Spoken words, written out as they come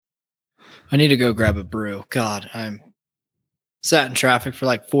I need to go grab a brew. God, I'm sat in traffic for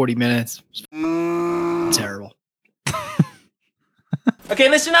like 40 minutes. Terrible. Okay,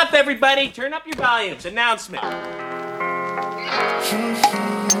 listen up, everybody. Turn up your volumes. Announcement.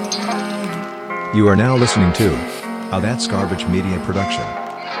 You are now listening to That's Garbage Media Production.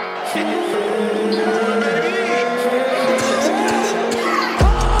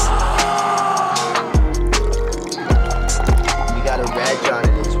 We got a reg on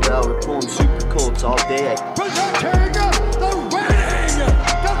it as well. We're pulling super colts all day. Presenting the reigning,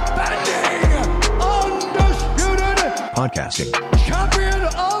 defending, undisputed Podcasting. champion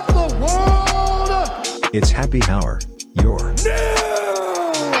of the world. It's Happy Hour, your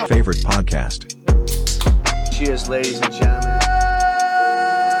favorite podcast. Cheers, ladies and gentlemen.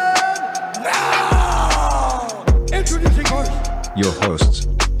 Now, introducing first, Your hosts,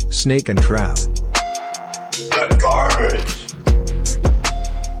 Snake and Trav. the garbage.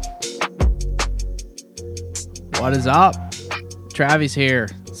 What is up? Travy's here.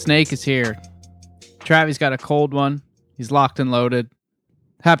 Snake is here. Travy's got a cold one. He's locked and loaded.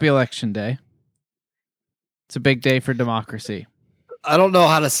 Happy Election Day. It's a big day for democracy. I don't know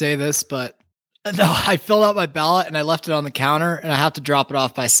how to say this, but no, I filled out my ballot and I left it on the counter and I have to drop it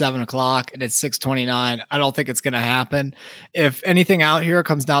off by 7:00 and it's 6:29. I don't think it's going to happen. If anything out here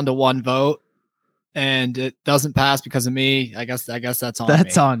comes down to one vote and it doesn't pass because of me, I guess that's on me.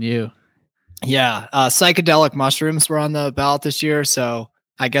 That's on you. Yeah. Psychedelic mushrooms were on the ballot this year. So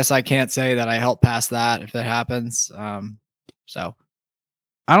I guess I can't say that I helped pass that if that happens. So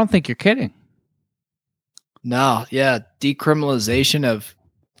I don't think you're kidding. no. Yeah. Decriminalization of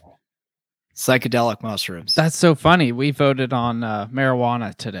psychedelic mushrooms. That's so funny. We voted on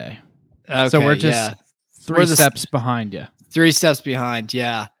marijuana today. Okay, So we're just yeah. three We're the steps behind you. 3 steps behind.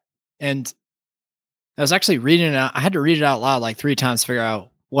 Yeah. And I was actually reading it out. I had to read it out loud like 3 times to figure out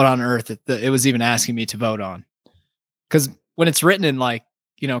what on earth it was even asking me to vote on. Because when it's written in like,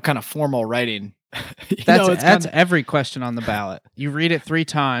 kind of formal writing, That's every question on the ballot. You read it 3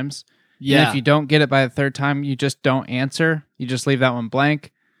 times. And yeah. if you don't get it by the 3rd time, you just don't answer. You just leave that one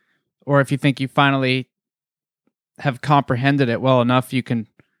blank. Or if you think you finally have comprehended it well enough, you can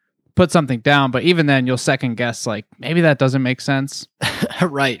put something down. But even then, you'll second guess, like, maybe that doesn't make sense.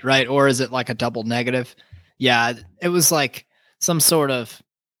 right. Or is it like a double negative? Yeah. It was like some sort of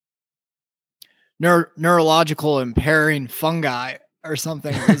neurological impairing fungi or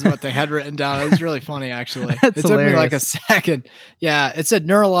something is what they had written down. It was really funny, actually. That's It took me like a hilarious. second. Yeah. It said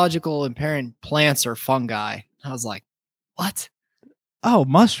neurological impairing plants or fungi. I was like, what? Oh,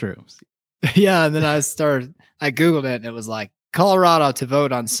 mushrooms. Yeah, and then I Googled it and it was like Colorado to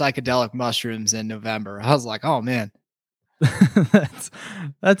vote on psychedelic mushrooms in November. I was like, oh man.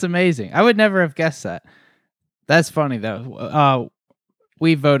 That's amazing. I would never have guessed that. That's funny though.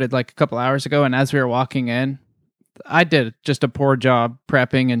 We voted like a couple hours ago, and as we were walking in, I did just a poor job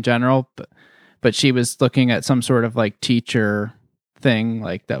prepping in general, but she was looking at some sort of like teacher thing,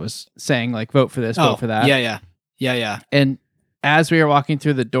 like that was saying like vote for this, vote for that. Yeah. And as we were walking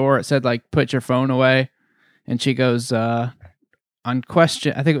through the door, it said like put your phone away, and she goes on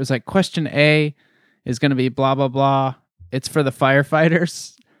question. I think it was like question A is going to be blah blah blah. It's for the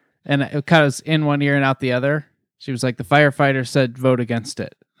firefighters, and it kind of was in one ear and out the other. She was like, the firefighter said vote against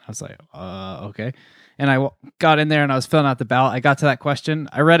it. I was like, okay. And I got in there and I was filling out the ballot. I got to that question.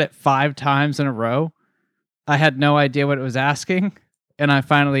 I read it 5 times in a row. I had no idea what it was asking, and I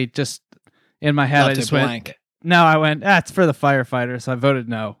finally just in my head Left I just it went. blank. No, I went, it's for the firefighters. So I voted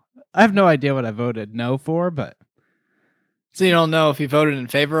no. I have no idea what I voted no for, but So you don't know if you voted in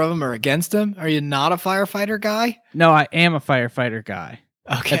favor of him or against him? Are you not a firefighter guy? no, I am a firefighter guy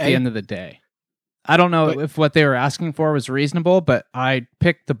Okay. at the end of the day. I don't know if what they were asking for was reasonable, but I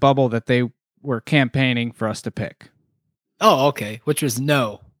picked the bubble that they were campaigning for us to pick. Oh, okay. Which was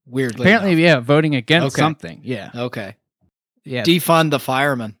no, weirdly Apparently, enough. yeah, voting against Okay. something. Yeah. Okay. Yeah, Defund the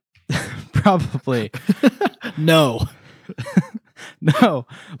firemen. probably. No. No,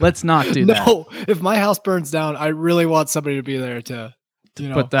 let's not do that. No. If my house burns down, I really want somebody to be there to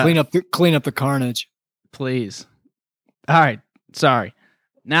put that- clean up the carnage. Please. All right. Sorry.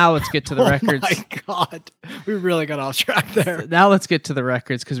 Now let's get to the records. Oh my God. We really got off track there. Now let's get to the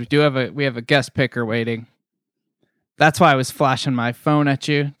records because we have a guest picker waiting. That's why I was flashing my phone at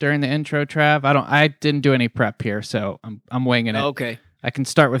you during the intro, Trav. I didn't do any prep here, so I'm winging it. Okay. I can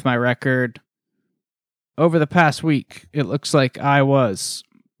start with my record. Over the past week, it looks like I was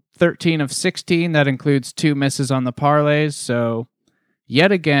 13 of 16. That includes 2 misses on the parlays. So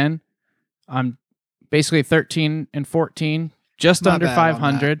yet again, I'm basically 13 and 14, just Not under bad on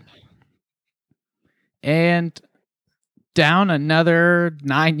 500. And down another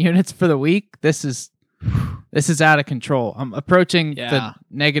 9 units for the week. This is out of control. I'm approaching the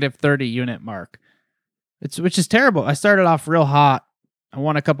negative 30 unit mark. Which is terrible. I started off real hot. I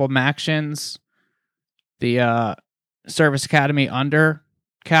won a couple Mactions. The Service Academy under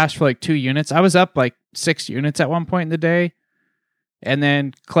cash for like 2 units. I was up like 6 units at one point in the day. And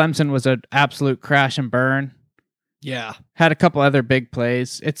then Clemson was an absolute crash and burn. Yeah. Had a couple other big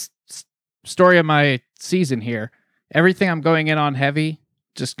plays. It's story of my season here. Everything I'm going in on heavy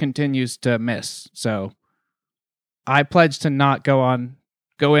just continues to miss. So I pledge to not go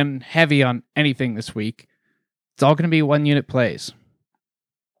in heavy on anything this week. It's all going to be 1 unit plays.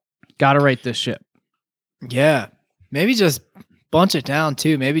 Got to rate this ship. Yeah. Maybe just bunch it down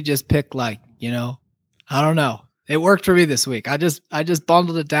too. Maybe just pick I don't know. It worked for me this week. I just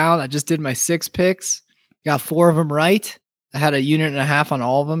bundled it down. I just did my 6 picks. Got 4 of them right. I had 1.5 units on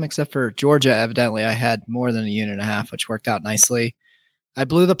all of them, except for Georgia. Evidently, I had more than 1.5 units, which worked out nicely. I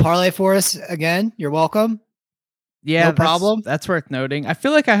blew the parlay for us again. You're welcome. Yeah, no problem. That's worth noting. I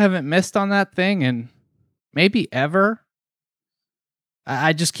feel like I haven't missed on that thing and maybe ever.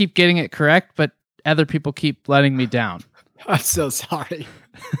 I just keep getting it correct, but other people keep letting me down. I'm so sorry.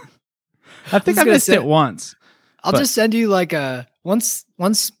 I think I missed it once. I'll just send you once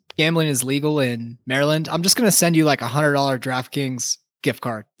gambling is legal in Maryland, I'm just gonna send you $100 DraftKings gift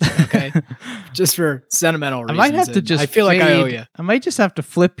card. Okay. Just for sentimental reasons. I might have to just I feel like I owe you. I might just have to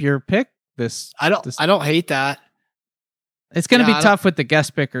flip your pick I don't hate that. It's gonna be tough with the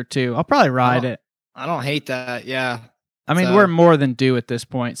guest picker too. I'll probably ride it. I don't hate that. Yeah. I mean, we're more than due at this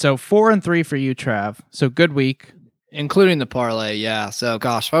point. So 4 and 3 for you, Trav. So good week. Including the parlay, yeah. So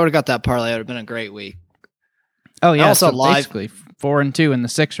gosh, if I would have got that parlay, it would have been a great week. Oh yeah, also so basically 4 and 2 in the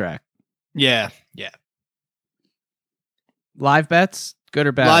 6 rack. Yeah. Live bets, good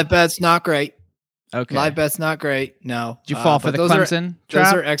or bad? Live bets, not great. Okay. Live bets, not great. No. Did you fall for the Clemson trap?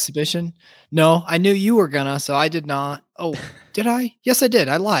 Those are exhibition. No, I knew you were gonna, so I did not. Oh, did I? Yes, I did.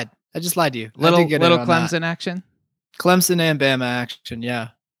 I lied. I just lied to you. Little Clemson action? Clemson and Bama action, yeah.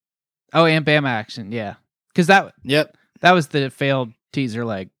 Oh, and Bama action, yeah. Because that was the failed teaser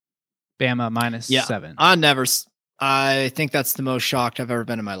leg. Bama -7. I think that's the most shocked I've ever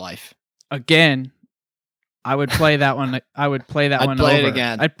been in my life. Again, I would play that one. I would play that one play over. It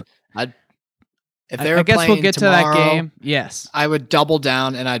again. If they I were guess playing we'll get tomorrow, to that game. Yes. I would double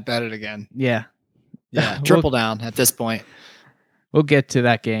down and I'd bet it again. Yeah. Yeah. Triple down at this point. We'll get to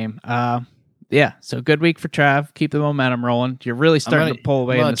that game. Yeah. So good week for Trav. Keep the momentum rolling. You're really starting to pull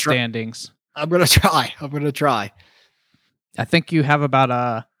away in the standings. I'm going to try. I think you have about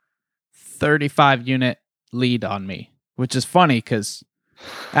a 35 unit lead on me, which is funny because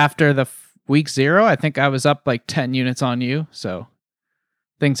after the week 0, I think I was up 10 units on you. So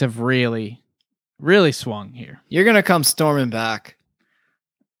things have really, really swung here. You're going to come storming back.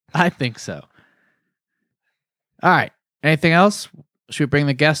 I think so. All right. Anything else? Should we bring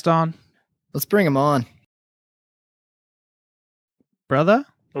the guest on? Let's bring him on. Brother?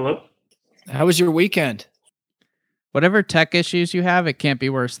 Hello? How was your weekend? Whatever tech issues you have, it can't be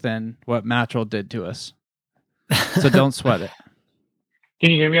worse than what Mattrel did to us. So don't sweat it.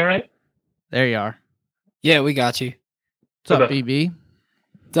 Can you hear me all right? There you are. Yeah, we got you. What's up, BB?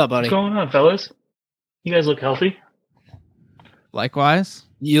 What's up, buddy? What's going on, fellas? You guys look healthy. Likewise.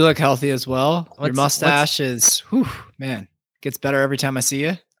 You look healthy as well. Your mustache is, gets better every time I see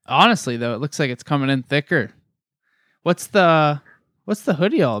you. Honestly, though, it looks like it's coming in thicker. What's the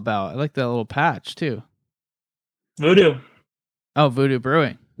hoodie all about? I like that little patch, too. Voodoo. Oh, Voodoo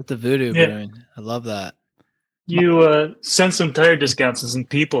Brewing. With the Voodoo Brewing. I love that. You send some tire discounts to some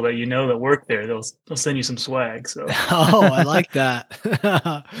people that you know that work there. They'll send you some swag. So. Oh, I like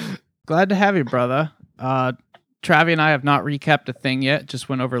that. Glad to have you, brother. Travi and I have not recapped a thing yet. Just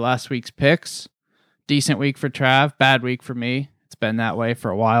went over last week's picks. Decent week for Trav. Bad week for me. It's been that way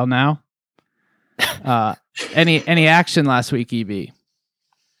for a while now. Any action last week, EB?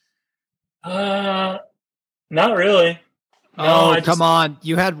 Not really. No, come on.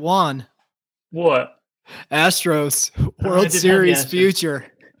 You had one. What? Astros World Series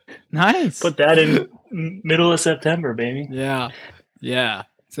future. Nice. Put that in middle of September, baby. Yeah.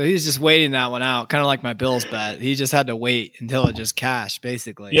 So he's just waiting that one out, kind of like my Bills bet. He just had to wait until it just cashed,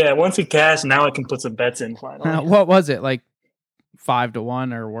 basically. Yeah, once it cashed, now I can put some bets in finally. What was it,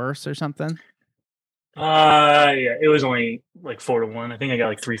 5-1 or worse or something? Yeah, it was only 4-1. I think I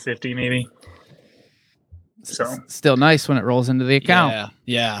got 350 maybe. So still nice when it rolls into the account.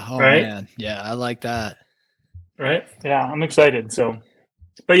 Yeah. Oh right? Man. Yeah, I like that. Right? Yeah, I'm excited. So,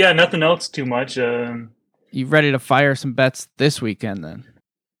 but yeah, nothing else too much. You ready to fire some bets this weekend then?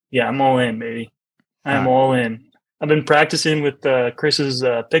 Yeah, I'm all in, baby. I'm all in. I've been practicing with Chris's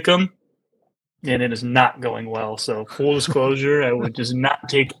pick'em, and it is not going well. So full disclosure, I would just not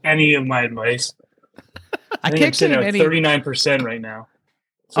take any of my advice. I think I'm sitting at 39% right now.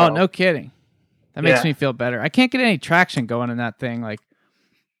 So, oh, no kidding. That makes me feel better. I can't get any traction going in that thing. Like,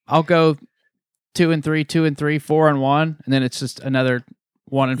 I'll go 2 and 3, 2 and 3, 4 and 1, and then it's just another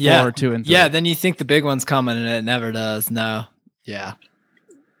 1 and 4 or 2 and 3. Yeah, then you think the big one's coming and it never does. No. Yeah.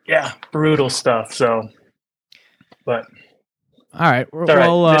 Yeah, brutal stuff. So, but all right.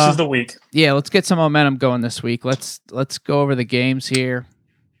 Well, this is the week. Yeah, let's get some momentum going this week. Let's go over the games here.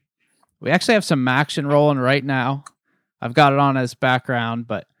 We actually have some action rolling right now. I've got it on as background,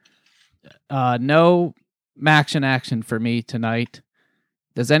 but no action for me tonight.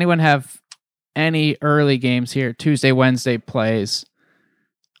 Does anyone have any early games here? Tuesday, Wednesday plays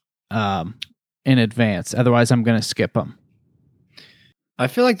in advance. Otherwise, I'm going to skip them. I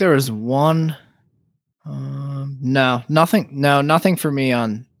feel like there was one. Nothing for me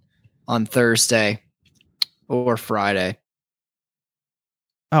on Thursday or Friday.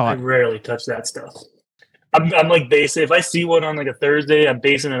 Oh, I rarely touch that stuff. I'm like basing. If I see one on like a Thursday, I'm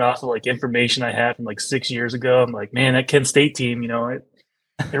basing it off of like information I had from like 6 years ago. I'm like, man, that Kent State team,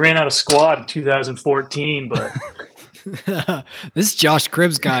 they ran out of squad in 2014, but this Josh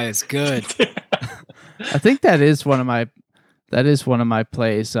Cribbs guy is good. I think that is one of my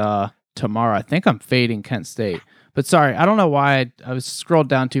plays tomorrow. I think I'm fading Kent State. But sorry, I don't know why I was scrolled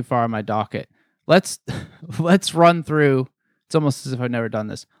down too far on my docket. Let's run through. It's almost as if I've never done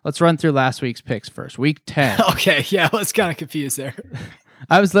this. Let's run through last week's picks first. Week 10. Okay, yeah, I was kind of confused there.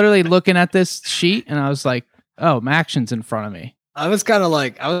 I was literally looking at this sheet and I was like, oh, Maction's in front of me. I was kind of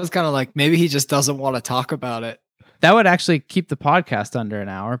like, maybe he just doesn't want to talk about it. That would actually keep the podcast under an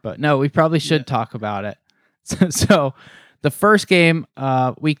hour, but no, we probably should talk about it. So the first game,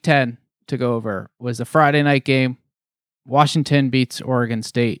 week 10 to go over, was a Friday night game. Washington beats Oregon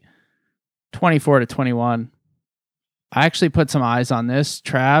State 24-21. I actually put some eyes on this.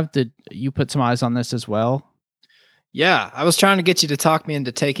 Trav, did you put some eyes on this as well? Yeah, I was trying to get you to talk me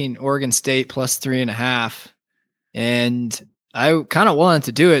into taking Oregon State plus 3.5, and I kind of wanted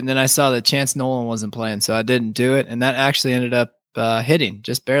to do it, and then I saw that Chance Nolan wasn't playing, so I didn't do it, and that actually ended up hitting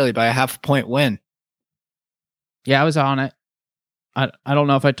just barely by a half-point win. Yeah, I was on it. I don't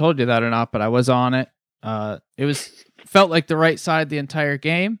know if I told you that or not, but I was on it. It felt like the right side the entire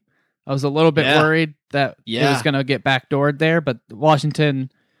game. I was a little bit worried that it was going to get backdoored there, but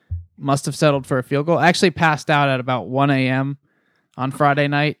Washington must have settled for a field goal. I actually passed out at about 1 a.m. on Friday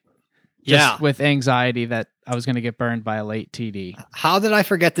night, with anxiety that I was going to get burned by a late TD. How did I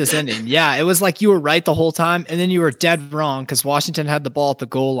forget this ending? Yeah, it was like you were right the whole time, and then you were dead wrong because Washington had the ball at the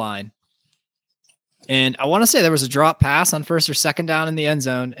goal line. And I want to say there was a drop pass on first or second down in the end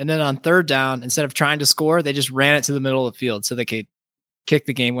zone, and then on third down, instead of trying to score, they just ran it to the middle of the field so they could kick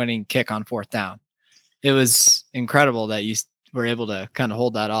the game-winning kick on fourth down. It was incredible that you were able to kind of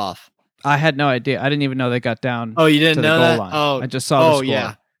hold that off. I had no idea. I didn't even know they got down. Oh, you didn't know that? Line. Oh, I just saw the score.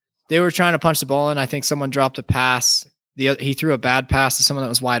 Yeah. They were trying to punch the ball in. I think someone dropped a pass. He threw a bad pass to someone that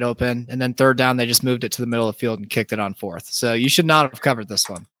was wide open, and then third down, they just moved it to the middle of the field and kicked it on fourth. So you should not have covered this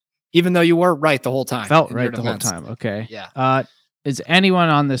one, even though you were right the whole time. Felt right the whole time. Okay. Yeah. Is anyone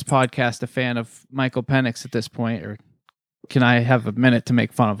on this podcast a fan of Michael Penix at this point, or can I have a minute to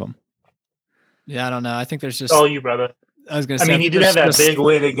make fun of him? Yeah, I don't know. I think there's just... Oh, you, brother. I was going to say... I mean, he did have that big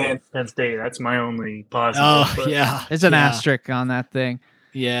win against Penn State. That's my only positive. Oh, yeah. There's an asterisk on that thing.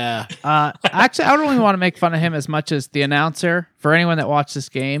 Yeah. Actually, I don't really want to make fun of him as much as the announcer. For anyone that watched this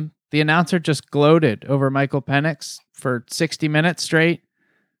game, the announcer just gloated over Michael Penix for 60 minutes straight.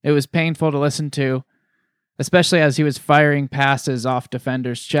 It was painful to listen to, especially as he was firing passes off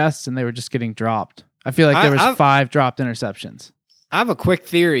defenders' chests and they were just getting dropped. I feel like there was 5 dropped interceptions. I have a quick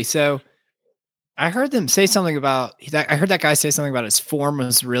theory. So I heard them say something about that. I heard that guy say something about his form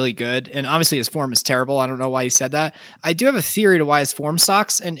was really good. And obviously his form is terrible. I don't know why he said that. I do have a theory to why his form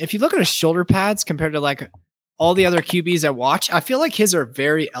sucks. And if you look at his shoulder pads compared to like all the other QBs I watch, I feel like his are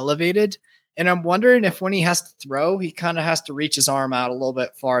very elevated. And I'm wondering if when he has to throw, he kind of has to reach his arm out a little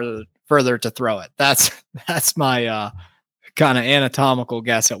bit further to throw it. That's my kind of anatomical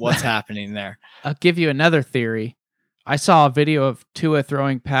guess at what's happening there. I'll give you another theory. I saw a video of Tua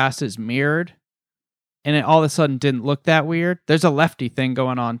throwing passes mirrored, and it all of a sudden didn't look that weird. There's a lefty thing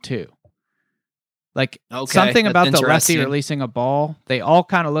going on too. Like something about the lefty releasing a ball. They all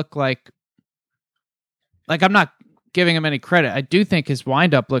kind of look like I'm not giving him any credit. I do think his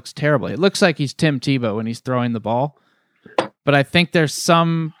windup looks terrible. It looks like he's Tim Tebow when he's throwing the ball. But I think there's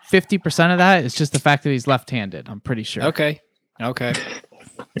some 50% of that is just the fact that he's left-handed. I'm pretty sure. Okay.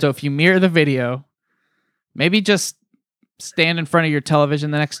 So if you mirror the video, Maybe just stand in front of your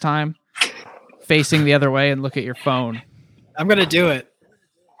television the next time, facing the other way, and look at your phone. I'm gonna do it.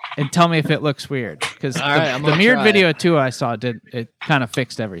 And tell me if it looks weird, because the mirrored video too I saw it kind of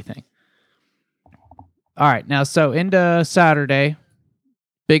fixed everything. All right, now so into Saturday,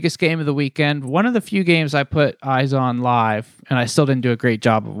 biggest game of the weekend. One of the few games I put eyes on live, and I still didn't do a great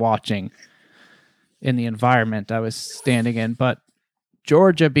job of watching in the environment I was standing in. But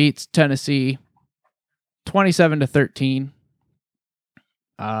Georgia beats Tennessee 27-13.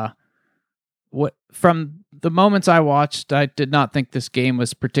 From the moments I watched, I did not think this game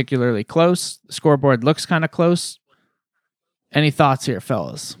was particularly close. The scoreboard looks kind of close. Any thoughts here,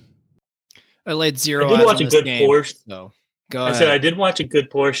 fellas? I laid zero. I did watch a good portion. So I said I did watch a good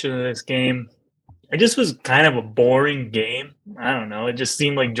portion of this game. It just was kind of a boring game. I don't know. It just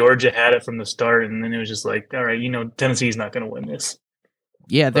seemed like Georgia had it from the start, and then it was just like, all right, Tennessee's not going to win this.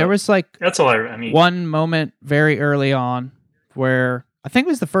 Yeah, there was that's all I mean. One moment very early on where I think it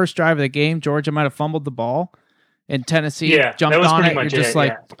was the first drive of the game. Georgia might have fumbled the ball, and Tennessee jumped on it. You're just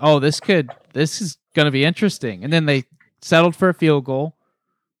oh, this is going to be interesting. And then they settled for a field goal,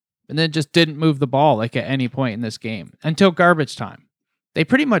 and then just didn't move the ball at any point in this game until garbage time. They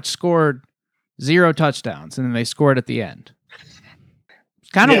pretty much scored 0 touchdowns, and then they scored at the end.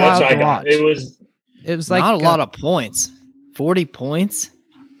 It's kind of wild to watch. It was like not a lot of points. 40 points.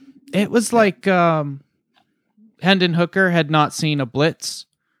 It was like Hendon Hooker had not seen a blitz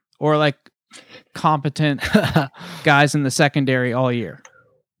or competent guys in the secondary all year.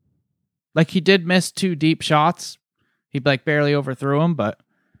 He did miss 2 deep shots. He barely overthrew them, but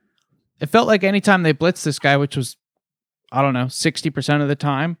it felt like anytime they blitzed this guy, which was, I don't know, 60% of the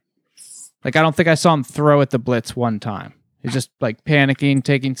time, I don't think I saw him throw at the blitz one time. He's just panicking,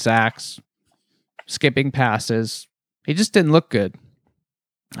 taking sacks, skipping passes. He just didn't look good.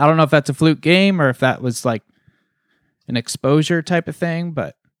 I don't know if that's a fluke game or if that was an exposure type of thing,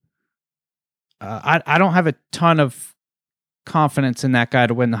 but I don't have a ton of confidence in that guy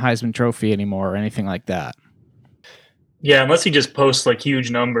to win the Heisman Trophy anymore or anything like that. Yeah, unless he just posts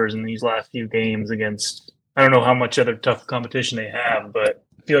huge numbers in these last few games against, I don't know how much other tough competition they have, but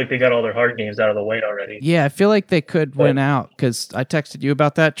I feel like they got all their hard games out of the way already. Yeah, I feel like they could win out because I texted you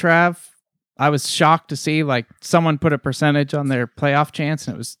about that, Trav. I was shocked to see someone put a percentage on their playoff chance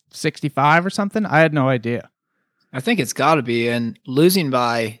and it was 65 or something. I had no idea. I think it's got to be. And losing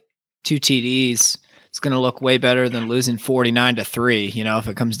by 2 TDs is going to look way better than losing 49-3, if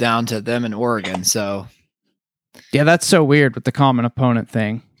it comes down to them in Oregon. So, yeah, that's so weird with the common opponent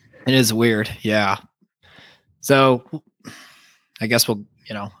thing. It is weird. Yeah. So I guess we'll,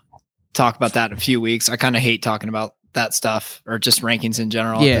 talk about that in a few weeks. I kind of hate talking about that stuff or just rankings in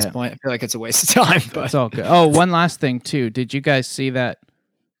general at this point. I feel like it's a waste of time, but it's all good. Oh, one last thing too. Did you guys see that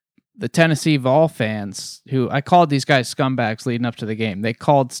the Tennessee Vol fans, who I called these guys scumbags leading up to the game, they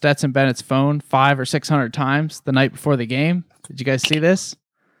called Stetson Bennett's phone 500 or 600 times the night before the game? Did you guys see this?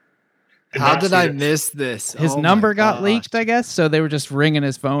 How did I miss this? His number got leaked, I guess, so they were just ringing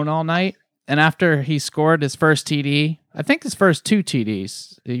his phone all night. And after he scored his first TD, I think his first 2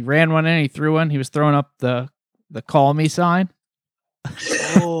 TDs, he ran one in, he threw one, he was throwing up the call me sign.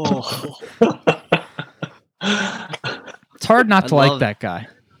 Oh. It's hard not to like that guy.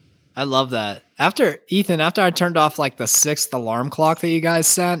 I love that. After I turned off the 6th alarm clock that you guys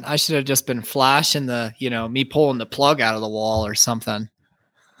sent, I should have just been flashing me pulling the plug out of the wall or something.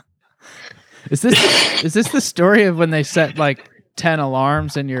 Is this the story of when they set 10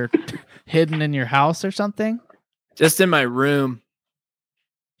 alarms and you're hidden in your house or something? Just in my room.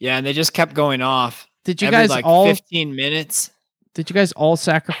 Yeah, and they just kept going off. Did you guys all 15 minutes? Did you guys all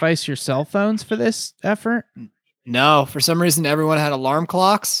sacrifice your cell phones for this effort? No, for some reason everyone had alarm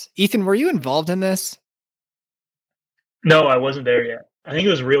clocks. Ethan, were you involved in this? No, I wasn't there yet. I think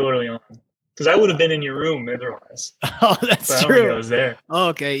it was real early on because I would have been in your room otherwise. Oh, that's but true. I was there. Oh,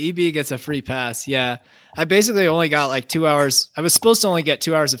 okay, EB gets a free pass. Yeah, I basically only got 2 hours. I was supposed to only get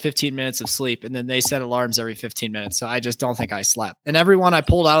 2 hours and 15 minutes of sleep, and then they set alarms every 15 minutes. So I just don't think I slept. And every one I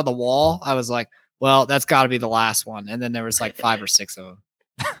pulled out of the wall, I was like, well, that's got to be the last one. And then there was 5 or 6 of them.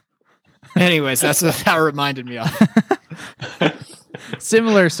 Anyways, that's what that reminded me of.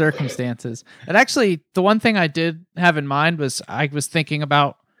 Similar circumstances. And actually, the one thing I did have in mind was I was thinking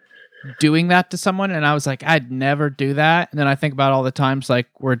about doing that to someone, and I was like, I'd never do that. And then I think about all the times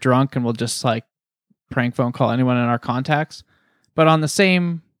we're drunk and we'll just prank phone call anyone in our contacts. But on the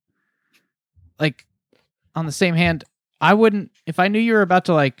same hand, I wouldn't, if I knew you were about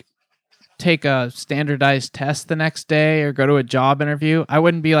to take a standardized test the next day or go to a job interview, I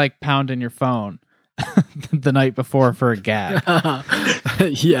wouldn't be pounding your phone the night before for a gag.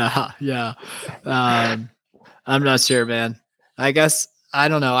 Yeah. I'm not sure, man. I guess I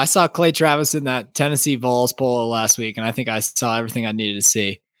don't know. I saw Clay Travis in that Tennessee Vols polo last week, and I think I saw everything I needed to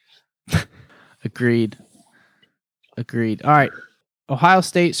see. Agreed. All right. Ohio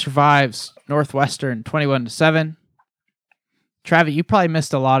State survives Northwestern 21-7. Travis, you probably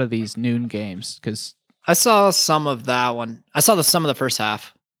missed a lot of these noon games because I saw some of that one. I saw some of the first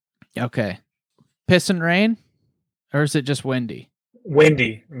half. Okay. Piss and rain? Or is it just windy?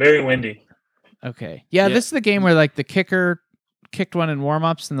 Windy, very windy. Okay. Yeah, Yeah. this is the game where like the kicker kicked one in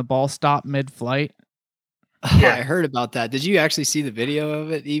warmups and the ball stopped mid-flight. Yeah. I heard about that. Did you actually see the video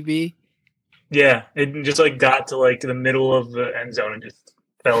of it, EB? Yeah, it just like got to like the middle of the end zone and just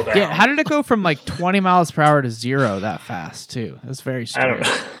fell down. Yeah, how did it go from like 20 miles per hour to 0 that fast too? That's very I don't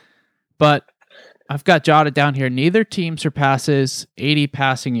strange. know. But I've got jotted down here. Neither team surpasses 80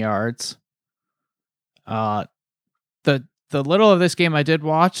 passing yards. The little of this game I did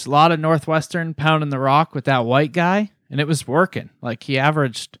watch, a lot of Northwestern pounding the rock with that white guy, and it was working. Like he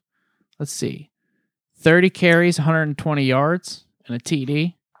averaged, 30 carries, 120 yards, and a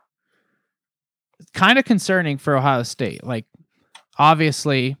TD. Kind of concerning for Ohio State. Like,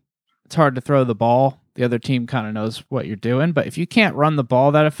 obviously, it's hard to throw the ball. The other team kind of knows what you're doing, but if you can't run the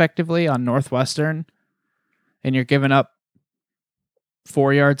ball that effectively on Northwestern, and you're giving up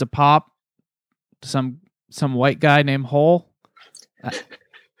 4 yards a pop to some white guy named Hole,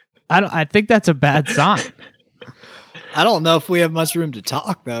 I think that's a bad sign. I don't know if we have much room to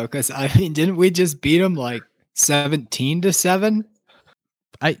talk though, because I mean, didn't we just beat them like 17-7?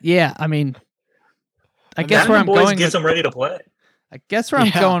 I guess That where I'm boys going. gets them ready to play. I guess where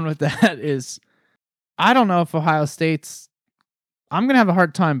I'm going with that is, I don't know if Ohio State's. I'm gonna have a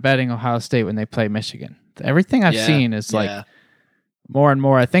hard time betting Ohio State when they play Michigan. Everything I've seen is like more and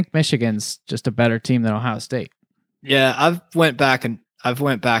more. I think Michigan's just a better team than Ohio State. Yeah, I've went back and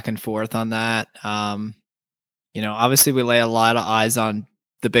forth on that. Obviously we lay a lot of eyes on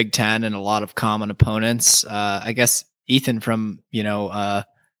the Big Ten and a lot of common opponents. I guess Ethan, from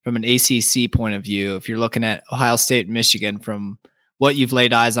an ACC point of view, if you're looking at Ohio State and Michigan from what you've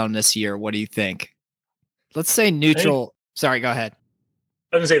laid eyes on this year, what do you think? Let's say neutral. Sorry, go ahead.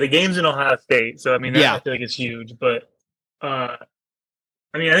 I was gonna say the game's in Ohio State, so I mean, Yeah. I feel like it's huge. But I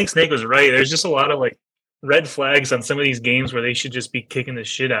think Snake was right. There's just a lot of like red flags on some of these games where they should just be kicking the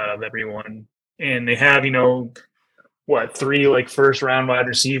shit out of everyone. And they have, 3 like first round wide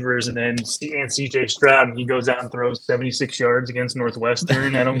receivers, and then CJ Stroud, and he goes out and throws 76 yards against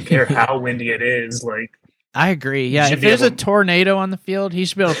Northwestern. I don't care how windy it is. Like, I agree. Yeah, should if be there's a able- tornado on the field, he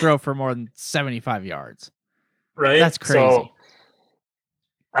should be able to throw for more than 75 yards. right? That's crazy. So,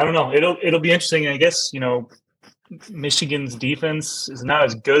 I don't know. It'll be interesting. I guess Michigan's defense is not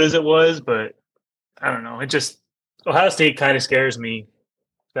as good as it was, but I don't know. It just Ohio State kind of scares me.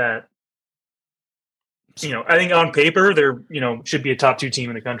 That I think on paper they're should be a top 2 team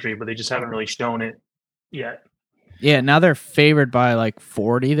in the country, but they just haven't really shown it yet. Yeah, now they're favored by like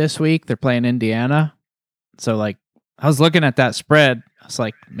 40 this week. They're playing Indiana. So like I was looking at that spread. I was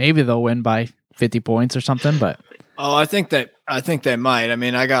like, maybe they'll win by 50 points or something, but Oh, I think they might. I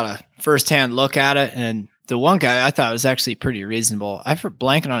mean, I got a firsthand look at it, and the one guy I thought was actually pretty reasonable. I'm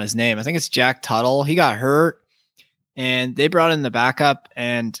blanking on his name. I think it's Jack Tuttle. He got hurt, and they brought in the backup,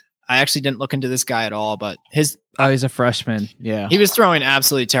 and I actually didn't look into this guy at all, but he's a freshman. Yeah. he was throwing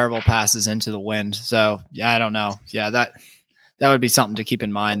absolutely terrible passes into the wind. So yeah, I don't know. Yeah, that would be something to keep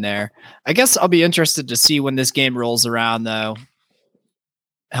in mind there. I guess I'll be interested to see when this game rolls around, though,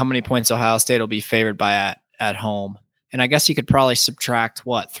 how many points Ohio State will be favored by at home. And I guess you could probably subtract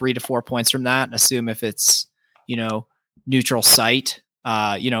 3 to 4 points from that and assume if it's, neutral site,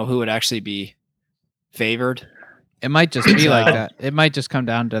 who would actually be favored. It might just be like that. It might just come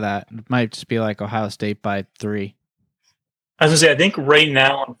down to that. It might just be like Ohio State by 3. I was gonna say, I think right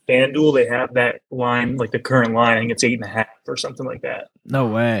now on FanDuel they have that line, like the current line. I think it's 8.5 or something like that. No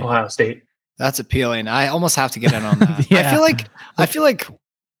way. Ohio State. That's appealing. I almost have to get in on that. Yeah. I feel like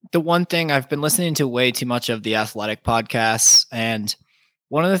the one thing I've been listening to way too much of the athletic podcasts, and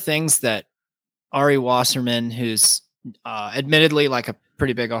one of the things that Ari Wasserman, who's admittedly like a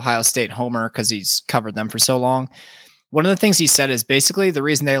pretty big Ohio State homer because he's covered them for so long, one of the things he said is basically the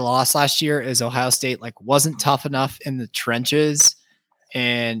reason they lost last year is Ohio State wasn't tough enough in the trenches,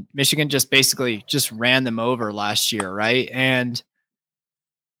 and Michigan just ran them over last year, right? And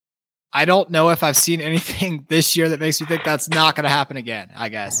I don't know if I've seen anything this year that makes me think that's not going to happen again, I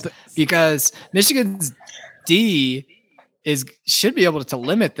guess, because Michigan's D should be able to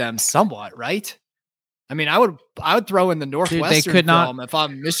limit them somewhat, right? I mean, I would throw in the Northwestern film if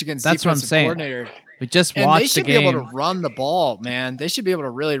I'm Michigan's that's what I'm defensive saying. coordinator. We just And watched they should the game. be able to run the ball, man. They should be able to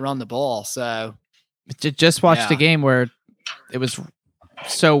really run the ball. So Just watched Yeah. a game where it was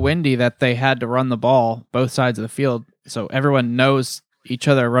so windy that they had to run the ball both sides of the field. So everyone knows each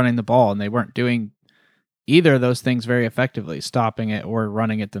other running the ball, and they weren't doing either of those things very effectively, stopping it or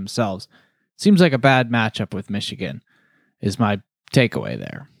running it themselves. Seems like a bad matchup with Michigan is my takeaway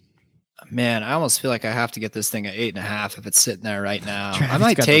there. Man, I almost feel like I have to get this thing at 8.5 if it's sitting there right now. Travis I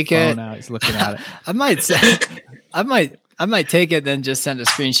might got the take phone it. out. He's looking at it. I might say, I might take it, then just send a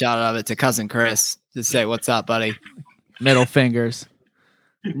screenshot of it to cousin Chris to say, "What's up, buddy?" Middle fingers.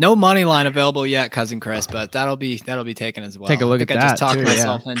 No money line available yet, cousin Chris, but that'll be taken as well. Take a look I think at I just that, talked too,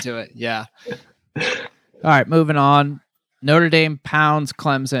 myself into it. Yeah. All right, moving on. Notre Dame pounds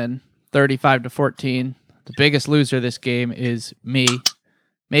Clemson 35-14. The biggest loser this game is me.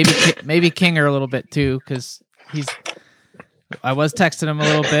 Maybe Kinger a little bit too, because I was texting him a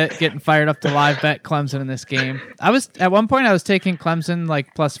little bit, getting fired up to live bet Clemson in this game. At one point I was taking Clemson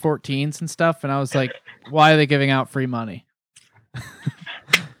like plus 14s and stuff, and I was like, why are they giving out free money?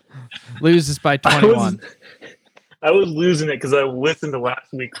 Loses by 21. I was losing it because I listened to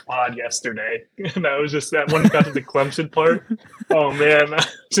last week's pod yesterday, and I was just that one got to the Clemson part. Oh man, I was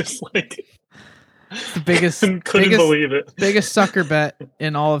just like It's the biggest couldn't believe it. biggest sucker bet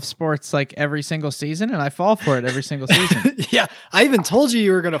in all of sports, like every single season, and I fall for it every single season. Yeah, I even told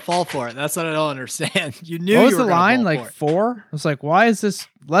you were going to fall for it. That's what I don't understand. You knew What was you the were gonna line? fall Like for it. 4? I was like, why is this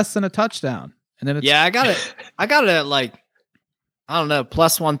less than a touchdown? And then it's Yeah, I got it at like, I don't know,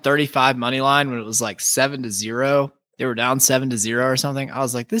 plus 135 money line when it was like 7-0. They were down 7-0 or something. I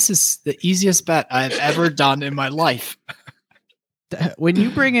was like, this is the easiest bet I've ever done in my life. when you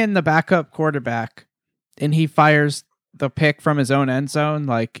bring in the backup quarterback and he fires the pick from his own end zone,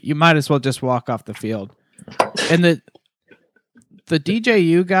 like you might as well just walk off the field. And the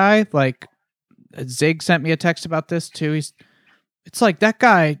DJU guy, like Zig sent me a text about this too. It's like that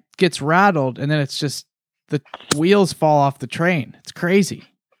guy gets rattled and then it's just the wheels fall off the train. It's crazy.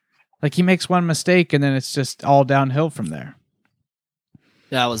 Like he makes one mistake and then it's just all downhill from there.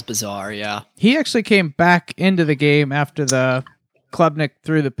 That was bizarre. Yeah. He actually came back into the game after the Klubnik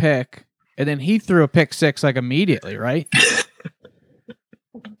threw the pick, and then he threw a pick six like immediately, right?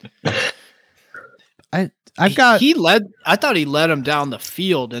 I thought he led him down the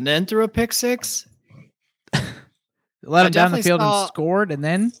field and then threw a pick six. let him down the definitely field saw- and scored, and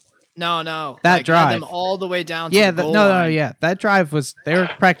then No. That led drive. them all the way down. yeah, to the goal no, line. yeah, that drive was they were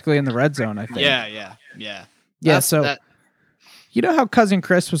practically in the red zone. I think. Yeah. Yeah. So you know how cousin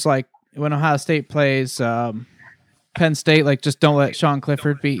Chris was like when Ohio State plays Penn State, like just don't let Sean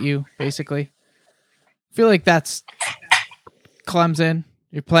Clifford beat you. Basically, I feel like that's Clemson.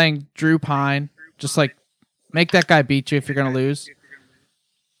 You're playing Drew Pine, just like make that guy beat you if you're going to lose.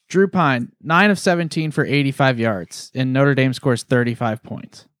 Drew Pine, 9 of 17 for 85 yards, and Notre Dame scores 35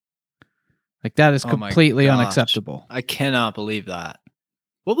 points. Like that is Oh my completely gosh. unacceptable. I cannot believe that.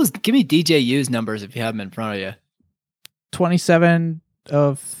 Give me DJU's numbers if you have them in front of you. 27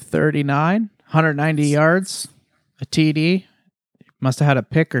 of 39, 190 yards, a TD. Must have had a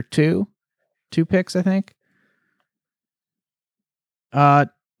pick or two picks, I think.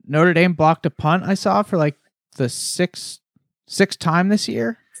 Notre Dame blocked a punt I saw for like the sixth time this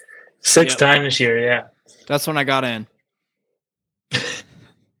year. Sixth time this year, yeah. That's when I got in.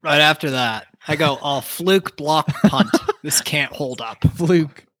 Right after that, I go, oh, fluke block punt. This can't hold up.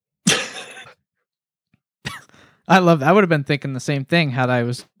 Fluke. I would have been thinking the same thing had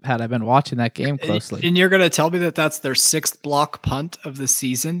I been watching that game closely. And you're going to tell me that that's their 6th block punt of the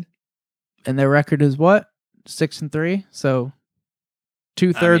season? And their record is what? 6-3. So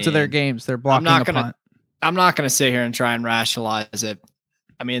 2/3 of their mean, games they're blocking a punt. I'm not going to sit here and try and rationalize it.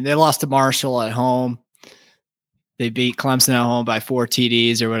 I mean, they lost to Marshall at home. They beat Clemson at home by 4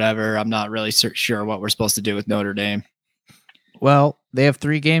 TDs or whatever. I'm not really sure what we're supposed to do with Notre Dame. Well, they have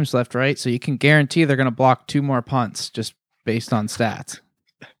 3 games left, right? So you can guarantee they're going to block 2 more punts just based on stats.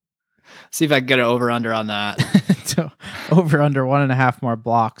 See if I can get an over-under on that. So over under 1.5 more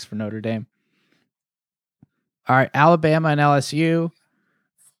blocks for Notre Dame. All right, Alabama and LSU.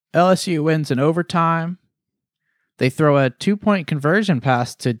 LSU wins in overtime. They throw a 2-point conversion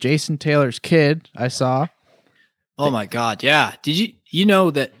pass to Jason Taylor's kid, I saw. Oh my God. Yeah. Did you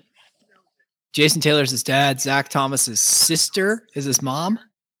know that Jason Taylor's his dad, Zach Thomas's sister is his mom?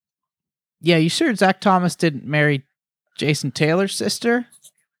 Yeah, you sure Zach Thomas didn't marry Jason Taylor's sister?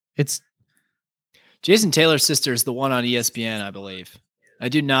 It's Jason Taylor's sister is the one on ESPN, I believe. I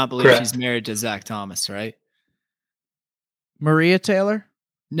do not believe Correct. she's married to Zach Thomas, right? Maria Taylor?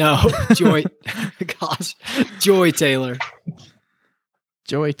 No, Joy. Gosh, Joy Taylor.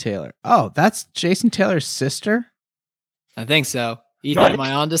 Joy Taylor. Oh, that's Jason Taylor's sister? I think so. Ethan, am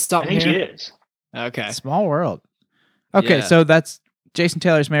I on to I something think she here? is. Okay. Small world. Okay, Yeah. so that's Jason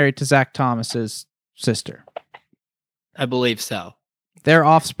Taylor's married to Zach Thomas's sister. I believe so. Their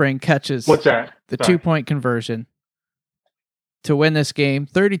offspring catches What's that? the Sorry. 2-point conversion to win this game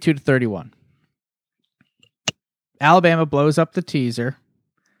 32-31. Alabama blows up the teaser.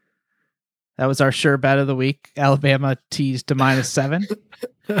 That was our sure bet of the week. Alabama teased to -7.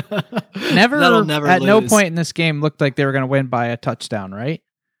 That'll never At no lose. point in this game looked like they were going to win by a touchdown, right?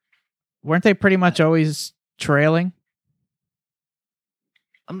 Weren't they pretty much always trailing?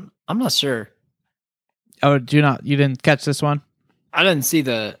 I'm not sure. Oh, you didn't catch this one? I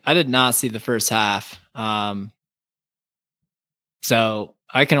did not see the first half. So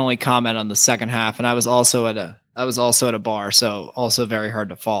I can only comment on the second half, and I was also at a bar, so also very hard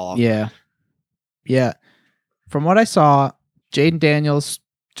to follow. Yeah. Yeah. From what I saw, Jaden Daniels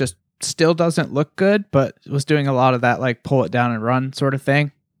just still doesn't look good, but was doing a lot of that like pull it down and run sort of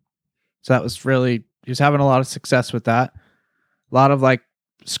thing. So that was he was having a lot of success with that. A lot of like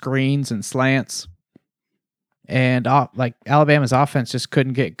screens and slants. And like Alabama's offense just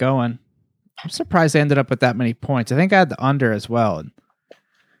couldn't get going. I'm surprised they ended up with that many points. I think I had the under as well. And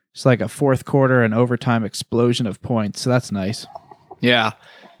it's like a fourth quarter and overtime explosion of points. So that's nice. Yeah.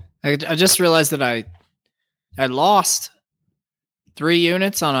 I just realized that I lost 3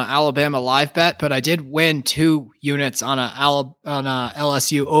 units on an Alabama live bet, but I did win 2 units on a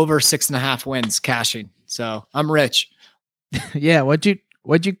LSU over 6.5 wins cashing. So I'm rich. Yeah. What'd you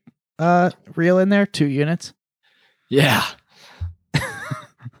reel in there? 2 units? Yeah.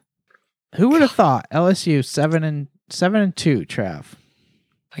 Who would have thought LSU 7-2, Trav?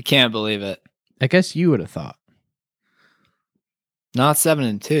 I can't believe it. I guess you would have thought. Not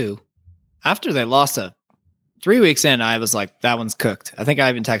 7-2. After they lost 3 weeks in, I was like, that one's cooked. I think I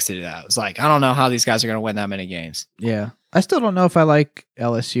even texted you that. I was like, I don't know how these guys are going to win that many games. Yeah. I still don't know if I like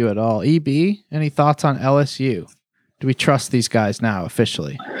LSU at all. EB, any thoughts on LSU? Do we trust these guys now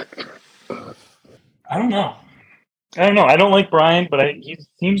officially? I don't know. I don't like Brian, but he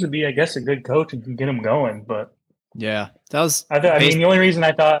seems to be, I guess, a good coach and can get him going. But Yeah, that was. I mean, the only reason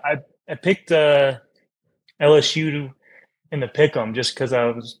I thought I picked LSU in the pick'em just because I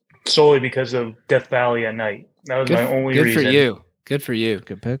was solely because of Death Valley at night. That was my only reason. Good for you. Good for you.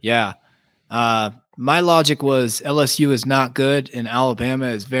 Good pick. Yeah. My logic was LSU is not good and Alabama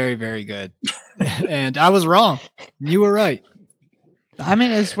is very, very good. And I was wrong. You were right. I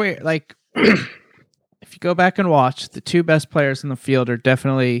mean, it's weird. Like, if you go back and watch, the 2 best players in the field are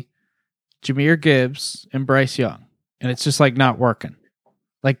definitely Jahmyr Gibbs and Bryce Young. And it's just like not working.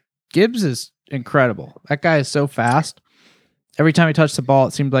 Like, Gibbs is incredible. That guy is so fast. Every time he touched the ball,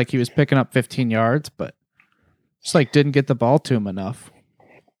 it seemed like he was picking up 15 yards, but just like didn't get the ball to him enough.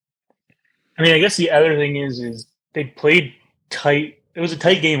 I mean, I guess the other thing is they played tight. It was a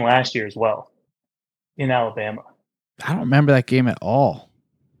tight game last year as well in Alabama. I don't remember that game at all.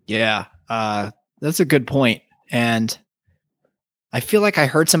 Yeah. That's a good point. And I feel like I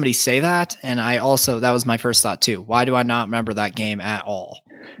heard somebody say that. And that was my first thought too. Why do I not remember that game at all?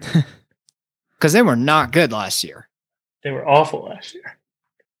 Because they were not good last year. They were awful last year.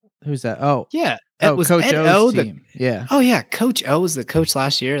 Who's that? Oh, Yeah. oh, was Coach Ed O's O team. Yeah. Oh yeah. Coach O was the coach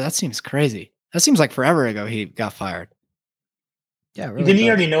last year. That seems crazy. That seems like forever ago he got fired. Yeah. Really Didn't he does.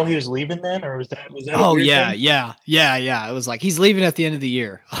 already know he was leaving then, or was that? A Oh weird yeah, thing? yeah. It was like he's leaving at the end of the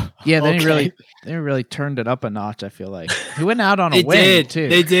year. Yeah, then Okay. he really turned it up a notch, I feel like. He went out on a They win, did too.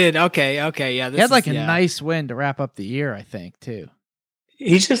 They did. Okay, yeah. He had like a nice win to wrap up the year, I think, too.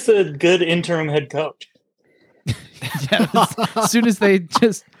 He's just a good interim head coach. Yeah, as soon as they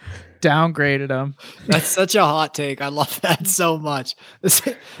just downgraded him. That's such a hot take. I love that so much. As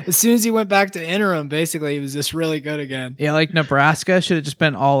soon as he went back to interim, basically he was just really good again. Yeah, like Nebraska should have just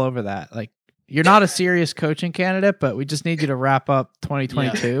been all over that. Like, you're not a serious coaching candidate, but we just need you to wrap up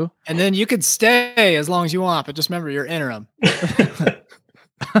 2022. And then you could stay as long as you want, but just remember you're interim.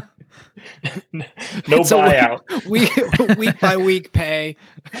 No It's a buyout. week by week pay.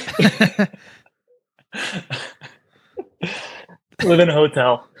 Live in a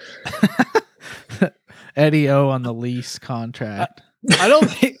hotel. Eddie O on the lease contract. I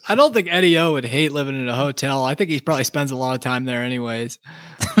don't think Eddie O would hate living in a hotel. I think he probably spends a lot of time there anyways.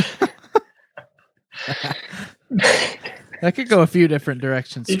 That could go a few different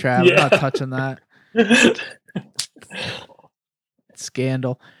directions, Trav. Yeah. I'm not touching that.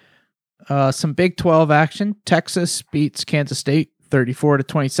 Scandal. Some Big 12 action. Texas beats Kansas State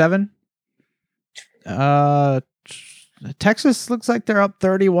 34-27. Texas looks like they're up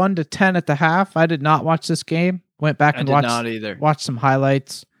 31-10 at the half. I did not watch this game. Went back and watched some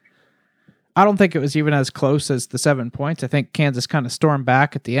highlights. I don't think it was even as close as the 7 points. I think Kansas kind of stormed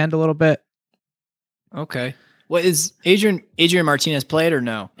back at the end a little bit. Okay. What is Adrian Martinez played or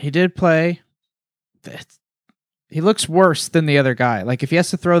no? He did play. He looks worse than the other guy. Like if he has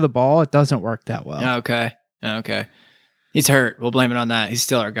to throw the ball, it doesn't work that well. Okay. He's hurt. We'll blame it on that. He's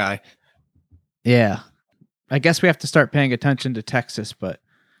still our guy. Yeah. I guess we have to start paying attention to Texas, but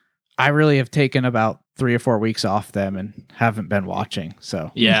I really have taken about 3 or 4 weeks off them and haven't been watching. So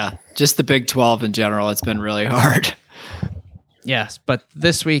yeah, just the Big 12 in general. It's been really hard. Yes, but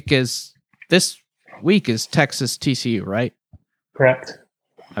this week is Texas TCU, right? Correct.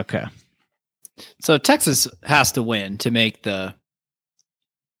 Okay. So Texas has to win to make the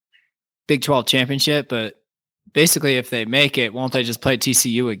Big 12 championship, but basically if they make it, won't they just play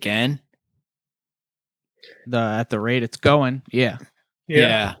TCU again? At the rate it's going, yeah.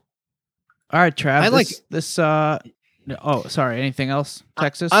 All right, Trav. Sorry. Anything else?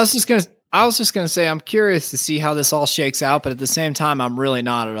 Texas? I was just gonna say I'm curious to see how this all shakes out, but at the same time, I'm really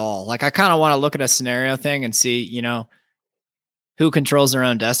not at all. Like I kind of want to look at a scenario thing and see, who controls their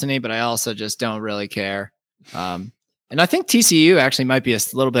own destiny, but I also just don't really care. And I think TCU actually might be a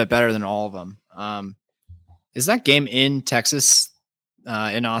little bit better than all of them. Is that game in Texas,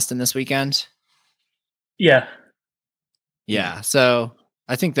 in Austin this weekend? Yeah. Yeah. So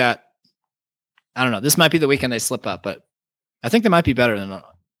I think that, I don't know, this might be the weekend they slip up, but I think they might be better than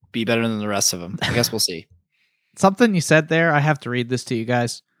the rest of them. I guess we'll see. Something you said there, I have to read this to you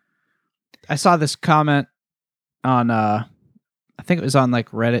guys. I saw this comment on, I think it was on like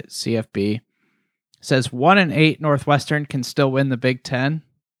Reddit CFB. It says 1-8 Northwestern can still win the Big Ten,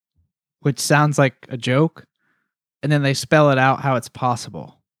 which sounds like a joke. And then they spell it out how it's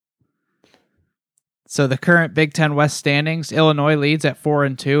possible. So the current Big Ten West standings, Illinois leads at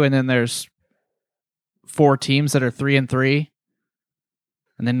 4-2, and then there's 4 teams that are 3-3.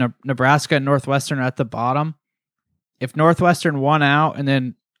 And then Nebraska and Northwestern are at the bottom. If Northwestern won out and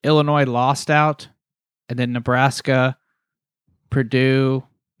then Illinois lost out, and then Nebraska, Purdue,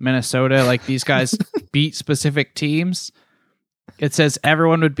 Minnesota, like these guys beat specific teams, it says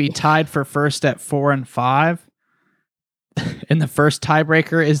everyone would be tied for first at 4-5. And the first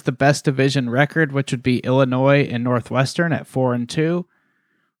tiebreaker is the best division record, which would be Illinois and Northwestern at 4-2.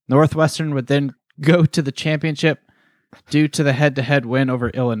 Northwestern would then go to the championship due to the head-to-head win over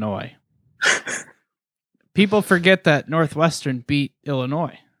Illinois. People forget that Northwestern beat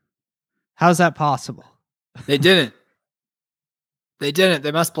Illinois. How's that possible? They didn't.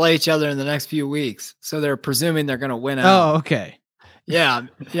 They must play each other in the next few weeks. So they're presuming they're going to win out. Oh, okay. Yeah.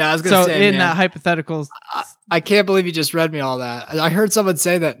 I was going to say, so in that hypothetical, I can't believe you just read me all that. I heard someone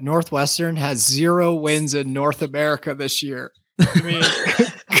say that Northwestern has 0 wins in North America this year. I mean,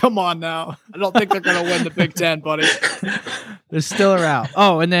 come on now. I don't think they're going to win the Big Ten, buddy. They're still around.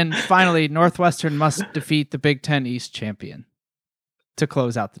 Oh, and then finally, Northwestern must defeat the Big Ten East champion to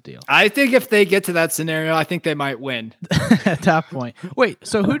close out the deal. I think if they get to that scenario, I think they might win. At that point. Wait,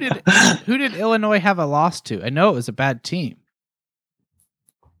 so who did Illinois have a loss to? I know it was a bad team.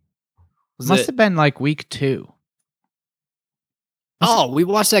 Must have been like week 2. We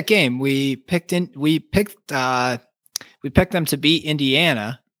watched that game. We picked them to beat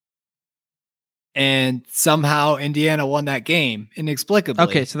Indiana, and somehow Indiana won that game inexplicably.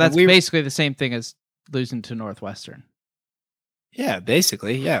 Okay, so that's basically the same thing as losing to Northwestern. Yeah,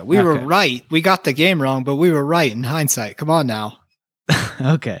 basically. Yeah, we were right. We got the game wrong, but we were right in hindsight. Come on now.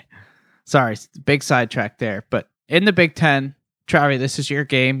 Okay. Sorry, big sidetrack there. But in the Big Ten, Travi, this is your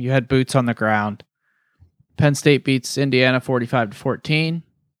game. You had boots on the ground. Penn State beats Indiana 45-14.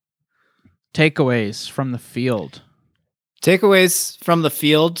 Takeaways from the field. Takeaways from the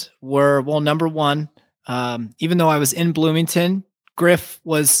field were, well, number one, even though I was in Bloomington, Griff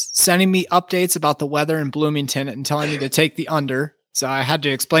was sending me updates about the weather in Bloomington and telling me to take the under. So I had to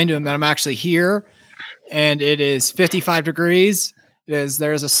explain to him that I'm actually here and it is 55 degrees. There's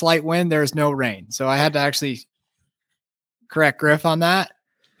a slight wind. There's no rain. So I had to actually correct Griff on that.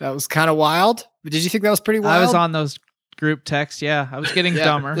 That was kind of wild. But did you think that was pretty wild? I was on those group texts. Yeah, I was getting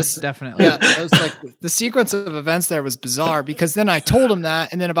dumber. Definitely. Yeah, it was like the sequence of events there was bizarre because then I told him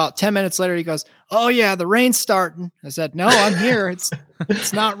that, and then about 10 minutes later he goes, "Oh yeah, the rain's starting." I said, "No, I'm here.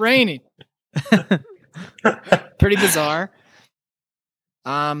 It's not raining." Pretty bizarre.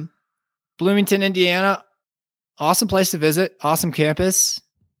 Bloomington, Indiana, awesome place to visit. Awesome campus.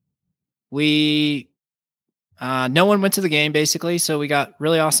 No one went to the game basically, so we got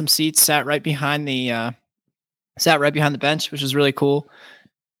really awesome seats. Sat right behind the bench, which was really cool.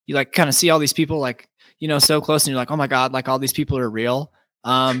 You like kind of see all these people like, so close and you're like, oh my God, like all these people are real.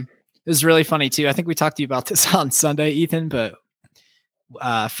 It was really funny too. I think we talked to you about this on Sunday, Ethan, but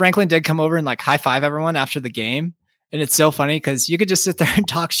Franklin did come over and like high five everyone after the game. And it's so funny because you could just sit there and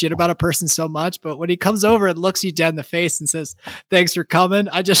talk shit about a person so much, but when he comes over and looks you dead in the face and says, "Thanks for coming,"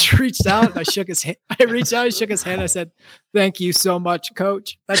 I just reached out and I shook his hand. I reached out, I shook his hand. I said, "Thank you so much,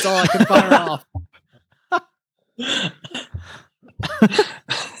 coach." That's all I could fire off.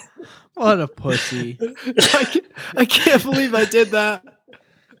 What a pussy. I can't believe I did that.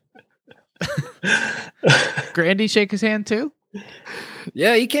 Grandy shake his hand too?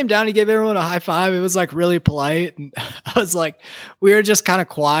 Yeah, he came down, he gave everyone a high five. It was like really polite. And I was like, we were just kind of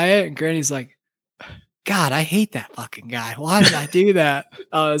quiet. And Granny's like, "God, I hate that fucking guy. Why did I do that?"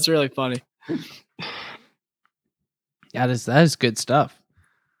 Oh, it's really funny. Yeah, that is good stuff.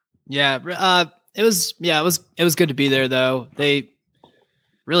 Yeah, it was good to be there though. They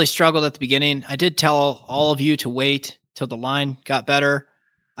really struggled at the beginning. I did tell all of you to wait till the line got better.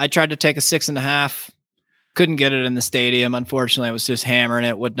 I tried to take a 6.5. Couldn't get it in the stadium. Unfortunately, I was just hammering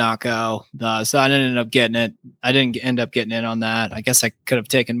it, would not go. So I didn't end up getting it. I didn't end up getting in on that. I guess I could have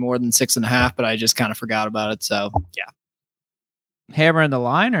taken more than 6.5, but I just kind of forgot about it. So yeah. Hammering the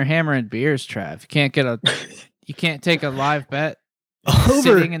line or hammering beers, Trav? You can't take a live bet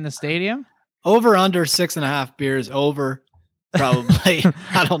sitting in the stadium? Over under 6.5 beers over. Probably.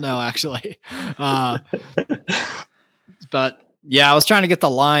 I don't know actually. But yeah, I was trying to get the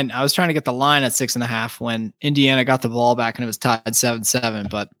line. I was trying to get the line at 6.5 when Indiana got the ball back and it was tied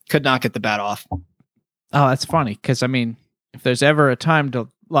 7-7, but could not get the bet off. Oh, that's funny. Cause I mean, if there's ever a time to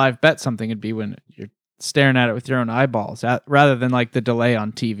live bet something, it'd be when you're staring at it with your own eyeballs rather than like the delay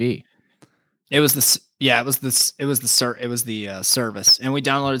on TV. It was the service, and we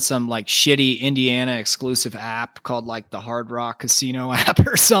downloaded some like shitty Indiana exclusive app called like the Hard Rock Casino app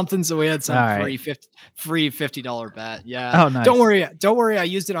or something. So we had some free $50 bet. Yeah. Oh, nice. Don't worry. I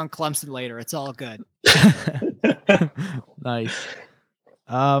used it on Clemson later. It's all good. Nice.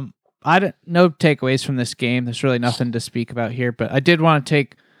 No takeaways from this game. There's really nothing to speak about here, but I did want to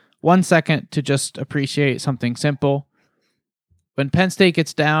take 1 second to just appreciate something simple. When Penn State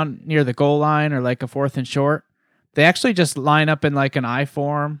gets down near the goal line or like a 4th and short, they actually just line up in like an I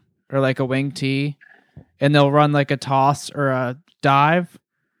form or like a wing tee, and they'll run like a toss or a dive.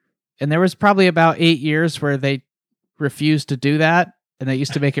 And there was probably about 8 years where they refused to do that, and they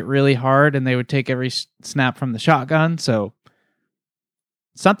used to make it really hard, and they would take every snap from the shotgun. So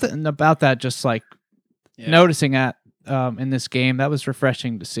something about that, just like noticing that in this game, that was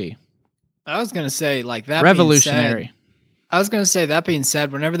refreshing to see. I was going to say like that revolutionary. I was going to say, that being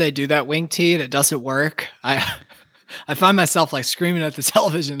said, whenever they do that wing tee and it doesn't work, I find myself like screaming at the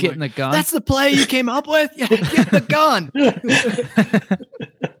television. Getting like, the gun. "That's the play you came up with? Yeah, get the gun."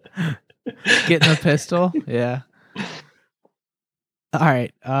 Getting the pistol. Yeah. All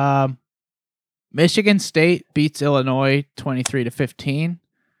right. Michigan State beats Illinois 23-15.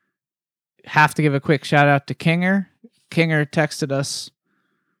 Have to give a quick shout out to Kinger. Kinger texted us,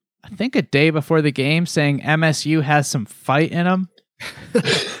 I think a day before the game, saying MSU has some fight in them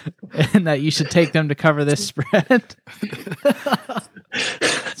and that you should take them to cover this spread.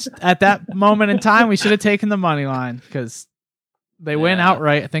 At that moment in time, we should have taken the money line because they win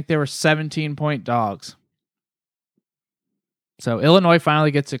outright. I think they were 17-point dogs. So Illinois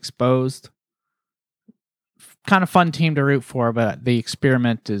finally gets exposed. Kind of fun team to root for, but the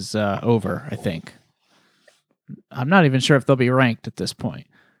experiment is over, I think. I'm not even sure if they'll be ranked at this point.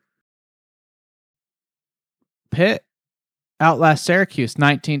 Pitt outlast Syracuse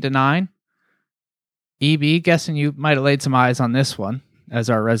 19-9. EB, guessing you might have laid some eyes on this one as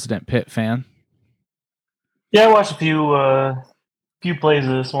our resident Pitt fan. Yeah, I watched a few plays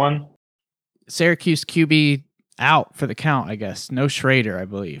of this one. Syracuse QB out for the count, I guess. No Schrader, I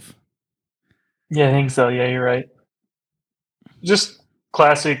believe. Yeah, I think so. Yeah, you're right. Just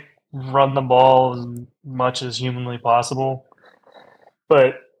classic run the ball as much as humanly possible.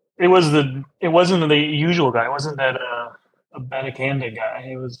 But it wasn't the usual guy. It wasn't that a Benacanda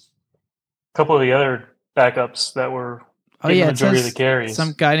guy. It was a couple of the other backups that were the majority of the carries.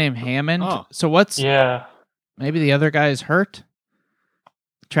 Some guy named Hammond. Oh. So maybe the other guy is hurt?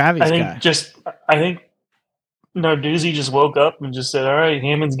 Travis guy. I think Narduzzi just woke up and just said, "All right,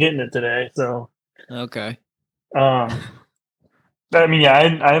 Hammond's getting it today." So okay. I mean, yeah,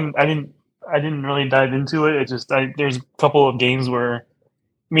 I didn't really dive into it. There's a couple of games where, I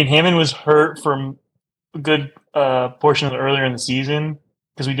mean, Hammond was hurt from a good portion of earlier in the season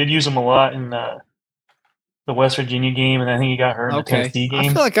because we did use him a lot in the West Virginia game, and I think he got hurt in the Tennessee game. I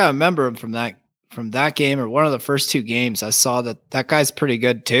feel like I remember him from that game or one of the first two games. I saw that guy's pretty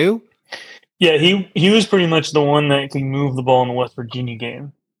good too. Yeah, he was pretty much the one that could move the ball in the West Virginia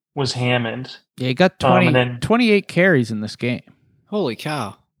game. Was Hammond? Yeah, he got 28 carries in this game. Holy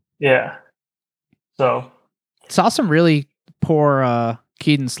cow! Yeah. So Saw some really poor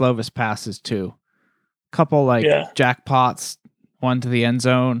Keaton Slovis passes too. Couple jackpots, one to the end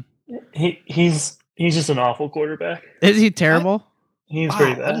zone. He's just an awful quarterback. Is he terrible? He's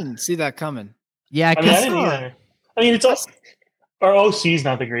pretty bad. I didn't see that coming. Yeah, I didn't either. I mean, it's all, our OC's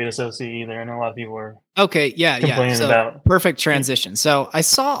not the greatest OC either. I know a lot of people are complaining So, about. perfect transition. So I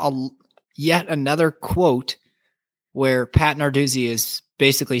saw yet another quote where Pat Narduzzi is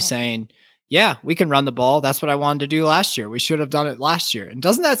basically saying, yeah, we can run the ball. That's what I wanted to do last year. We should have done it last year. And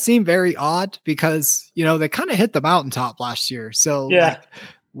doesn't that seem very odd? Because, they kind of hit the mountaintop last year. So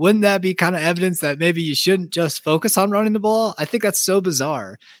wouldn't that be kind of evidence that maybe you shouldn't just focus on running the ball? I think that's so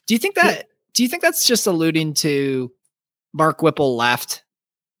bizarre. Do you think that's just alluding to Mark Whipple left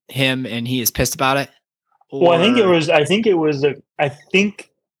him and he is pissed about it? Well, I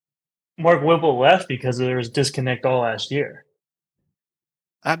think Mark Whipple left because there was disconnect all last year.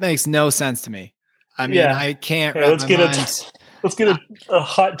 That makes no sense to me. I mean, I can't. Let's get a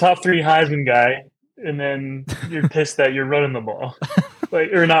hot top 3 Heisman guy, and then you're pissed that you're running the ball,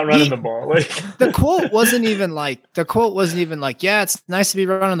 or not running the ball. The quote wasn't even like, yeah, it's nice to be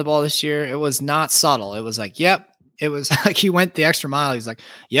running the ball this year. It was not subtle. It was like, yep. It was like he went the extra mile. He's like,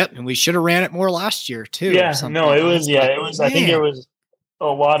 yep, and we should have ran it more last year too. Yeah, no, it was. Yeah, it was. I think there was a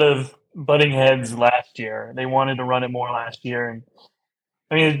lot of butting heads last year. They wanted to run it more last year, and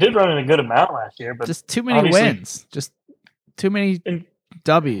I mean, it did run in a good amount last year, but just too many wins, just too many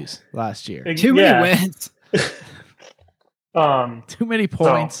W's last year. Too many wins. Too many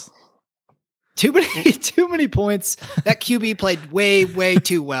points. Too many points. That QB played way, way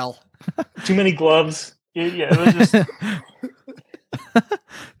too well. Too many gloves. Yeah, it was just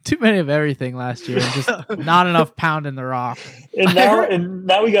too many of everything last year, and just not enough pounding the rock. And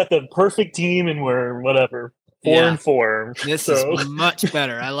now we got the perfect team, and we're whatever 4-4. This is much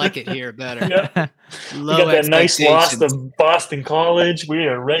better. I like it here better. Yeah. We got that nice loss to Boston College. We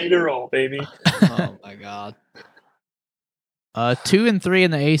are ready to roll, baby. Oh my god. 2 and 3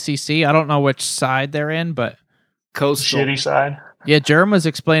 in the ACC. I don't know which side they're in, but coastal shitty side. Yeah, Jerm was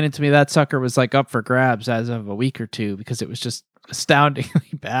explaining to me that sucker was like up for grabs as of a week or two because it was just astoundingly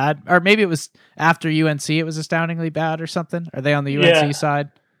bad. Or maybe it was after UNC it was astoundingly bad or something. Are they on the UNC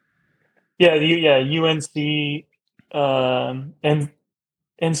side? Yeah, UNC, and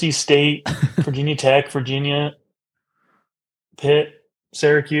NC State, Virginia Tech, Virginia, Pitt,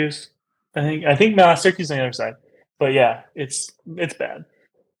 Syracuse. I think Syracuse is on the other side. But yeah, it's bad.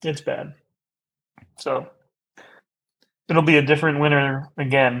 It's bad. So it'll be a different winner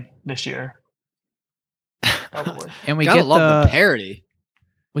again this year. Probably. And we gotta get love the parody.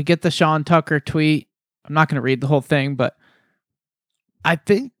 We get the Sean Tucker tweet. I'm not going to read the whole thing, but I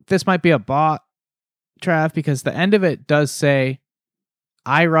think this might be a bot, Trav, because the end of it does say,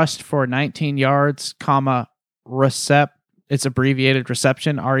 I rushed for 19 yards, it's abbreviated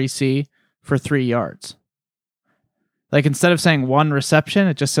reception, REC, for 3 yards. Like instead of saying 1 reception,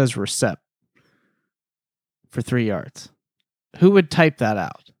 it just says recep for 3 yards. Who would type that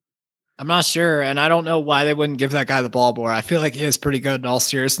out? I'm not sure, and I don't know why they wouldn't give that guy the ball more. I feel like he is pretty good in all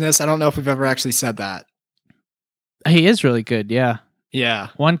seriousness. I don't know if we've ever actually said that. He is really good, yeah. Yeah.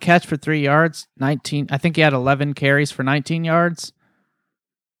 1 catch for 3 yards, 19. I think he had 11 carries for 19 yards.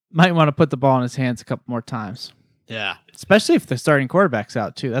 Might want to put the ball in his hands a couple more times. Yeah. Especially if the starting quarterback's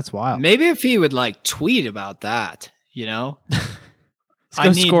out, too. That's wild. Maybe if he would tweet about that, Let's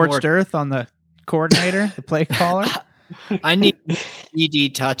go scorched earth on the coordinator, the play caller. I need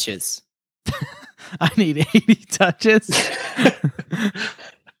ED touches. I need 80 touches.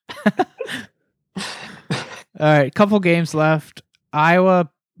 All right, couple games left. Iowa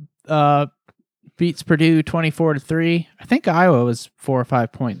beats Purdue 24-3. I think Iowa was 4 or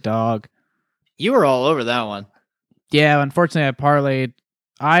 5 point dog. You were all over that one. Yeah, unfortunately, I parlayed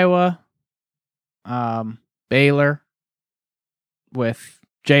Iowa, Baylor with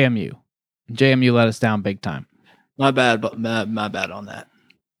JMU. JMU let us down big time. My bad, but my bad on that.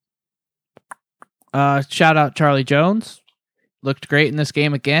 Shout out Charlie Jones. Looked great in this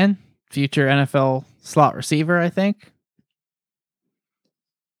game again. Future NFL slot receiver, I think.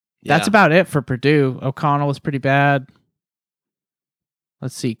 Yeah. That's about it for Purdue. O'Connell was pretty bad.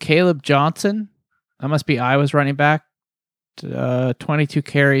 Let's see. Caleb Johnson. That must be Iowa's running back. 22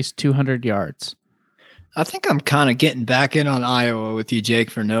 carries, 200 yards. I think I'm kind of getting back in on Iowa with you, Jake,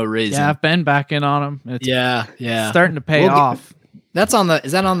 for no reason. Yeah, I've been back in on them. It's starting to pay off. Is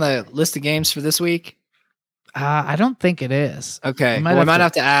that on the list of games for this week? I don't think it is. Okay. We might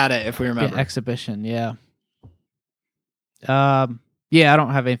have to add it if we remember. Exhibition, yeah. Yeah, I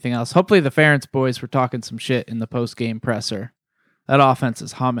don't have anything else. Hopefully the Ferentz boys were talking some shit in the post-game presser. That offense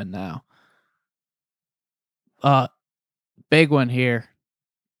is humming now. Big one here.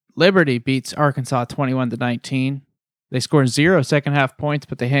 Liberty beats Arkansas 21-19. They scored 0 second half points,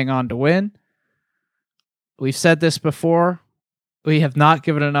 but they hang on to win. We've said this before. We have not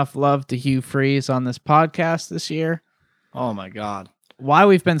given enough love to Hugh Freeze on this podcast this year. Oh my God. Why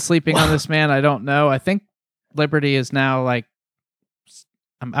we've been sleeping on this man, I don't know. I think Liberty is now like,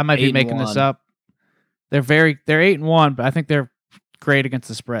 I might be making this up. They're 8-1, but I think they're great against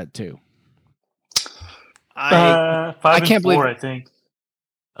the spread too. I can't believe. I think.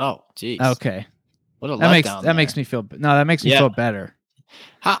 Oh, geez. Okay. What a that makes me feel feel better.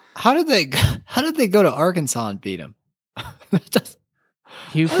 How did they go to Arkansas and beat them?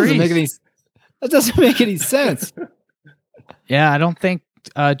 Hugh Freeze. That doesn't make any sense. Yeah, I don't think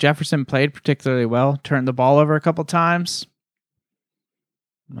Jefferson played particularly well. Turned the ball over a couple times.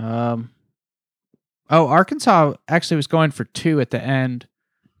 Arkansas actually was going for 2 at the end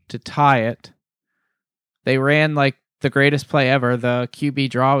to tie it. They ran like the greatest play ever, the QB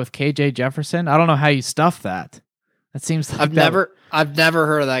draw with KJ Jefferson. I don't know how you stuff that. That seems like I've never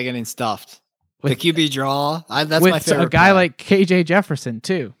heard of that getting stuffed. The QB draw. That's with my favorite. A guy play. like KJ Jefferson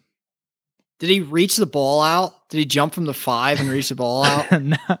too. Did he reach the ball out? Did he jump from the 5 and reach the ball out?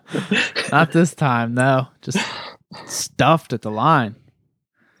 No, not this time. No, just stuffed at the line.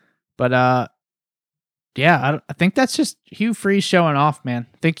 But yeah, I think that's just Hugh Freeze showing off, man.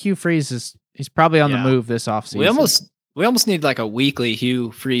 I think Hugh Freeze he's probably on the move this offseason. We almost need like a weekly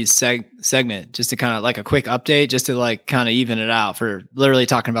Hugh Freeze segment just to kind of like a quick update, just to like kind of even it out for literally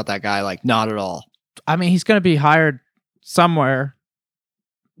talking about that guy. Like not at all. I mean, he's going to be hired somewhere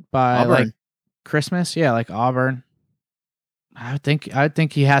by Auburn. like Christmas. Yeah, like Auburn. I would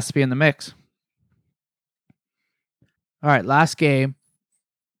think he has to be in the mix. All right, last game.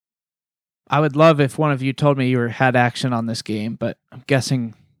 I would love if one of you told me you had action on this game, but I'm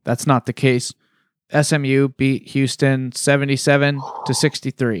guessing that's not the case. SMU beat Houston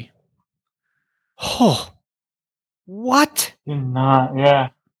 77-63. Oh, what? Yeah.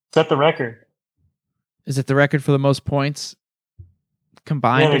 Set the record. Is it the record for the most points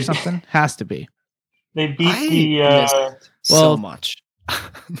combined or something? Has to be. They beat so much.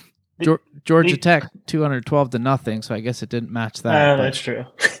 Georgia Tech 212-0, so I guess it didn't match that. That's true.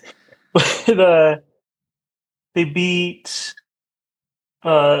 They beat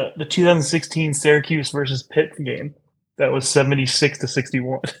the 2016 Syracuse versus Pitt game. That was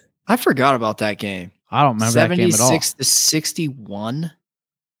 76-61. I forgot about that game. I don't remember that game at all. 76-61.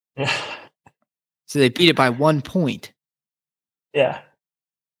 Yeah. So they beat it by 1 point. Yeah.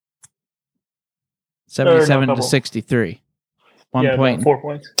 77-63. 1 point. 4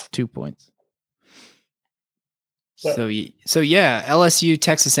 points. 2 points. So yeah, LSU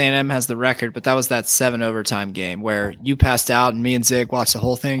Texas A&M has the record, but that was that 7 overtime game where you passed out and me and Zig watched the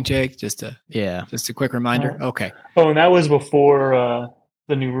whole thing. Jake, just a quick reminder. Okay. Oh, and that was before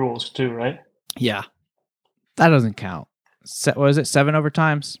the new rules too, right? Yeah, that doesn't count. What was it? 7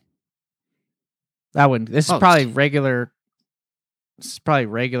 overtimes. That wouldn't. This is probably regular. This is probably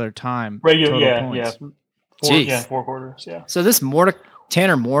regular time. Yeah. 4 quarters. Yeah. So this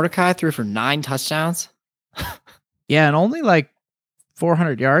Tanner Mordecai threw for 9 touchdowns. Yeah, and only like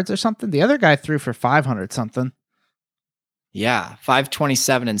 400 yards or something. The other guy threw for 500 something. Yeah,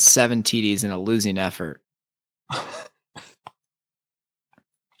 527 and 7 TDs in a losing effort.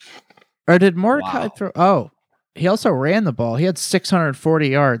 Or did Mordecai throw? Oh, he also ran the ball. He had 640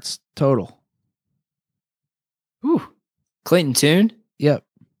 yards total. Whew. Clayton Tune? Yep.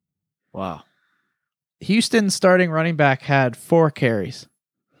 Wow. Houston's starting running back had 4 carries.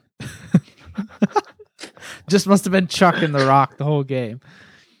 Just must have been chucking the rock the whole game.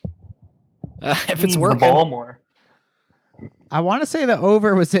 If it's working. The ball more. I want to say the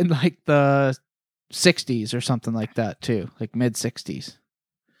over was in like the 60s or something like that too, like mid 60s.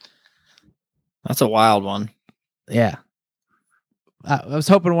 That's a wild one. Yeah. I was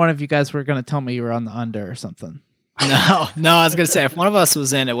hoping one of you guys were going to tell me you were on the under or something. No, I was going to say if one of us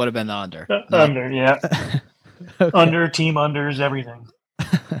was in, it would have been the under. Under, yeah. Okay. Under, team unders, everything.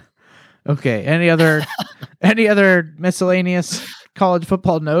 Okay. Any other miscellaneous college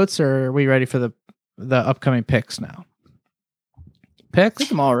football notes, or are we ready for the upcoming picks now?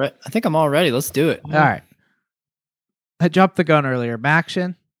 Picks? I think I'm all ready. Let's do it. All right. I jumped the gun earlier.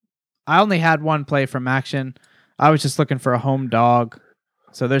 Maction. I only had one play from Maction. I was just looking for a home dog.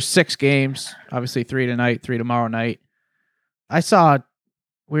 So there's 6 games. Obviously 3 tonight, 3 tomorrow night. We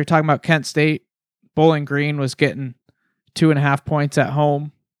were talking about Kent State. Bowling Green was getting 2.5 points at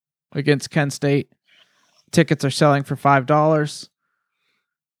home against Kent State. Tickets are selling for $5.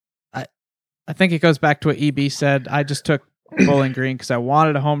 I think it goes back to what EB said. I just took Bowling Green because I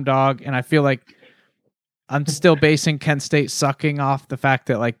wanted a home dog, and I feel like I'm still basing Kent State sucking off the fact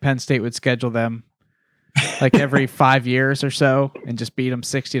that like Penn State would schedule them like every 5 years or so and just beat them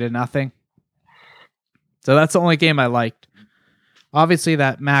 60-0. So that's the only game I liked. Obviously,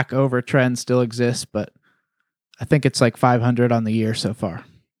 that MAC over trend still exists, but I think it's like 500 on the year so far.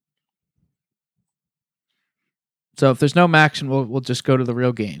 So if there's no MACtion, we'll just go to the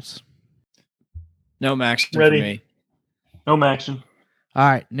real games. No MACtion Ready. for me. No action. All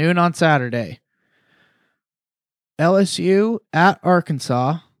right, noon on Saturday. LSU at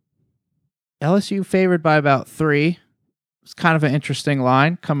Arkansas. LSU favored by about 3. It's kind of an interesting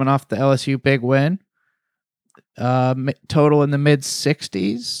line coming off the LSU big win. Total in the mid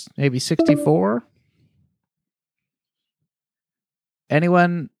 60s, maybe 64.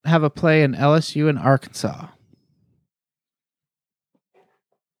 Anyone have a play in LSU and Arkansas?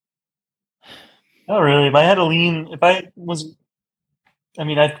 Not really. If I had to lean,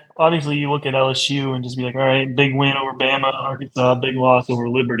 obviously you look at LSU and just be like, all right, big win over Bama, Arkansas, big loss over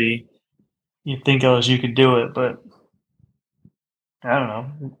Liberty. You think LSU could do it, but I don't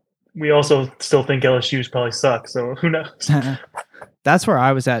know. We also still think LSU's probably suck, so who knows? That's where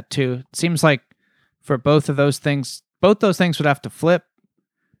I was at too. It seems like for both those things would have to flip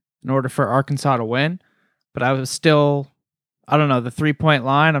in order for Arkansas to win. But I was still, I don't know, the 3-point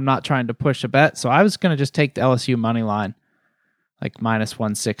line. I'm not trying to push a bet, so I was going to just take the LSU money line, like minus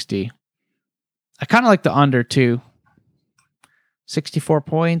 160. I kind of like the under too. 64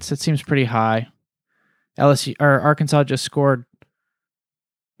 points. It seems pretty high. Arkansas just scored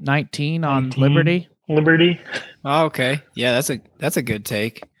 19 on Liberty. Oh, okay. Yeah, that's a good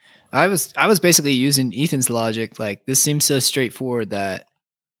take. I was basically using Ethan's logic. Like, this seems so straightforward that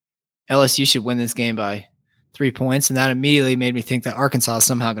LSU should win this game by 3 points, and that immediately made me think that Arkansas is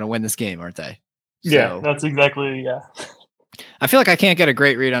somehow going to win this game, aren't they? Yeah, that's exactly, yeah. I feel like I can't get a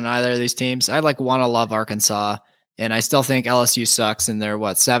great read on either of these teams. I want to love Arkansas, and I still think LSU sucks, and they're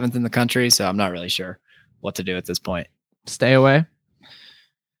 7th in the country, so I'm not really sure what to do at this point. Stay away.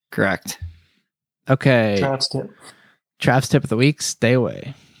 Correct. Okay. Trav's tip of the week. Stay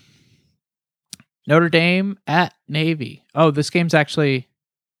away. Notre Dame at Navy. Oh, this game's actually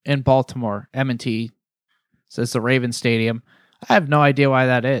in Baltimore. M&T says the Ravens Stadium. I have no idea why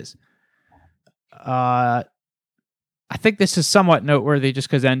that is. I think this is somewhat noteworthy just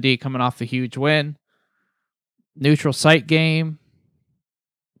because ND coming off the huge win. Neutral site game.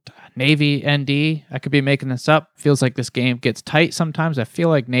 Navy, ND. I could be making this up. Feels like this game gets tight sometimes. I feel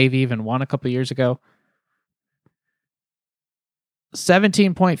like Navy even won a couple years ago.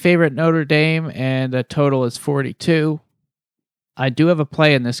 17-point favorite Notre Dame, and the total is 42. I do have a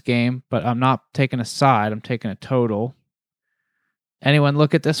play in this game, but I'm not taking a side. I'm taking a total. Anyone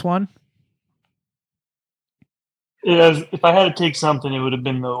look at this one? If I had to take something, it would have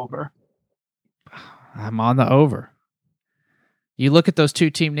been the over. I'm on the over. You look at those two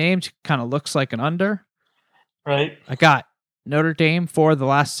team names, it kind of looks like an under. Right. I got Notre Dame 4 of the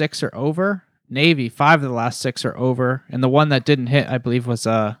last 6 are over. Navy 5 of the last 6 are over. And the one that didn't hit, I believe, was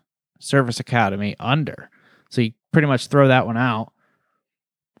Service Academy under. So you pretty much throw that one out.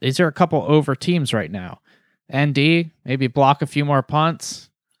 These are a couple over teams right now. ND, maybe block a few more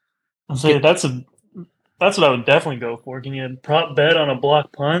punts. I'll say that's what I would definitely go for. Can you prop bet on a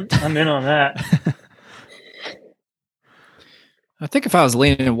block punt? I'm in on that. I think if I was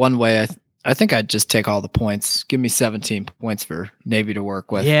leaning one way, I think I'd just take all the points. Give me 17 points for Navy to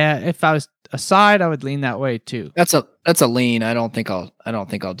work with. Yeah, if I was a side, I would lean that way too. That's a lean. I don't think I'll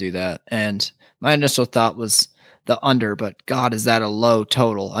do that. And my initial thought was the under, but God, is that a low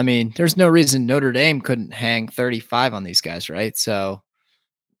total? I mean, there's no reason Notre Dame couldn't hang 35 on these guys, right? So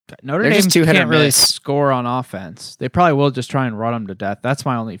Notre Dame can't really score on offense. They probably will just try and run them to death. That's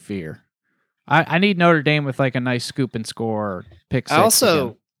my only fear. I need Notre Dame with like a nice scoop and score or pick six.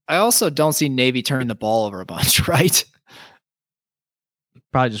 I also don't see Navy turning the ball over a bunch, right?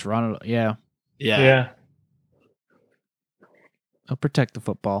 Probably just run it. Yeah. They'll protect the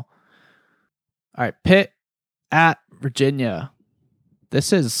football. All right, Pitt at Virginia.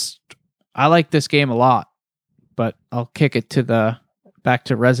 I like this game a lot, but I'll kick it back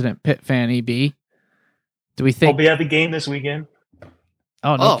to resident Pitt fan EB. Do we think I'll be at the game this weekend?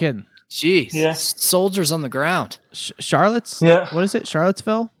 Oh, no kidding. Jeez. Yeah. Soldiers on the ground. Charlotte's? Yeah. What is it?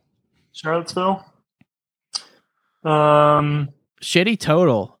 Charlottesville? Shitty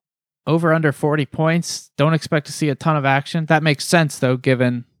total. Over under 40 points. Don't expect to see a ton of action. That makes sense, though,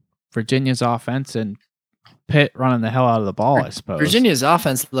 given Virginia's offense and Pitt running the hell out of the ball, I suppose. Virginia's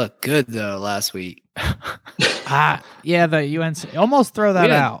offense looked good, though, last week. Yeah, the UNC. Almost throw that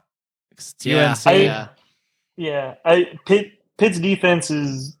out. Yeah. UNC. Pitt's defense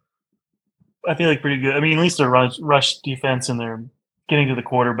is I feel like pretty good. I mean, at least their rush defense and their getting to the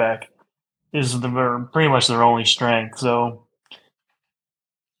quarterback is pretty much their only strength. So,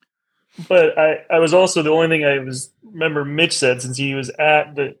 but I was also the only thing remember Mitch said since he was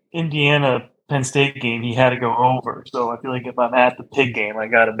at the Indiana Penn State game, he had to go over. So I feel like if I'm at the Pig game, I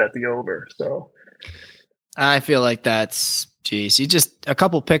got to bet the over. So I feel like that's, geez, you just a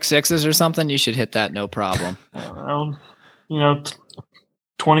couple pick sixes or something, you should hit that no problem.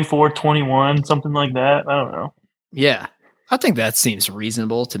 24-21, something like that. I don't know. Yeah, I think that seems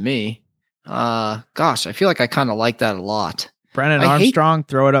reasonable to me. Gosh, I feel like I kind of like that a lot. Brennan Armstrong,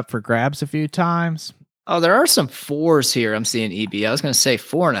 throw it up for grabs a few times. Oh, there are some fours here. I'm seeing EB. I was going to say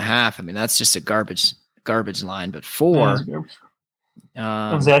 4.5. I mean, that's just a garbage line, but 4.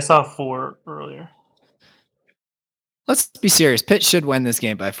 I saw 4 earlier. Let's be serious. Pitt should win this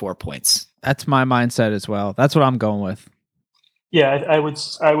game by 4 points. That's my mindset as well. That's what I'm going with. Yeah, I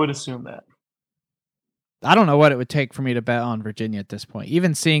would assume that. I don't know what it would take for me to bet on Virginia at this point.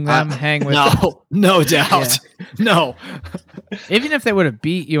 Even seeing them hang with no doubt. Yeah. No. Even if they would have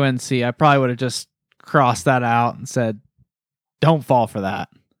beat UNC, I probably would have just crossed that out and said, don't fall for that.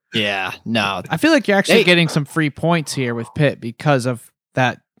 Yeah, no. I feel like you're actually getting some free points here with Pitt because of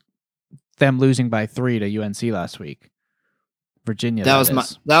them losing by 3 to UNC last week. Virginia. That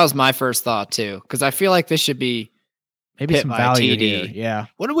was my first thought too, because I feel like this should be maybe Pitt some by value TD. here. Yeah.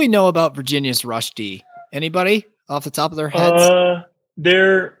 What do we know about Virginia's rush D? Anybody off the top of their heads?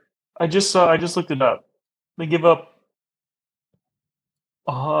 I just looked it up. They give up.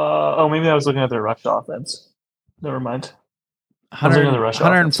 Maybe I was looking at their rush offense. Never mind.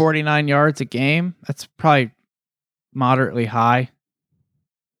 149 yards a game. That's probably moderately high.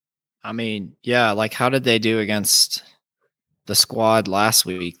 I mean, yeah. Like, how did they do against the squad last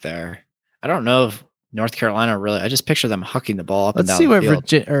week? There, I don't know if North Carolina really. I just picture them hucking the ball up and down. Let's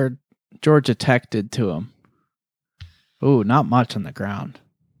see what Georgia Tech did to them. Ooh, not much on the ground.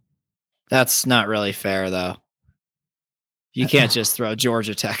 That's not really fair, though. You can't just throw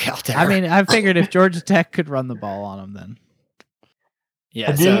Georgia Tech out there. I mean, I figured if Georgia Tech could run the ball on them, then.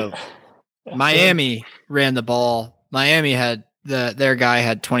 Yeah, so Miami ran the ball. Miami had their guy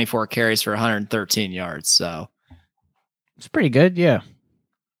had 24 carries for 113 yards, so. It's pretty good, yeah.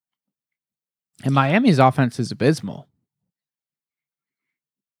 And Miami's offense is abysmal.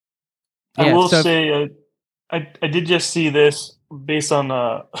 I will say, I did just see this based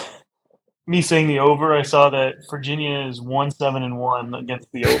on me saying the over. I saw that Virginia is 1-7-1 against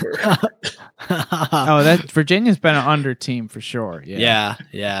the over. Virginia's been an under team for sure. Yeah.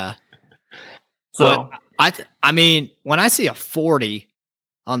 So I mean, when I see a 40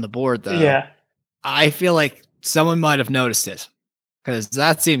 on the board, though, I feel like someone might have noticed it because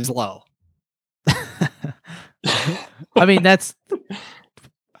that seems low. I mean, I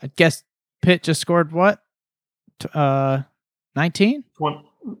guess Pitt just scored what? 19?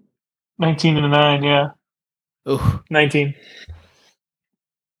 19-9, yeah. Ooh. 19.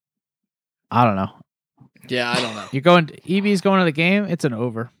 I don't know. Yeah, I don't know. EB's going to the game. It's an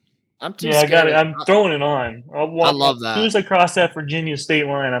over. I'm too scared. I got it. I'm throwing it on. I love that. As soon as I cross that Virginia state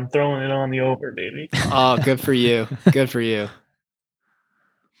line, I'm throwing it on the over, baby. Oh, good for you. Good for you.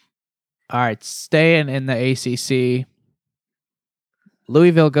 All right, staying in the ACC.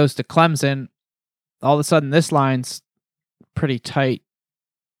 Louisville goes to Clemson. All of a sudden, this line's pretty tight,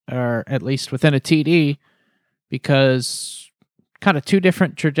 or at least within a TD, because kind of two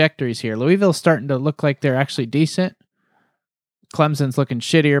different trajectories here. Louisville's starting to look like they're actually decent. Clemson's looking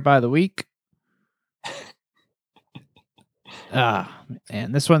shittier by the week.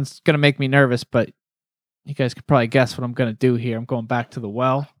 Man, this one's going to make me nervous, but you guys could probably guess what I'm going to do here. I'm going back to the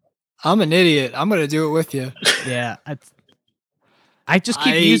well. I'm an idiot. I'm going to do it with you. Yeah. I just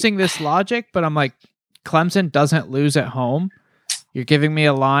keep using this logic, but I'm like, Clemson doesn't lose at home. You're giving me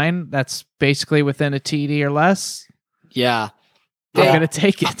a line that's basically within a TD or less. Yeah. I'm going to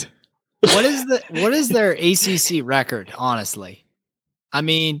take it. What is their ACC record, honestly? I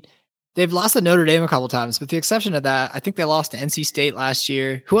mean, they've lost to Notre Dame a couple times, with the exception of that. I think they lost to NC State last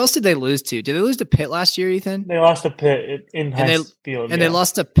year. Who else did they lose to? Did they lose to Pitt last year, Ethan? They lost to Pitt in Field. And they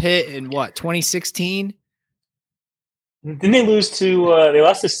lost to Pitt in what, 2016? Didn't they lose to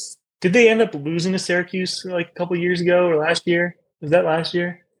did they end up losing to Syracuse like a couple years ago or last year? Was that last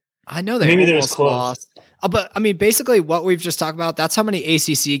year? I know they almost lost. But I mean, basically what we've just talked about, that's how many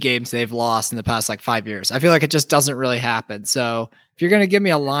ACC games they've lost in the past 5 years. I feel like it just doesn't really happen. So if you're going to give me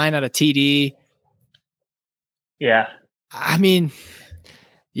a line at a TD. Yeah. I mean,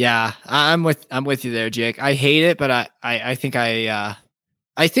 yeah, I'm with you there, Jake. I hate it, but I think I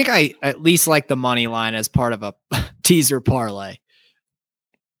at least like the money line as part of a teaser parlay.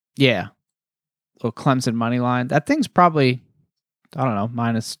 Yeah. little Clemson money line. That thing's probably, I don't know,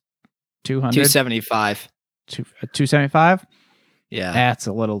 minus 200. 275. 275? Yeah. That's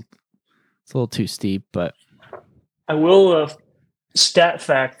a little too steep, but I will stat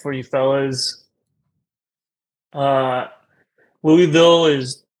fact for you fellas.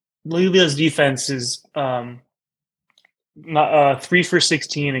 Louisville's defense is not 3 for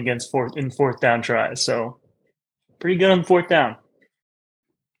 16 against fourth down tries, so pretty good on fourth down.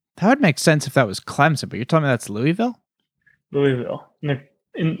 that would make sense if that was Clemson, but you're telling me that's Louisville? Louisville. And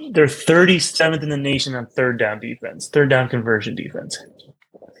they're 37th in the nation on third down conversion defense.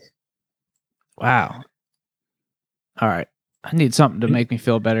 Wow. All right. I need something to make me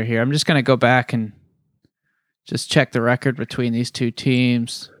feel better here. I'm just going to go back and just check the record between these two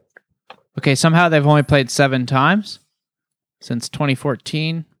teams. Okay, somehow they've only played 7 times since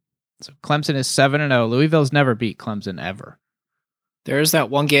 2014. So Clemson is 7-0. Louisville's never beat Clemson ever. There's that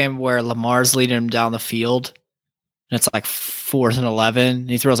one game where Lamar's leading him down the field, and it's like 4th and 11. And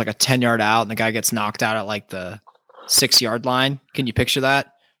he throws like a 10-yard out, and the guy gets knocked out at like the 6-yard line. Can you picture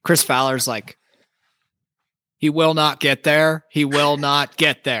that? Chris Fowler's like, he will not get there. He will not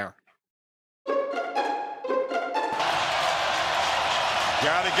get there.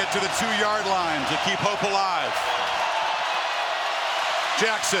 Got to get to the 2-yard line to keep hope alive.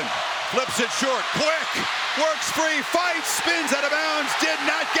 Jackson flips it short, quick, works free, fights, spins out of bounds, did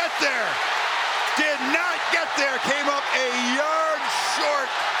not get there. Did not get there, came up a yard short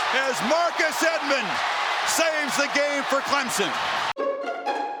as Marcus Edmond saves the game for Clemson.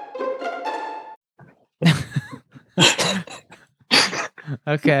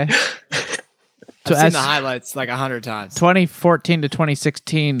 Okay. I've seen the highlights like 100 times. 2014 to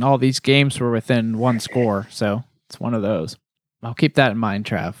 2016, all these games were within one score, so it's one of those. I'll keep that in mind,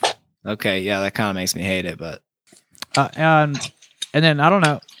 Trav. Okay, yeah, that kind of makes me hate it, but And then I don't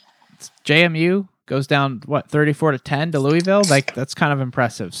know. JMU goes down 34 to 10 to Louisville. Like that's kind of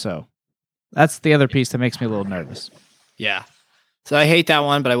impressive. So that's the other piece that makes me a little nervous. yeah. So I hate that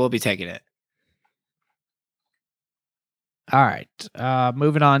one, but I will be taking it. All right,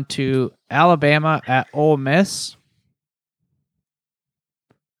 moving on to Alabama at Ole Miss.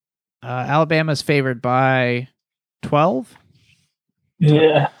 Alabama is favored by 12.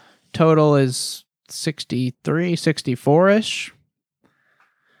 Yeah. Total is 63, 64-ish.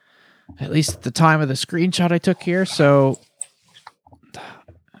 At least at the time of the screenshot I took here. So,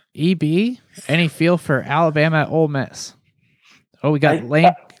 EB, any feel for Alabama at Ole Miss? Oh, we got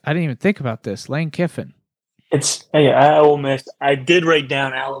Lane. I didn't even think about this. Lane Kiffin. I Ole Miss. I did write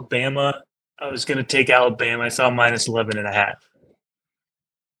down Alabama. I was going to take Alabama. I saw minus 11.5.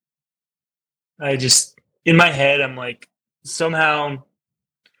 I just, in my head, I'm like, somehow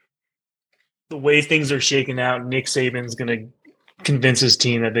the way things are shaking out, Nick Saban's going to convince his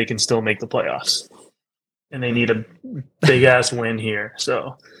team that they can still make the playoffs. And they need a big-ass win here.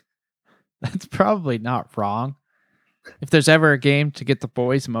 So That's probably not wrong. If there's ever a game to get the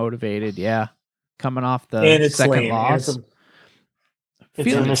boys motivated, yeah. Coming off the second loss.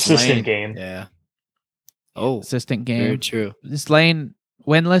 It's an assistant game. Yeah. Oh, Assistant game. very true. Is Lane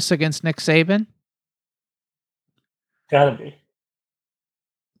winless against Nick Saban? Gotta be.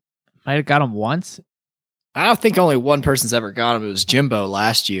 Might have got him once. I don't think only one person's ever got him. It was Jimbo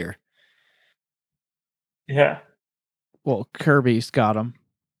last year. Yeah. Well, Kirby's got him.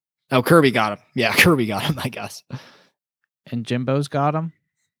 Oh, Kirby got him. Yeah, Kirby got him, I guess. And Jimbo's got him.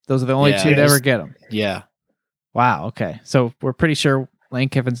 Those are the only Yeah, two to ever get him. Yeah. Wow. Okay. So we're pretty sure Lane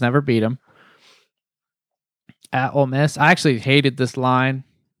Kiffin's never beat him. At Ole Miss, I actually hated this line.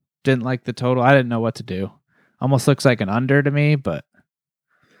 Didn't like the total. I didn't know what to do. Almost looks like an under to me, but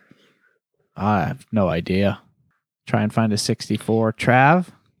I have no idea. Try and find a 64. Trav,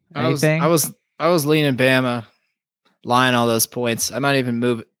 anything? I was leaning Bama, lying all those points. I might even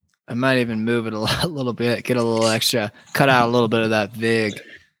move it a little bit, get a little extra, cut out a little bit of that vig.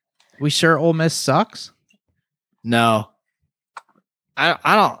 We sure Ole Miss sucks? No,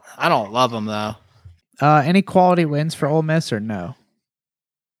 I don't love them though. Any quality wins for Ole Miss or no?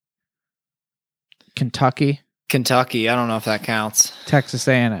 Kentucky, I don't know if that counts. Texas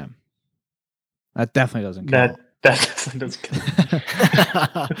A&M. That definitely doesn't count. That definitely doesn't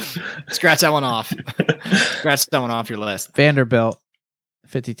count. Scratch that one off. Scratch that one off your list. Vanderbilt,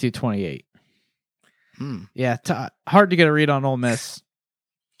 52-28. Yeah, hard to get a read on Ole Miss.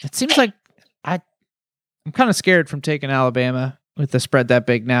 It seems like I'm kind of scared from taking Alabama with the spread that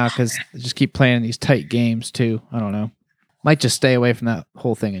big now because they just keep playing these tight games too. I don't know. Might just stay away from that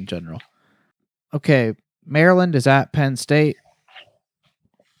whole thing in general. Okay, Maryland is at Penn State.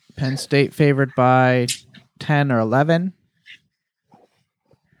 Penn State favored by 10 or 11.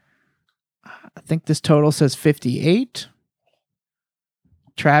 I think this total says 58.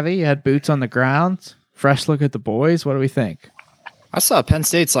 Travi, you had boots on the ground. Fresh look at the boys. What do we think? I saw Penn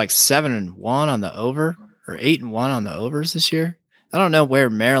State's like 7-1 on the over or 8-1 on the overs this year. I don't know where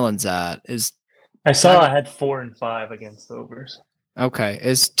Maryland's at. I saw I had 4 and 5 against the overs. Okay.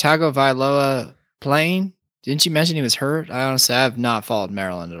 Is Tagovailoa playing? Didn't you mention he was hurt? I honestly have not followed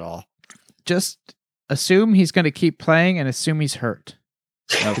Maryland at all. Just assume he's going to keep playing and assume he's hurt.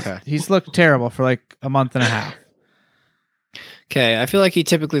 Okay. He's looked terrible for like a month and a half. Okay. I feel like he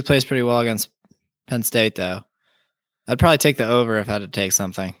typically plays pretty well against Penn State, though. I'd probably take the over if I had to take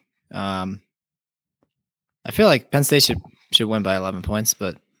something. I feel like Penn State should win by 11 points,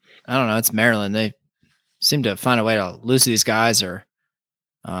 but I don't know. It's Maryland. They seem to find a way to lose these guys, or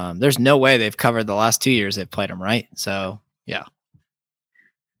there's no way they've covered the last 2 years they've played them, right? So, yeah.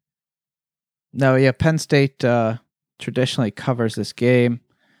 No, yeah, Penn State traditionally covers this game.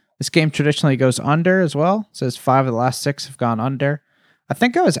 This game traditionally goes under as well. It says 5 of the last 6 have gone under. I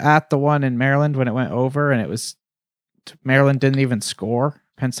think I was at the one in Maryland when it went over, and it was Maryland didn't even score.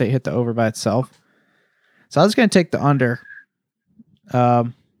 Penn State hit the over by itself. So I was going to take the under.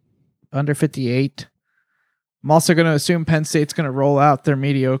 Under 58. I'm also going to assume Penn State's going to roll out their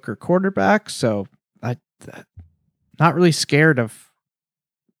mediocre quarterback, so I'm not really scared of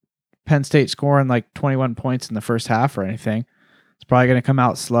Penn State scoring like 21 points in the first half or anything. It's probably going to come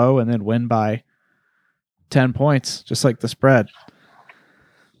out slow and then win by 10 points, just like the spread.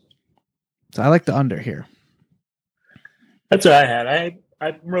 So I like the under here. That's what I had. I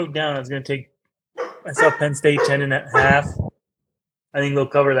wrote down I saw Penn State 10.5. I think they'll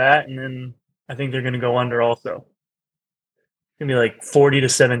cover that, and then I think they're going to go under also. It's going to be like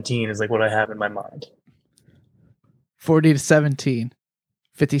 40-17 is like what I have in my mind. 40-17.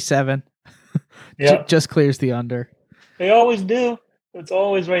 57. Yeah. Just clears the under. They always do. It's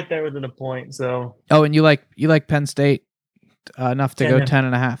always right there within a point. So. Oh, and you like Penn State enough to 10 go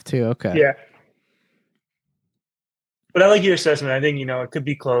 10.5 too. Okay. Yeah. But I like your assessment. I think, it could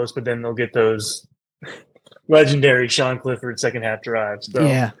be close, but then they'll get those legendary Sean Clifford second half drives. So.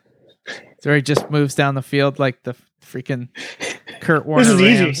 Yeah. So he just moves down the field like the freaking Kurt Warner This is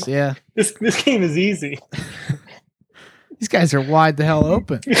Rams. easy. Yeah. This game is easy. These guys are wide the hell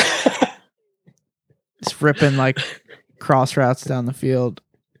open. Just ripping like cross routes down the field.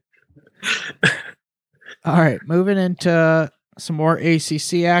 All right, moving into some more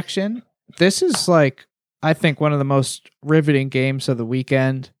ACC action. This is like, I think, one of the most riveting games of the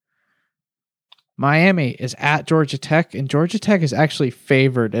weekend. Miami is at Georgia Tech, and Georgia Tech is actually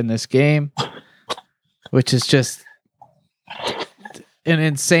favored in this game, which is just an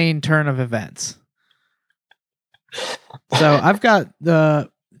insane turn of events. So I've got the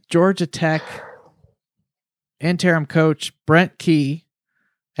Georgia Tech interim coach Brent Key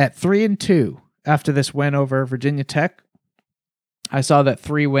at 3-2 after this win over Virginia Tech. I saw that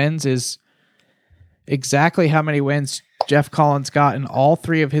 3 wins is exactly how many wins Jeff Collins got in all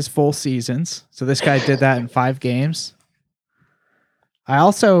 3 of his full seasons. So this guy did that in 5 games. I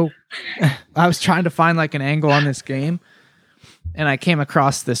was trying to find like an angle on this game, and I came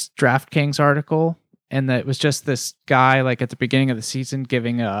across this DraftKings article, and that was just this guy like at the beginning of the season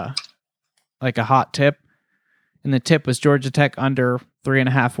giving a hot tip. And the tip was Georgia Tech under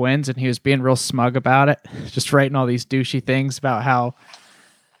 3.5 wins, and he was being real smug about it, just writing all these douchey things about how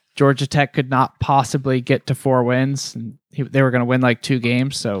Georgia Tech could not possibly get to 4 wins, and they were going to win like 2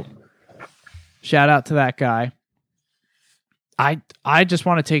 games. So shout out to that guy. I just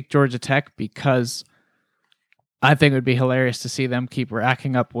want to take Georgia Tech because I think it would be hilarious to see them keep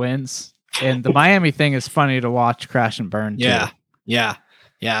racking up wins. And the Miami thing is funny to watch crash and burn too. Yeah.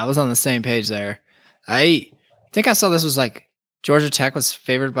 I was on the same page there. I think I saw this was like Georgia Tech was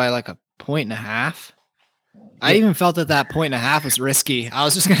favored by like 1.5. I even felt that 1.5 was risky. I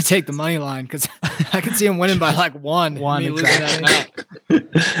was just going to take the money line because I could see him winning by like 1. Exactly.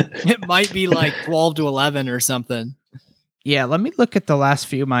 It might be like 12-11 or something. Yeah, let me look at the last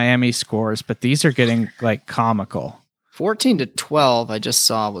few Miami scores, but these are getting like comical. 14-12, I just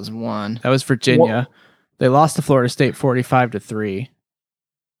saw was 1. That was Virginia. They lost to Florida State 45-3.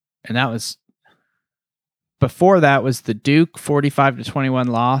 And that was before that was the Duke 45-21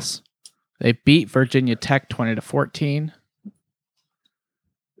 loss. They beat Virginia Tech 20-14.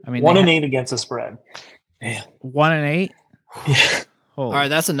 I mean, 1-8 against the spread. Man. 1-8. Yeah. All right,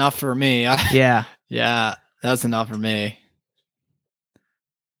 that's enough for me. Yeah, that's enough for me.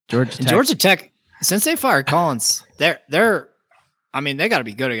 Georgia Tech, since they fired Collins, they're I mean, they got to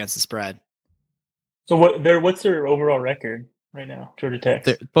be good against the spread. So what's their overall record right now? Georgia Tech.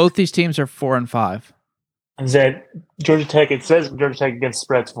 Both these teams are 4-5. Is that Georgia Tech? It says Georgia Tech against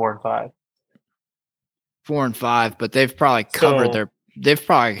spreads 4-5. 4-5, but they've probably covered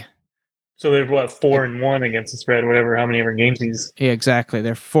So they're what, 4-1 against the spread, whatever, how many ever games he's. Yeah, exactly.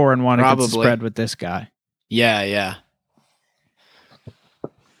 They're 4-1 against the Probably. spread with this guy. Yeah.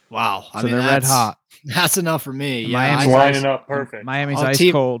 Wow. So they're red hot. That's enough for me. Yeah, Miami's lining up perfect. Miami's I'll ice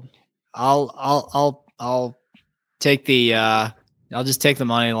team- cold. I'll take the I'll just take the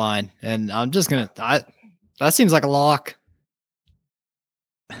money line, and I'm just gonna. That seems like a lock.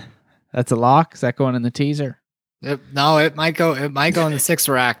 That's a lock. Is that going in the teaser? No, it might go. It might go in the 6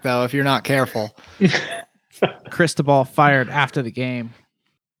 rack though if you're not careful. Cristobal fired after the game.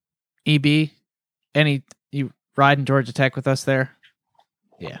 EB, you riding Georgia Tech with us there?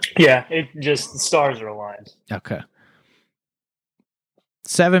 Yeah. Yeah, it just the stars are aligned. Okay.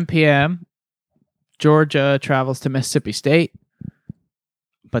 7 p.m. Georgia travels to Mississippi State,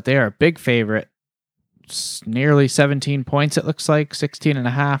 but they are a big favorite. It's nearly 17 points, it looks like,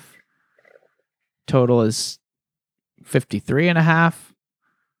 16.5. Total is 53.5.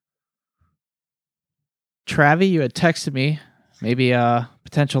 Travi, you had texted me maybe a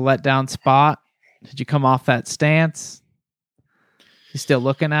potential letdown spot. Did you come off that stance? You still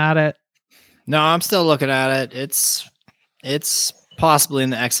looking at it? No, I'm still looking at it. It's possibly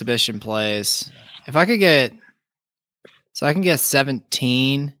in the exhibition plays. If I could get, so I can get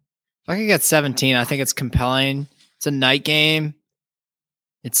 17. If I could get 17, I think it's compelling. It's a night game.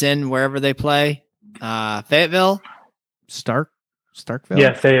 It's in wherever they play. Fayetteville? Starkville?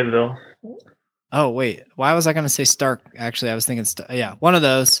 Yeah, Fayetteville. Oh, wait. Why was I going to say Stark? Actually, I was thinking, yeah, one of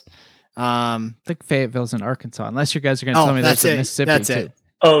those. I think Fayetteville's in Arkansas, unless you guys are going to tell me that's in Mississippi. That's too. it.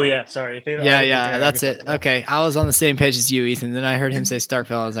 Oh, yeah, sorry. Yeah, that's it. Okay, I was on the same page as you, Ethan. Then I heard him say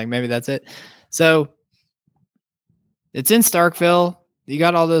Starkville. I was like, maybe that's it. So it's in Starkville. You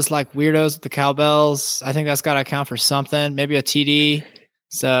got all those like weirdos with the cowbells. I think that's got to account for something. Maybe a TD.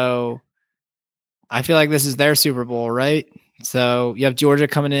 So I feel like this is their Super Bowl, right? So you have Georgia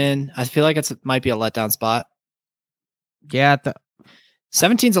coming in. I feel like it might be a letdown spot. Yeah,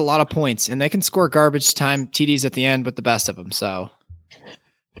 17's a lot of points, and they can score garbage time TDs at the end with the best of them. So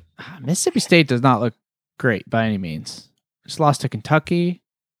Mississippi State does not look great by any means. Just lost to Kentucky,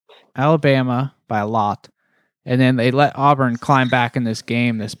 Alabama by a lot. And then they let Auburn climb back in this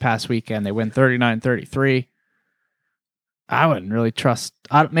game this past weekend. They win 39-33. I wouldn't really trust.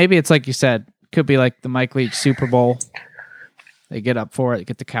 Maybe it's like you said, could be like the Mike Leach Super Bowl. They get up for it,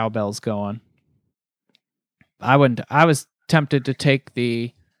 get the cowbells going. I wouldn't. I was tempted to take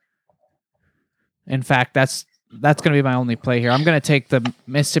the. In fact, that's going to be my only play here. I'm going to take the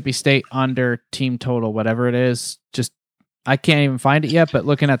Mississippi State under team total, whatever it is. Just I can't even find it yet, but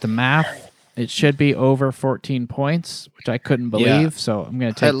looking at the math, it should be over 14 points, which I couldn't believe. Yeah. So I'm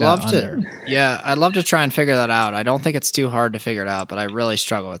going to take that under. I'd love to try and figure that out. I don't think it's too hard to figure it out, but I really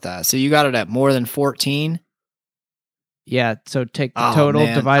struggle with that. So you got it at more than 14? Yeah, so take the total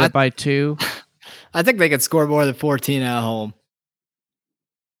divided by 2. I think they could score more than 14 at home.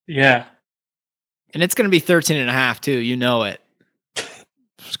 Yeah. And it's going to be 13.5 too. You know it.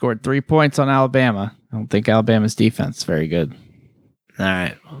 Scored 3 points on Alabama. I don't think Alabama's defense is very good. All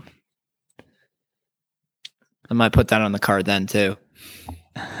right. I might put that on the card then too.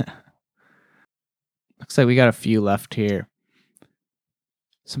 Looks like we got a few left here.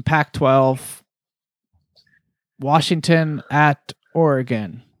 Some Pac-12. Washington at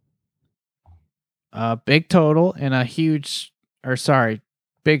Oregon. Big total and a huge,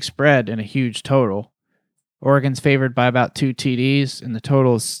 big spread and a huge total. Oregon's favored by about 2 TDs, and the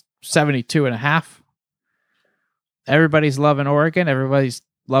total is 72.5. Everybody's loving Oregon. Everybody's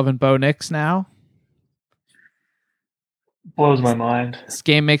loving Bo Nix now. Blows my mind. This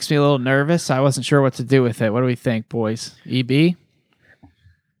game makes me a little nervous. I wasn't sure what to do with it. What do we think, boys? EB?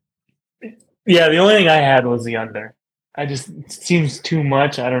 Yeah, the only thing I had was the under. It seems too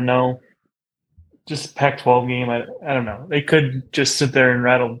much. I don't know. Just Pac-12 game. I don't know. They could just sit there and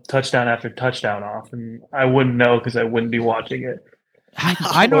rattle touchdown after touchdown off, and I wouldn't know because I wouldn't be watching it.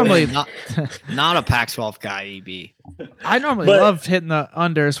 I normally not a Pac-12 guy, EB. I normally love hitting the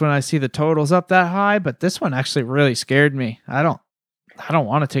unders when I see the totals up that high, but this one actually really scared me. I don't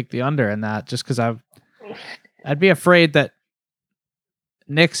want to take the under in that just because I'd be afraid that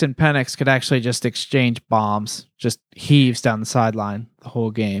Nix and Penix could actually just exchange bombs, just heaves down the sideline the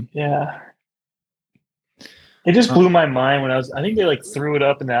whole game. Yeah. It just blew my mind when I think they threw it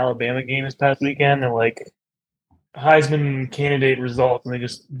up in the Alabama game this past weekend and Heisman candidate results, and they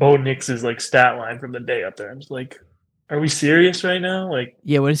just Bo Nix's stat line from the day up there. I'm just like, are we serious right now?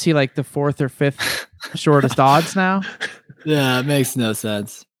 Yeah, what is he, the 4th or 5th shortest odds now? Yeah, it makes no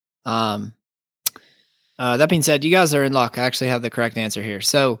sense. That being said, you guys are in luck. I actually have the correct answer here.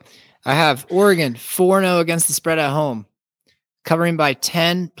 So I have Oregon 4-0 against the spread at home, covering by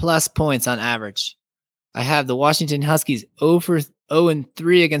 10 plus points on average. I have the Washington Huskies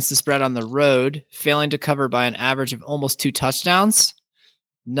 0-3 against the spread on the road, failing to cover by an average of almost 2 touchdowns.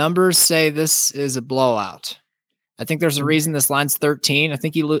 Numbers say this is a blowout. I think there's a reason this line's 13. I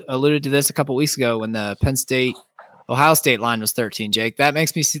think you alluded to this a couple weeks ago when the Ohio State line was 13, Jake. That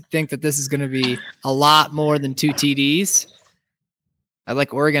makes me think that this is going to be a lot more than 2 TDs. I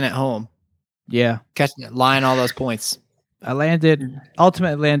like Oregon at home. Yeah. Catching it, lying all those points. I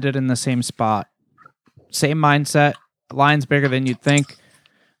ultimately landed in the same spot. Same mindset. Line's bigger than you'd think.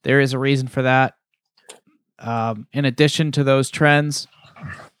 There is a reason for that. In addition to those trends,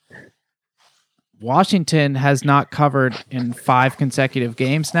 Washington has not covered in 5 consecutive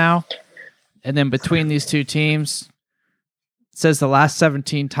games now. And then between these two teams, it says the last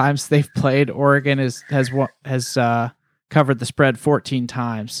 17 times they've played, Oregon has covered the spread 14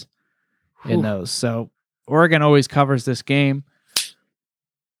 times in those. So Oregon always covers this game.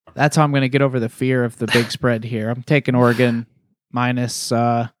 That's how I'm going to get over the fear of the big spread here. I'm taking Oregon minus.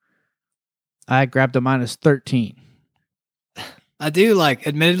 I grabbed a minus 13.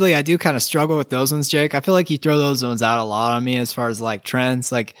 Admittedly, I do kind of struggle with those ones, Jake. I feel like you throw those ones out a lot on me as far as like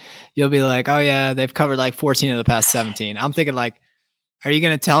trends. Like you'll be like, oh yeah, they've covered like 14 of the past 17. I'm thinking like, are you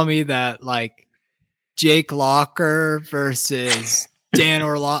going to tell me that like Jake Locker versus Dan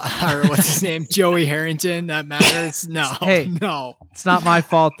or what's his name? Joey Harrington, that matters? No, no. It's not my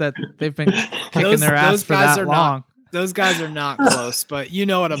fault that they've been kicking their ass for that long. Those guys are not close, but you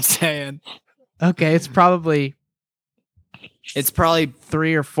know what I'm saying. Okay, it's probably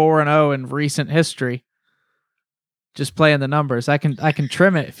 3 or 4-0 in recent history. Just playing the numbers. I can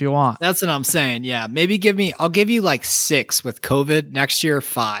trim it if you want. That's what I'm saying. Yeah. Maybe I'll give you like 6 with COVID. Next year,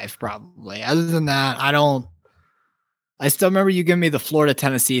 5 probably. Other than that, I still remember you giving me the Florida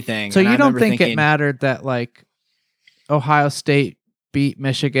Tennessee thing. So you don't think it mattered that like Ohio State beat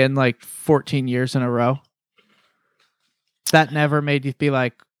Michigan like 14 years in a row? That never made you be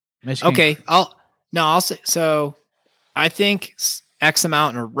like Michigan. Okay. I'll say so. I think X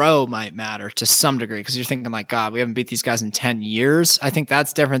amount in a row might matter to some degree because you're thinking like, God, we haven't beat these guys in 10 years. I think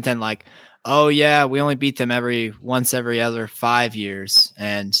that's different than like, oh yeah, we only beat them once every other 5 years.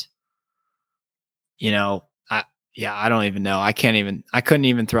 And, I don't even know. I couldn't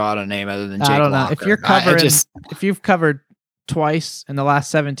even throw out a name other than Jake I don't know. Locker. If you're covering, if you've covered twice in the last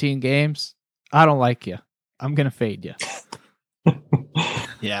 17 games, I don't like you. I'm going to fade you.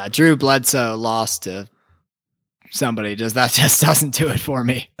 Yeah. Drew Bledsoe lost to somebody. That just doesn't do it for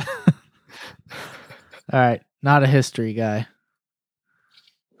me. All right. Not a history guy.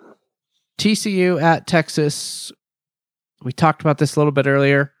 TCU at Texas. We talked about this a little bit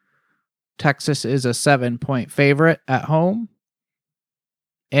earlier. Texas is a 7-point favorite at home.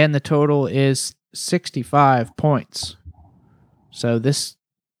 And the total is 65 points. So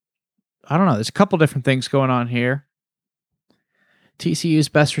I don't know. There's a couple different things going on here. TCU's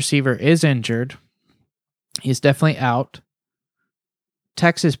best receiver is injured. He's definitely out.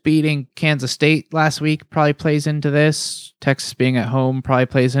 Texas beating Kansas State last week probably plays into this. Texas being at home probably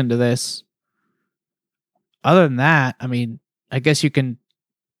plays into this. Other than that, I mean, I guess you can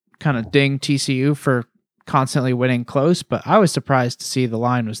kind of ding TCU for constantly winning close, but I was surprised to see the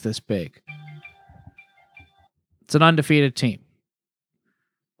line was this big. It's an undefeated team.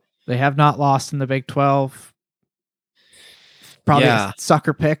 They have not lost in the Big 12. Probably a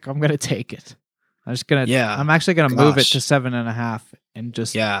sucker pick. I'm going to take it. I'm actually going to move it to 7.5 and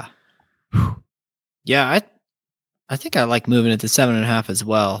just. Yeah. Yeah. I think I like moving it to 7.5 as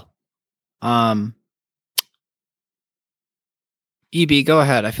well. EB, go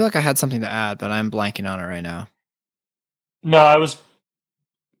ahead. I feel like I had something to add, but I'm blanking on it right now. No,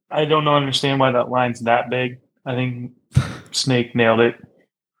 I don't understand why that line's that big. I think Snake nailed it.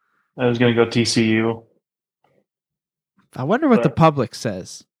 I was going to go TCU. I wonder what the public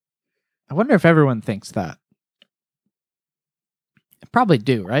says. I wonder if everyone thinks that. They probably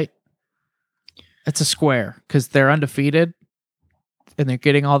do, right? It's a square because they're undefeated and they're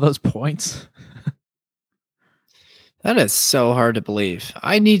getting all those points. That is so hard to believe.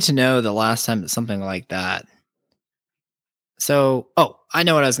 I need to know the last time that something like that. So, I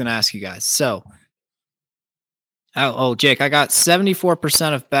know what I was going to ask you guys. So, Jake, I got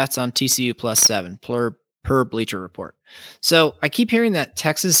 74% of bets on TCU plus 7 per Bleacher Report. So I keep hearing that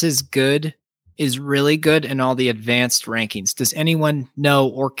Texas is really good in all the advanced rankings. Does anyone know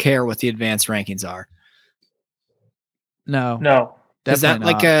or care what the advanced rankings are? No. Is that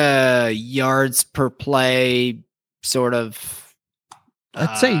like a yards per play sort of?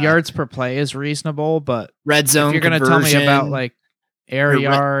 I'd say yards per play is reasonable, but red zone. If you're going to tell me about like air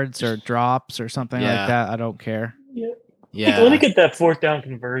yards or drops or something like that. I don't care. Yeah. Let me get that fourth down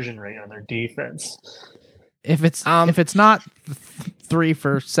conversion rate on their defense. If it's not 3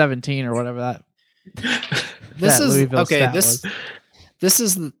 for 17 or whatever that. This that is Louisville okay. stat This was. this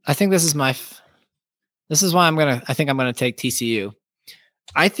is I think this is my. This is why I'm gonna take TCU.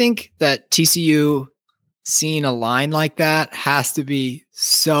 I think that TCU seeing a line like that has to be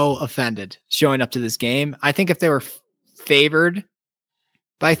so offended showing up to this game. I think if they were favored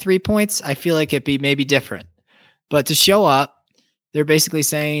by 3 points, I feel like it'd be maybe different. But to show up, they're basically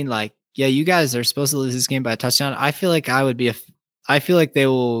saying like, yeah, you guys are supposed to lose this game by a touchdown. I feel like I feel like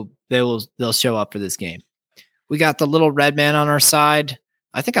they'll show up for this game. We got the little red man on our side.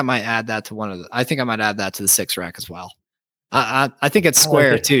 I think I might add that to the 6 rack as well. I think it's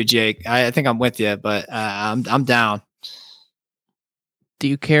square too, Jake. I think I'm with you, but I'm down. Do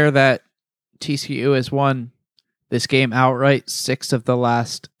you care that TCU has won this game outright 6 of the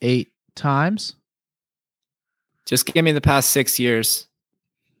last 8 times? Just give me the past 6 years.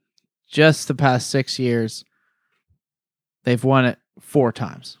 Just the past 6 years, they've won it 4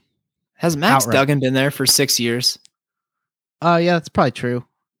 times. Has Max outright. Duggan been there for 6 years? Yeah, that's probably true.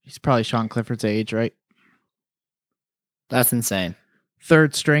 He's probably Sean Clifford's age, right? That's insane.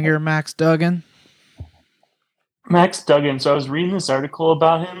 Third stringer, Max Duggan. Max Duggan. So I was reading this article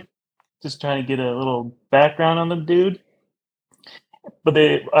about him, just trying to get a little background on the dude. But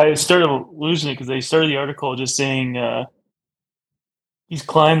I started losing it because they started the article just saying he's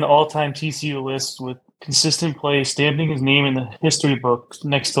climbed the all-time TCU list with consistent play, stamping his name in the history books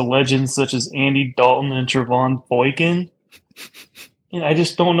next to legends such as Andy Dalton and Trevon Boykin. And I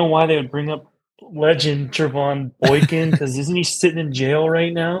just don't know why they would bring up legend Trevon Boykin, because isn't he sitting in jail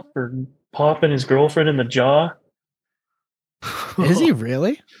right now for popping his girlfriend in the jaw? Is he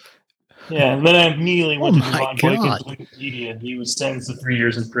really? Yeah, and then I immediately went to my Trevon God. Boykin's Wikipedia, and he was sentenced to 3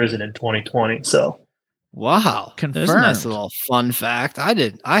 years in prison in 2020. So, Wow. There's a nice Confirmed. little fun fact.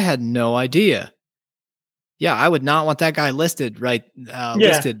 I had no idea. Yeah, I would not want that guy listed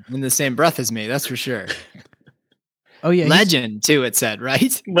listed in the same breath as me. That's for sure. Oh yeah, Legend too, it said,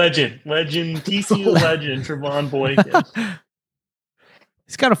 right? legend, TCU legend Trevon Boykin.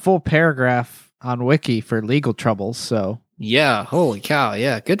 he's got a full paragraph on Wiki for legal troubles. So, Yeah. Holy cow.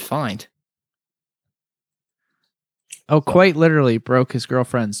 Yeah. Good find. quite literally broke his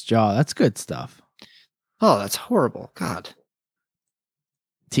girlfriend's jaw. That's good stuff. Oh, that's horrible. God.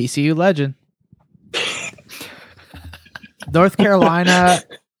 TCU legend. North Carolina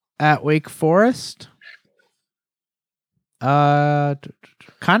at Wake Forest. Kind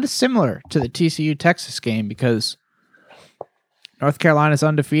of similar to the TCU Texas game because North Carolina's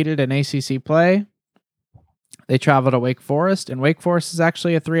undefeated in ACC play. They travel to Wake Forest, and Wake Forest is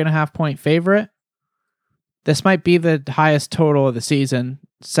actually a 3.5 point favorite. This might be the highest total of the season.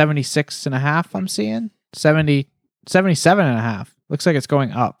 76.5, I'm seeing. 77.5. Looks like it's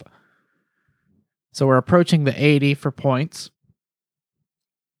going up. So we're approaching the 80 for points.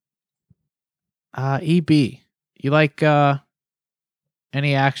 EB, you like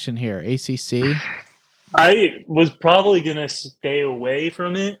any action here? ACC? I was probably gonna stay away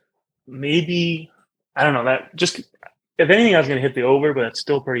from it. Maybe I don't know that. Just if anything, I was gonna hit the over, but it's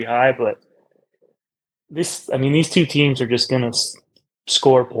still pretty high. But these two teams are just gonna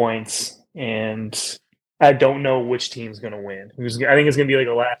score points, and I don't know which team's gonna win. I think it's gonna be like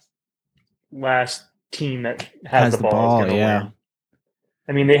a last team that has the ball is gonna win.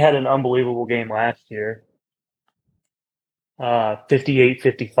 I mean, they had an unbelievable game last year.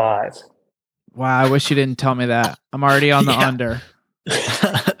 58-55. Wow, I wish you didn't tell me that. I'm already on the under.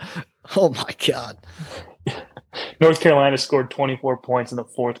 Oh my God. North Carolina scored 24 points in the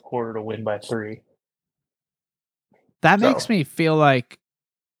fourth quarter to win by 3. That makes me feel like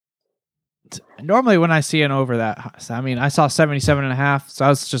normally when I see an over that, I mean, I saw 77.5, so I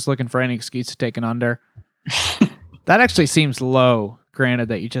was just looking for any excuse to take an under. That actually seems low, granted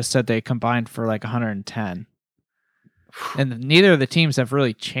that you just said they combined for like 110. And neither of the teams have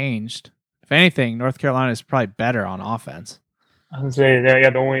really changed. If anything, North Carolina is probably better on offense. I would say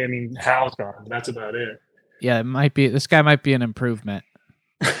that, Hal's gone. That's about it. Yeah, it might be. This guy might be an improvement.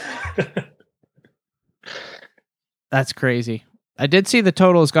 That's crazy. I did see the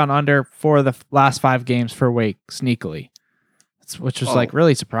total has gone under for the last 5 games for Wake sneakily, which was like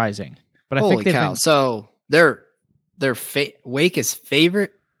really surprising. But I think holy cow. So they're Wake is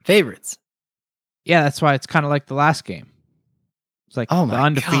favorites. Yeah, that's why it's kind of like the last game. It's like the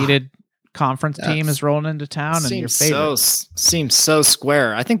undefeated conference team is rolling into town, and your favorite. Seems so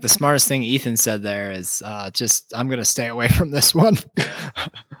square. I think the smartest thing Ethan said there is I'm going to stay away from this one.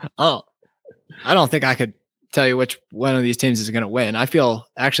 Oh, I don't think I could tell you which one of these teams is going to win. I feel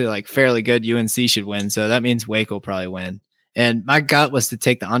actually like fairly good UNC should win. So that means Wake will probably win. And my gut was to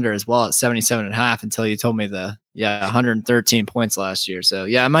take the under as well at 77.5 until you told me 113 points last year. So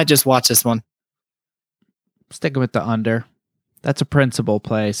yeah, I might just watch this one. Sticking with the under. That's a principal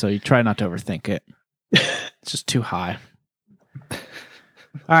play, so you try not to overthink it. It's just too high. All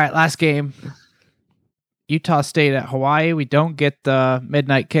right, last game. Utah State at Hawaii. We don't get the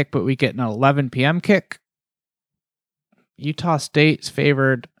midnight kick, but we get an 11 p.m. kick. Utah State's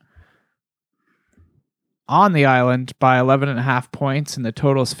favored on the island by 11.5 points, and the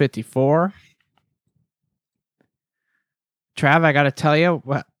total is 54. Trav, I got to tell you,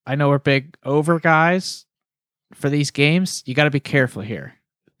 I know we're big over guys for these games. You got to be careful here.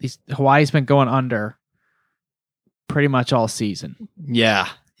 Hawaii's been going under pretty much all season. Yeah.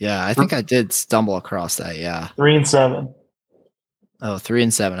 I think I did stumble across that. Yeah. 3-7. Oh,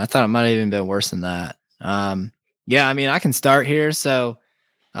 3-7. I thought it might have even been worse than that. Yeah, I mean, I can start here. So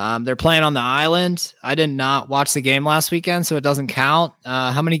they're playing on the island. I did not watch the game last weekend, so it doesn't count.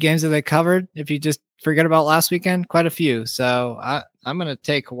 How many games have they covered? If you just forget about last weekend, quite a few. So I'm going to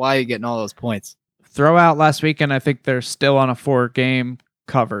take Hawaii getting all those points. Throw out last weekend. I think they're still on a 4-game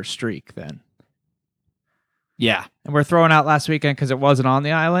cover streak then. Yeah. And we're throwing out last weekend because it wasn't on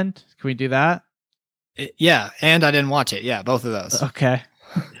the island. Can we do that? Yeah. And I didn't watch it. Yeah. Both of those. Okay.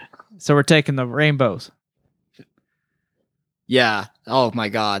 So we're taking the rainbows. Yeah. Oh my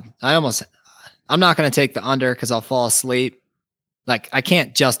God. I'm not going to take the under because I'll fall asleep. Like I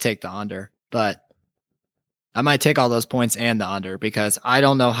can't just take the under, but I might take all those points and the under because I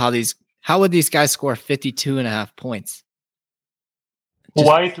don't know how would these guys score 52.5 points?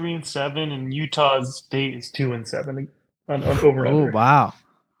 Hawaii 3-7 and Utah State is 2-7 on over. Oh wow!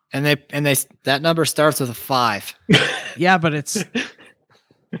 And they that number starts with a 5. Yeah, but it's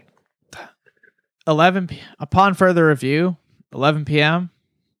 11 upon further review. 11 p.m.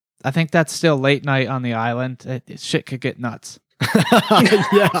 I think that's still late night on the island. Shit could get nuts.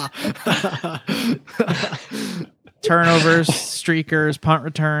 Yeah. Turnovers, streakers, punt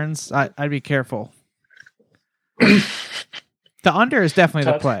returns. I'd be careful. The under is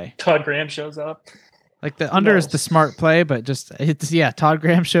definitely the play. Todd Graham shows up. Like the under is the smart play, but Todd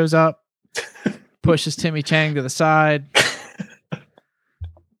Graham shows up, pushes Timmy Chang to the side.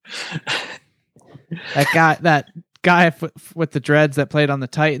 That guy with the dreads that played on the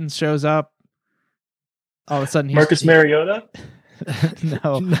Titans shows up. All of a sudden, Marcus Mariota.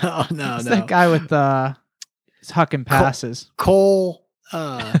 No. It's that guy with he's hucking passes. Cole.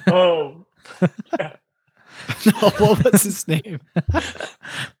 Oh. No, what was his name?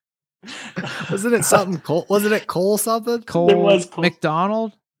 Wasn't it something Cole? Wasn't it Cole something? Cole It was Cole.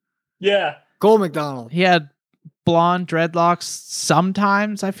 McDonald. Yeah. Cole McDonald. He had blonde dreadlocks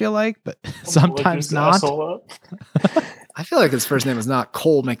sometimes, I feel like, but sometimes not. I feel like his first name is not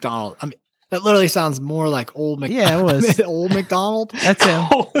Cole McDonald. I mean, that literally sounds more like Old McDonald. Yeah, it was. Old McDonald? That's him.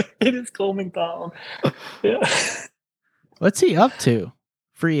 It is Cole McDonald. Yeah. What's he up to?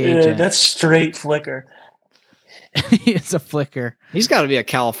 Free Yeah, agent. that's straight flicker. He is a flicker. He's got to be a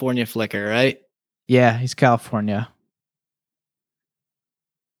California flicker, right? Yeah, he's California.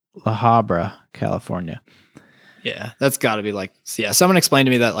 La Habra, California. Yeah, that's got to be like, yeah. Someone explained to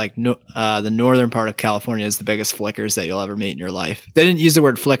me that like the northern part of California is the biggest flickers that you'll ever meet in your life. They didn't use the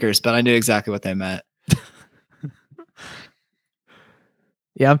word flickers, but I knew exactly what they meant.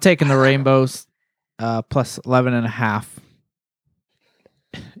 Yeah, I'm taking the Rainbows plus 11.5.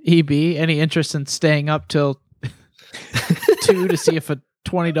 EB, any interest in staying up till 2 to see if a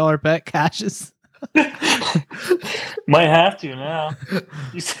 $20 bet cashes? Might have to now.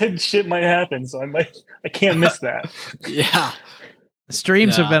 You said shit might happen, so I can't miss that. Yeah.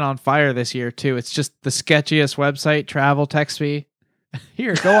 Streams have been on fire this year too. It's just the sketchiest website. Travel text me.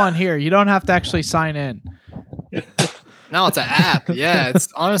 Here, go on here. You don't have to actually sign in. No, it's an app. Yeah, it's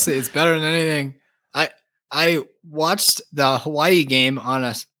honestly it's better than anything. I watched the Hawaii game on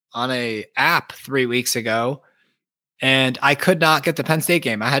a app 3 weeks ago, and I could not get the Penn State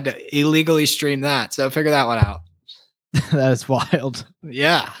game. I had to illegally stream that. So figure that one out. That is wild.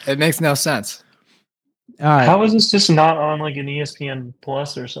 Yeah, it makes no sense. All right. How is this just not on like an ESPN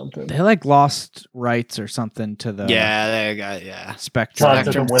Plus or something? They like lost rights or something to the They got Spectrum. Todd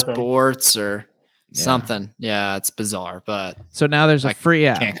took Spectrum them with them. Sports or something. Yeah, it's bizarre, but So now there's a free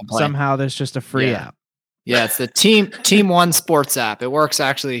app. can't complain. Somehow there's just a free app. yeah, it's the Team One Sports app. It works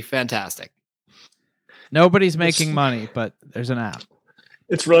actually fantastic. Nobody's making money, but there's an app.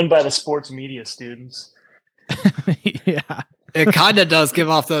 It's run by the sports media students. Yeah. It kind of does give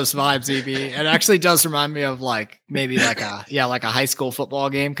off those vibes, EB. It actually does remind me of like maybe like a high school football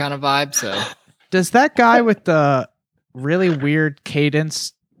game kind of vibe. So Does that guy with the really weird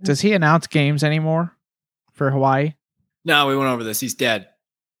cadence, does he announce games anymore for Hawaii? No, we went over this. He's dead.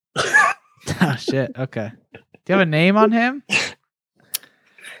 Oh, shit. Okay. Do you have a name on him?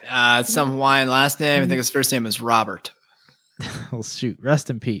 It's some Hawaiian last name. I think his first name is Robert. Well, shoot.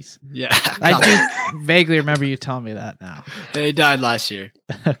 Rest in peace. Yeah. I do vaguely remember you telling me that now. He died last year.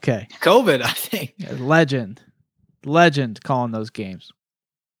 Okay. COVID, I think. Legend calling those games.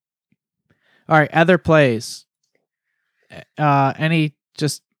 All right. Other plays. Any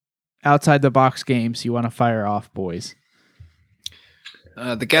just outside the box games you want to fire off, boys?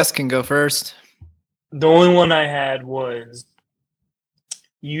 The guest can go first. The only one I had was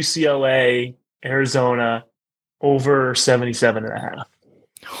UCLA, Arizona, over 77.5.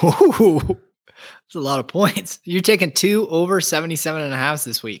 Ooh, that's a lot of points. You're taking 2 over 77.5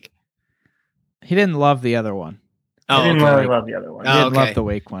 this week. He didn't love the other one. I didn't really love the other one. He didn't love the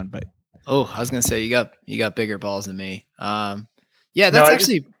Wake one, but I was gonna say you got bigger balls than me.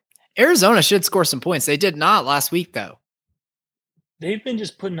 Arizona should score some points. They did not last week though. They've been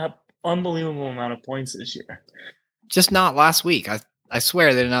just putting up unbelievable amount of points this year. Just not last week. I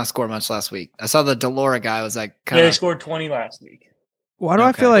swear they did not score much last week. I saw the Delora guy was like they scored 20 last week. Why do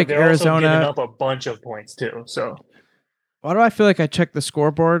I feel like they're Arizona also giving up a bunch of points too? So why do I feel like I check the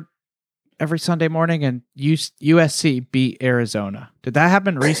scoreboard every Sunday morning and USC beat Arizona? Did that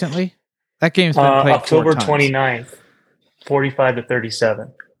happen recently? That game's been played October 4 times. 29th,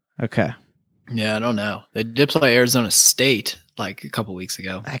 45-37. Okay. Yeah, I don't know. They did play Arizona State like a couple weeks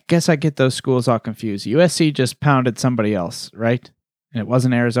ago. I guess I get those schools all confused. USC just pounded somebody else, right? And it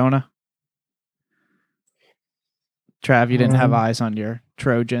wasn't Arizona? Trav, you didn't have eyes on your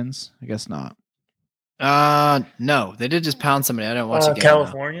Trojans? I guess not. No, they did just pound somebody. I didn't watch the game.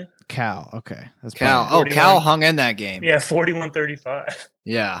 California? Cal, okay. That's Cal. probably- Cal hung in that game. Yeah, 41-35.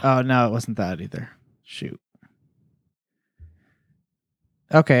 Yeah. Oh, no, it wasn't that either. Shoot.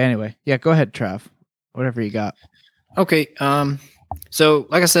 Okay, anyway. Yeah, go ahead, Trav. Whatever you got. Okay. So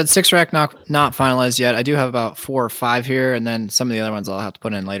like I said, 6 rack not finalized yet. I do have about 4 or 5 here, and then some of the other ones I'll have to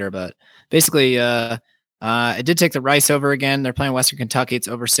put in later. But basically, I did take the Rice over again. They're playing Western Kentucky. It's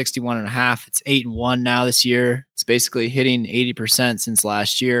over 61.5. It's 8-1 now this year. It's basically hitting 80% since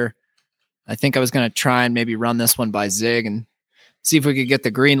last year. I think I was going to try and maybe run this one by Zig and see if we could get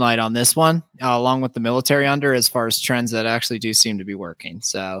the green light on this one, along with the military under, as far as trends that actually do seem to be working.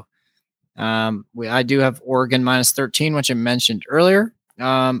 So I do have Oregon minus 13, which I mentioned earlier.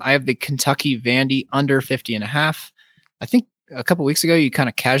 I have the Kentucky Vandy under 50.5. I think a couple weeks ago, you kind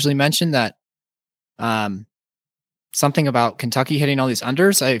of casually mentioned that something about Kentucky hitting all these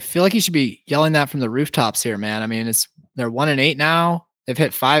unders. I feel like you should be yelling that from the rooftops here, man. I mean, they're 1-8 now. They've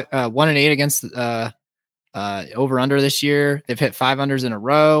hit 1-8 against over under this year. They've hit 5 unders in a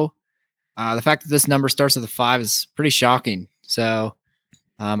row. The fact that this number starts with a 5 is pretty shocking. So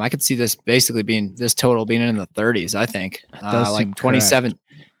I could see this total being in the 30s. I think like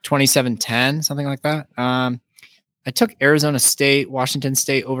 27-10, something like that. I took Arizona State, Washington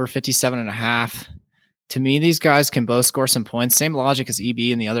State over 57.5. To me, these guys can both score some points. Same logic as EB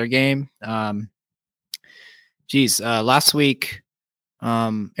in the other game. Last week,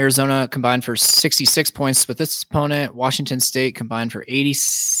 Arizona combined for 66 points with its opponent. Washington State combined for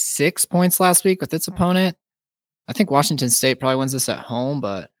 86 points last week with its opponent. I think Washington State probably wins this at home,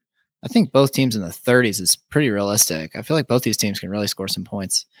 but I think both teams in the 30s is pretty realistic. I feel like both these teams can really score some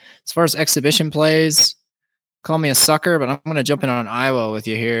points. As far as exhibition plays, call me a sucker, but I'm going to jump in on Iowa with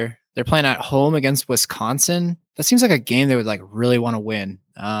you here. They're playing at home against Wisconsin. That seems like a game they would like really want to win.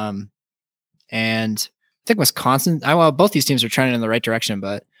 And I think Iowa, both these teams are trending in the right direction,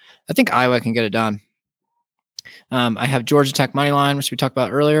 but I think Iowa can get it done. I have Georgia Tech money line, which we talked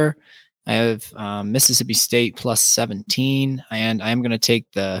about earlier. I have Mississippi State plus 17, and I am going to take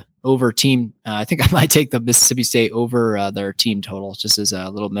the over team. I think I might take the Mississippi State over their team total, just as a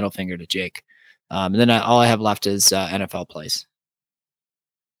little middle finger to Jake. And then all I have left is NFL plays.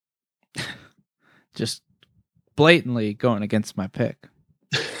 Just blatantly going against my pick.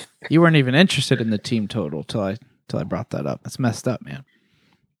 You weren't even interested in the team total till I brought that up. That's messed up, man.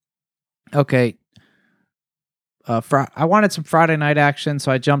 Okay. I wanted some Friday night action,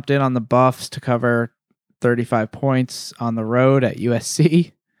 so I jumped in on the Buffs to cover 35 points on the road at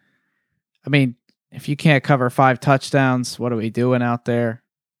USC. I mean, if you can't cover 5 touchdowns, what are we doing out there?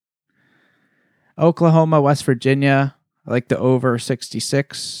 Oklahoma, West Virginia. I like the over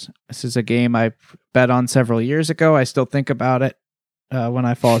 66. This is a game I bet on several years ago. I still think about it when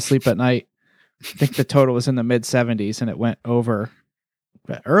I fall asleep at night. I think the total was in the mid 70s and it went over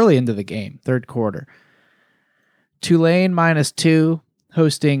early into the game, third quarter. Tulane minus 2.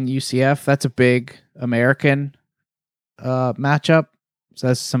 hosting UCF. That's a big American matchup. So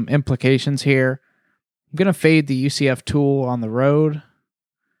that's some implications here. I'm going to fade the UCF Tool on the road.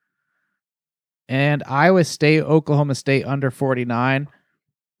 And Iowa State, Oklahoma State under 49.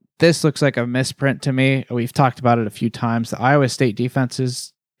 This looks like a misprint to me. We've talked about it a few times. The Iowa State defense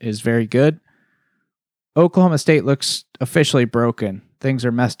is very good. Oklahoma State looks officially broken. Things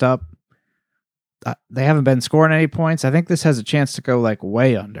are messed up. They haven't been scoring any points. I think this has a chance to go like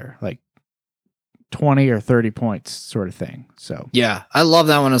way under, like 20 or 30 points sort of thing. So yeah, I love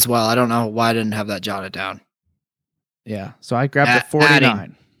that one as well. I don't know why I didn't have that jotted down. Yeah, so I grabbed the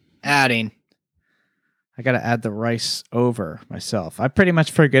 49. Adding. I got to add the Rice over myself. I pretty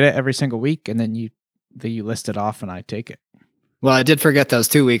much forget it every single week, and then you list it off, and I take it. Well, I did forget those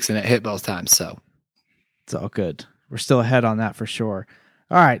 2 weeks, and it hit both times, so it's all good. We're still ahead on that for sure.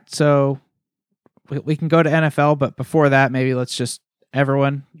 All right, so we can go to NFL, but before that, maybe let's just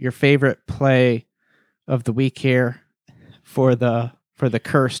everyone your favorite play of the week here for the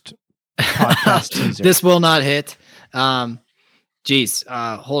cursed podcast teaser. This will not hit. Hold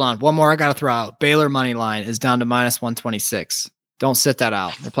on. One more I got to throw out. Baylor money line is down to minus 126. Don't sit that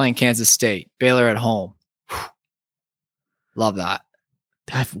out. They're playing Kansas State. Baylor at home. Love that.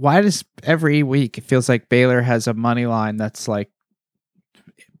 Why does every week it feels like Baylor has a money line that's like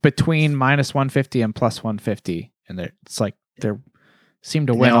between minus 150 and plus 150, and it's like they seem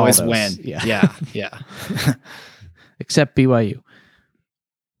to win. They always all win. Yeah. Except BYU.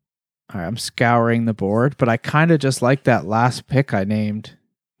 All right, I'm scouring the board, but I kind of just like that last pick I named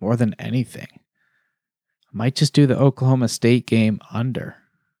more than anything. I might just do the Oklahoma State game under.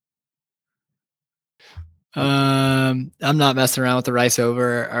 I'm not messing around with the Rice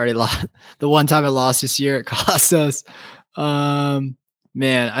over. I already lost the one time I lost this year. It cost us.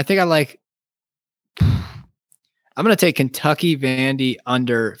 Man, I think I'm going to take Kentucky Vandy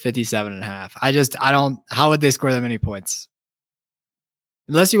under 57.5. How would they score that many points?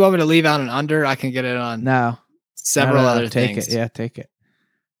 Unless you want me to leave out an under, I can get it on several other take things. It. Yeah, take it.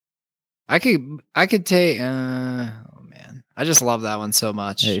 I could take, oh man, I just love that one so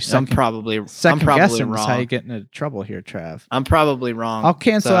much. Hey, I'm probably wrong. How you get into trouble here, Trav. I'm probably wrong. I'll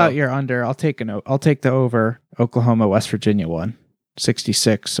cancel out your under. I'll take the over Oklahoma, West Virginia one,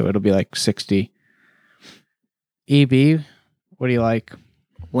 66. So it'll be like 60. EB, what do you like?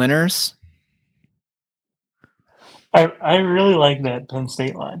 Winners. I really like that Penn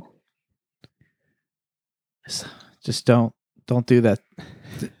State line. Just don't do that.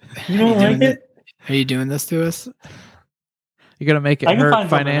 You don't like it? Are you doing this to us? You're gonna make it hurt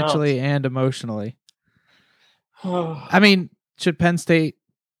financially and emotionally. I mean, should Penn State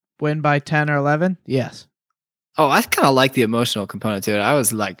win by 10 or 11? Yes. Oh, I kind of like the emotional component to it. I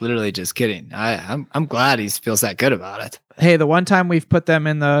was like literally just kidding. I'm glad he feels that good about it. Hey, the one time we've put them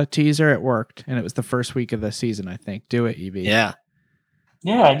in the teaser, it worked, and it was the first week of the season, I think. Do it, EB. Yeah.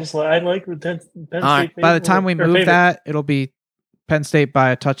 Yeah, I like the Penn State. Right. By the time we move that, it'll be Penn State by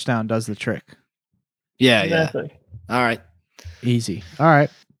a touchdown does the trick. Yeah, exactly. Yeah. All right. Easy. All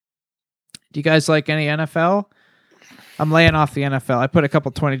right. Do you guys like any NFL? I'm laying off the NFL. I put a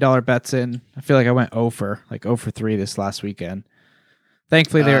couple $20 bets in. I feel like I went 0 for 3 this last weekend.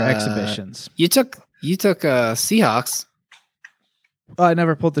 Thankfully, they were exhibitions. You took Seahawks. Oh, I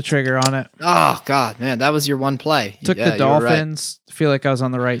never pulled the trigger on it. Oh God, man, that was your one play. Took the Dolphins. Right. Feel like I was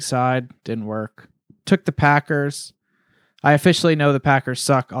on the right side. Didn't work. Took the Packers. I officially know the Packers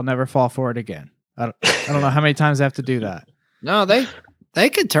suck. I'll never fall for it again. I don't know how many times I have to do that. No, they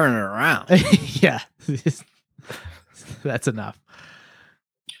could turn it around. Yeah. That's enough.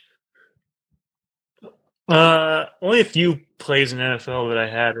 Only a few plays in NFL that I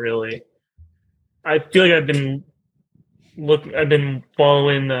had really. I feel like I've been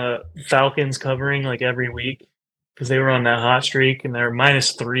following the Falcons covering like every week because they were on that hot streak and they're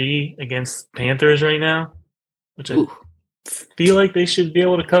 -3 against Panthers right now, which I feel like they should be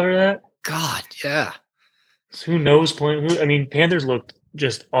able to cover that. God, yeah. So who knows playing who? I mean, Panthers looked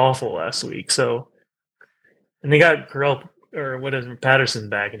just awful last week. So, and they got Patterson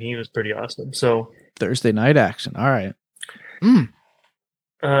back, and he was pretty awesome. So Thursday night action. All right.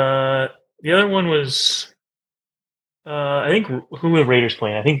 The other one was, I think who were Raiders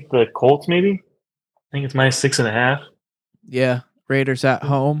playing? I think the Colts, maybe. I think it's -6.5. Yeah, Raiders at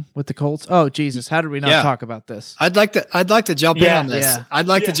home with the Colts. Oh Jesus, how did we not talk about this? I'd like to jump in on this. Yeah. I'd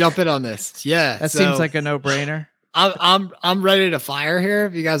like to jump in on this. Yeah, that seems like a no-brainer. I'm ready to fire here.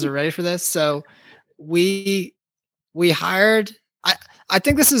 If you guys are ready for this, so we hired. I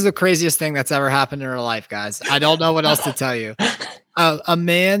think this is the craziest thing that's ever happened in our life, guys. I don't know what else to tell you. A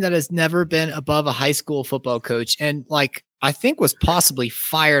man that has never been above a high school football coach, and like I think was possibly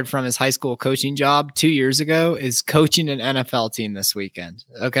fired from his high school coaching job 2 years ago is coaching an NFL team this weekend.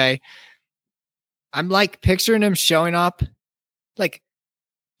 Okay. I'm like picturing him showing up. Like,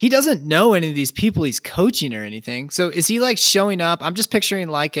 he doesn't know any of these people he's coaching or anything. So is he like showing up? I'm just picturing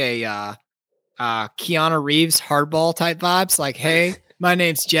like a Keanu Reeves hardball type vibes. Like, hey, my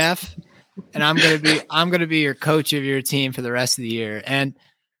name's Jeff, and I'm gonna be your coach of your team for the rest of the year. And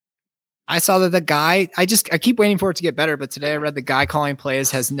I saw that the guy, I keep waiting for it to get better, but today I read the guy calling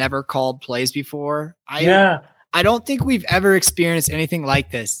plays has never called plays before. I don't think we've ever experienced anything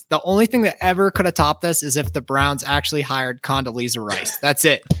like this. The only thing that ever could have topped this is if the Browns actually hired Condoleezza Rice. That's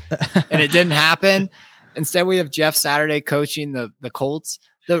it. And it didn't happen. Instead, we have Jeff Saturday coaching the Colts.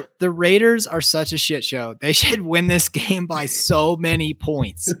 The Raiders are such a shit show. They should win this game by so many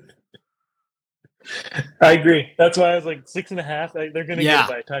points. I agree. That's why I was like 6.5. They're going to get it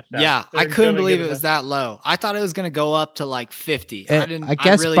by a touchdown. Yeah, I couldn't believe it was that low. I thought it was going to go up to like 50. I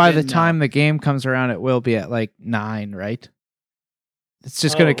guess by the time the game comes around, it will be at like 9, right? It's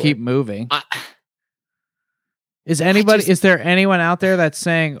just going to keep moving. Is there anyone out there that's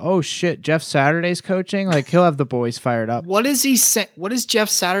saying, "Oh shit, Jeff Saturday's coaching"? Like he'll have the boys fired up. What is he saying? What is Jeff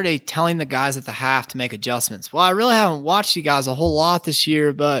Saturday telling the guys at the half to make adjustments? Well, I really haven't watched you guys a whole lot this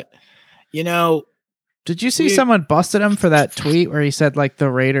year, but you know. Did you see someone busted him for that tweet where he said like the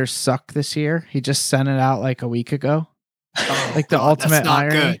Raiders suck this year? He just sent it out like a week ago. Like the ultimate that's not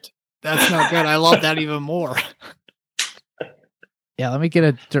irony. good. That's not good. I love that even more. Yeah, let me get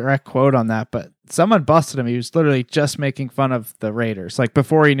a direct quote on that. But someone busted him. He was literally just making fun of the Raiders, like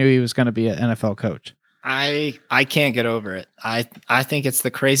before he knew he was going to be an NFL coach. I can't get over it. I think it's the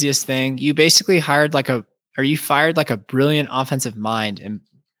craziest thing. You basically fired like a brilliant offensive mind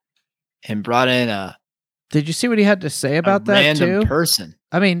and brought in a. Did you see what he had to say about that random too? Person.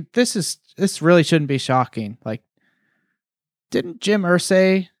 I mean, this really shouldn't be shocking. Like, didn't Jim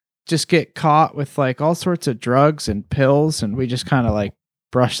Irsay just get caught with like all sorts of drugs and pills, and we just kind of like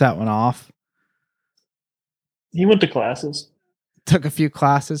brushed that one off? He went to classes. Took a few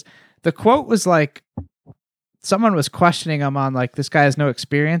classes. The quote was like, someone was questioning him on like, this guy has no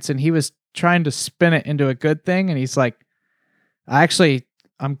experience, and he was trying to spin it into a good thing. And he's like,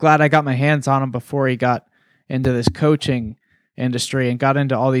 I'm glad I got my hands on him before he got into this coaching industry and got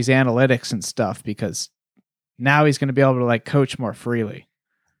into all these analytics and stuff, because now he's going to be able to like coach more freely.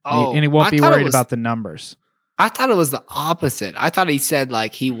 And he won't be worried about the numbers. I thought it was the opposite. I thought he said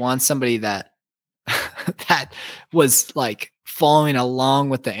like he wants somebody that that was like following along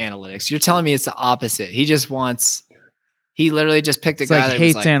with the analytics. You're telling me it's the opposite. He literally just picked a guy that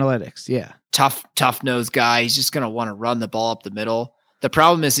hates was like analytics. Yeah. Tough nosed guy. He's just going to want to run the ball up the middle. The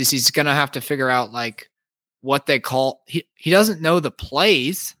problem is he's going to have to figure out like what they call, he doesn't know the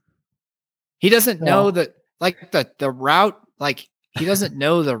plays. He doesn't know that like the route, like he doesn't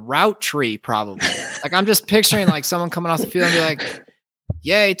know the route tree probably. Like I'm just picturing like someone coming off the field and be like,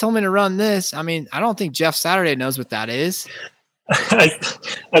 yeah, he told me to run this. I mean, I don't think Jeff Saturday knows what that is. I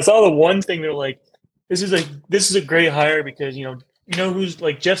saw the one thing they're like, this is a great hire because you know who's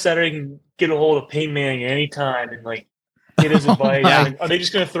like Jeff Saturday can get a hold of Peyton Manning at any time and like get his advice. Yeah. Like, are they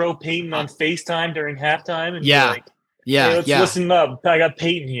just going to throw Peyton on FaceTime during halftime? And Yeah. be like, hey, let's listen up. I got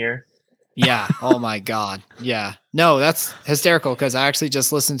Peyton here. Yeah. Oh my God. Yeah. No, that's hysterical because I actually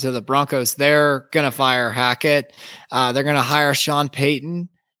just listened to the Broncos. They're going to fire Hackett. They're going to hire Sean Payton,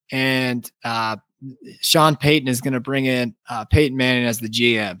 and Sean Payton is going to bring in Peyton Manning as the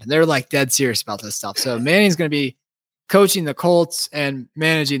GM. They're like dead serious about this stuff. So Manning's going to be coaching the Colts and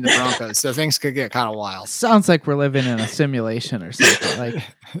managing the Broncos. So things could get kind of wild. Sounds like we're living in a simulation or something. Like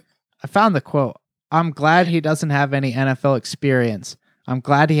I found the quote. I'm glad he doesn't have any NFL experience. I'm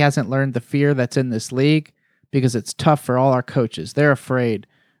glad he hasn't learned the fear that's in this league because it's tough for all our coaches. They're afraid.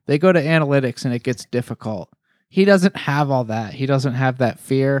 They go to analytics and it gets difficult. He doesn't have all that. He doesn't have that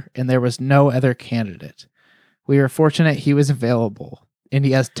fear, and there was no other candidate. We were fortunate he was available, and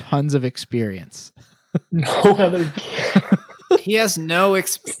he has tons of experience. No other. He has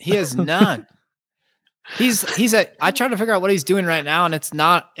he has none. I try to figure out what he's doing right now, and it's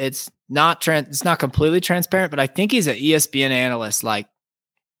not completely transparent, but I think he's an ESPN analyst, like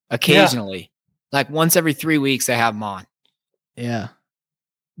occasionally, like once every 3 weeks they have him on. Yeah.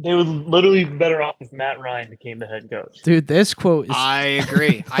 They would literally be better off if Matt Ryan became the head coach. Dude, this quote is... I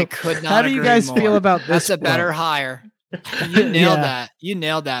agree. I could not How do you guys more. feel about this? That's a quote? better hire. You nailed that. You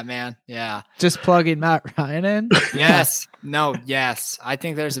nailed that, man. Yeah. Just plugging Matt Ryan in? Yes. No, yes. I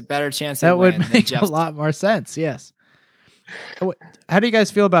think there's a better chance that would make a lot more sense. Yes. How do you guys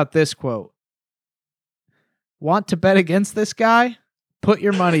feel about this quote? Want to bet against this guy? Put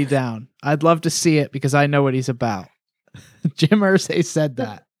your money down. I'd love to see it because I know what he's about. Jim Irsay said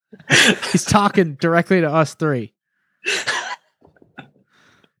that. He's talking directly to us three.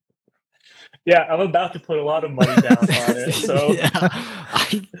 Yeah, I'm about to put a lot of money down on it. So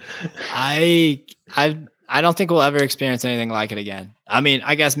I don't think we'll ever experience anything like it again. I mean,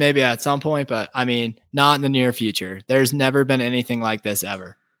 I guess maybe at some point, but I mean, not in the near future. There's never been anything like this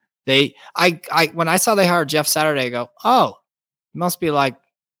ever. When I saw they hired Jeff Saturday, I go, oh, he must be like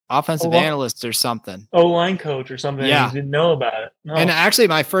offensive analyst or something. O-line coach or something. Yeah. You didn't know about it. No. And actually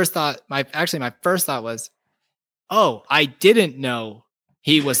my first thought was, oh, I didn't know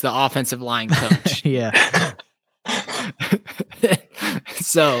he was the offensive line coach. Yeah.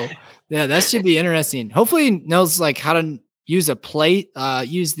 So yeah, that should be interesting. Hopefully he knows like how to use a plate,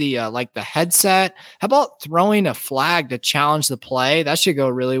 use the like the headset. How about throwing a flag to challenge the play? That should go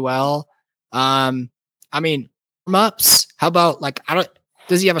really well. I mean, ups. How about like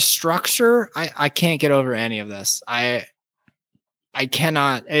does he have a structure? I can't get over any of this. I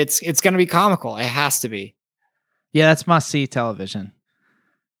cannot. It's going to be comical. It has to be. Yeah, that's must see television.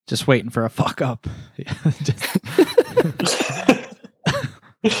 Just waiting for a fuck up.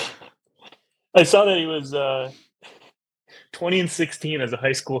 I saw that he was 20-16 as a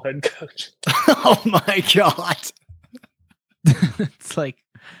high school head coach. Oh my God. It's like,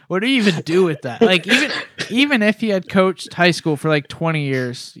 what do you even do with that? Like, even if he had coached high school for like 20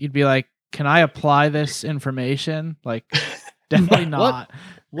 years, you'd be like, can I apply this information? Like, definitely not.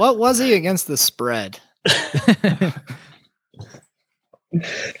 What was he against the spread?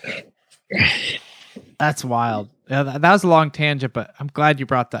 That's wild. Yeah, that was a long tangent, but I'm glad you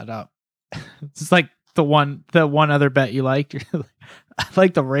brought that up. It's like the one other bet you liked. I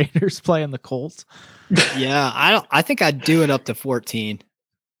like the Raiders playing the Colts. Yeah, I think I'd do it up to 14.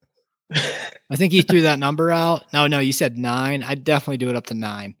 I think you threw that number out. No, you said 9. I'd definitely do it up to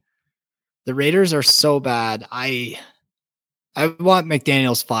 9. The Raiders are so bad. I want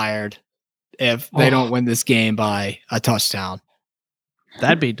McDaniels fired if they don't win this game by a touchdown.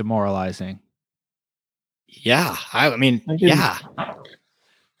 That'd be demoralizing. Yeah, I mean, yeah.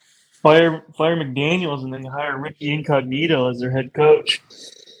 Fire McDaniels and then hire Ricky Incognito as their head coach.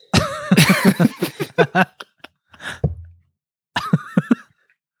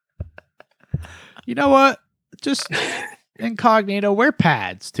 You know what? Just Incognito, wear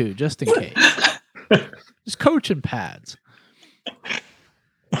pads too, just in case. Just coaching pads.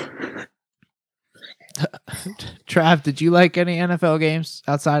 Trav, did you like any NFL games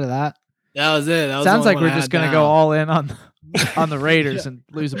outside of that? That was it. Sounds like we're just going to go all in on the Raiders and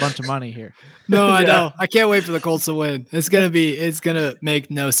lose a bunch of money here. No, I know. I can't wait for the Colts to win. It's going to make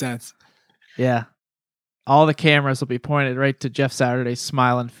no sense. Yeah. All the cameras will be pointed right to Jeff Saturday's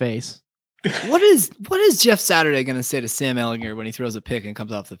smiling face. What is Jeff Saturday going to say to Sam Ellinger when he throws a pick and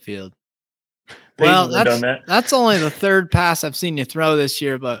comes off the field? Well, that's only the third pass I've seen you throw this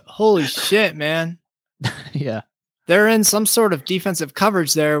year, but holy shit, man. Yeah. They're in some sort of defensive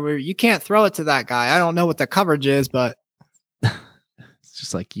coverage there where you can't throw it to that guy. I don't know what the coverage is, but it's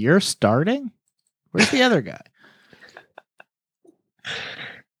just like, you're starting? Where's the other guy?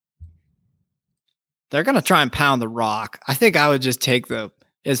 They're going to try and pound the rock. I think I would just take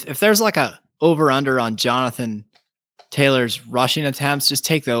if there's like a over under on Jonathan Taylor's rushing attempts, just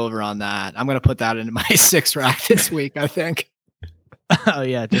take the over on that. I'm going to put that into my 6 rack this week, I think. Oh,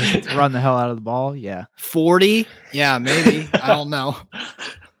 yeah. Just run the hell out of the ball. Yeah. 40? Yeah, maybe. I don't know.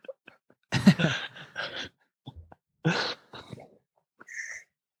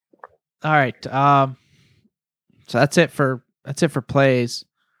 All right. So that's it for plays.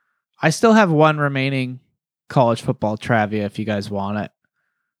 I still have one remaining college football trivia if you guys want it.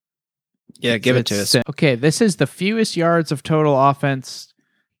 Yeah, give it to us. Okay, this is the fewest yards of total offense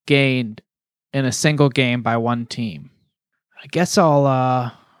gained in a single game by one team. I guess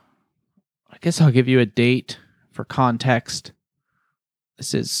I'll give you a date for context.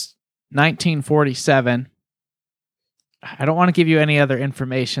 This is 1947. I don't want to give you any other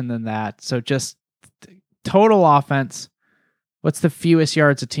information than that. So just total offense. What's the fewest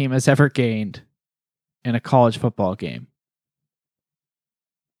yards a team has ever gained in a college football game?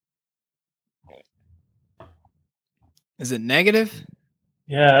 Is it negative?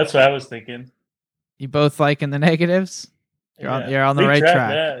 Yeah, that's what I was thinking. You both liking the negatives? You're on the right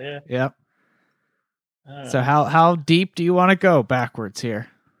track. Yeah. Yep. So how deep do you want to go backwards here?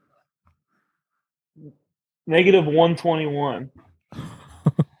 Negative 121.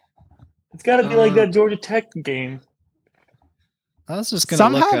 It's got to be like that Georgia Tech game. I was just going to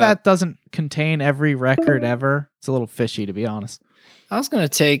somehow that doesn't contain every record ever. It's a little fishy, to be honest. I was going to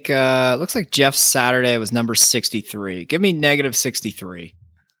take, looks like Jeff Saturday was number 63. Give me negative 63.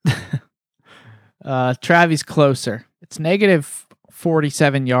 Travis closer. It's negative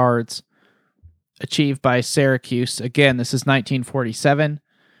 47 yards achieved by Syracuse. Again, this is 1947.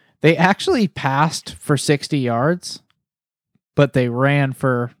 They actually passed for 60 yards, but they ran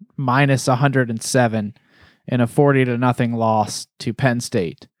for minus 107 in a 40-0 loss to Penn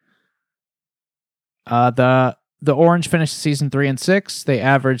State. The Orange finished the season 3-6. They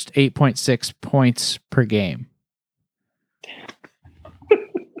averaged 8.6 points per game.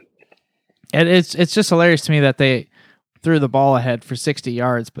 And it's just hilarious to me that they threw the ball ahead for 60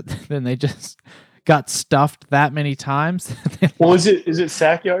 yards, but then they just got stuffed that many times. Well, is it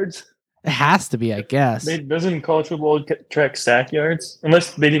sack yards? It has to be, I guess. Doesn't college football track sack yards?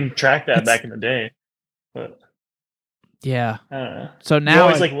 Unless they didn't track that back in the day. But yeah. I don't know. So You now,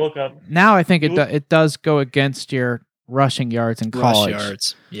 always look up. now I think it does go against your rushing yards in college. Rush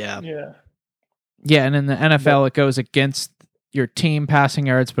yards. Yeah. Yeah. Yeah, and in the NFL, it goes against your team passing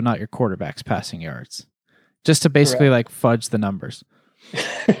yards, but not your quarterback's passing yards. Just to basically fudge the numbers.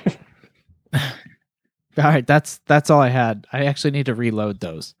 All right, that's all I had. I actually need to reload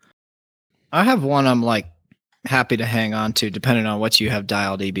those. I have one I'm happy to hang on to, depending on what you have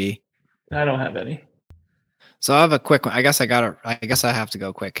dialed, EB. I don't have any. So I have a quick one. I guess I have to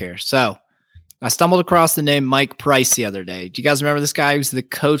go quick here. So I stumbled across the name Mike Price the other day. Do you guys remember this guy? He was the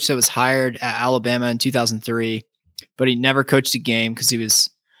coach that was hired at Alabama in 2003, but he never coached a game because he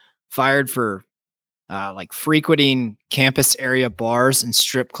was fired for frequenting campus area bars and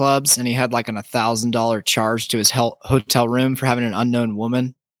strip clubs, and he had an $1,000 charge to his hotel room for having an unknown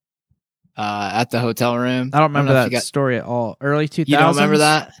woman at the hotel room. I don't remember that story at all. Early 2000s? You don't remember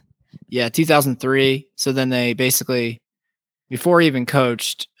that? Yeah, 2003. So then they basically, before he even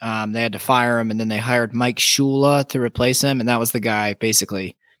coached, they had to fire him, and then they hired Mike Shula to replace him, and that was the guy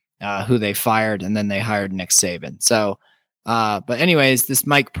basically who they fired, and then they hired Nick Saban. So, but anyways, this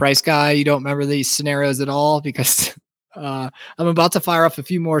Mike Price guy, you don't remember these scenarios at all, because I'm about to fire off a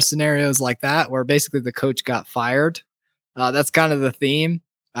few more scenarios like that, where basically the coach got fired. That's kind of the theme.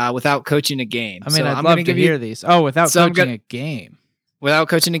 Without coaching a game. I mean, I'd love to hear these. Oh, without coaching a game. Without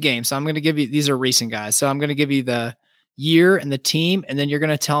coaching a game. So I'm going to give you, these are recent guys. So I'm going to give you the year and the team, and then you're going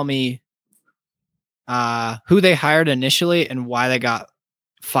to tell me who they hired initially and why they got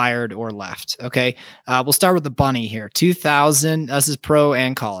fired or left. Okay. We'll start with the bunny here. 2000, this is pro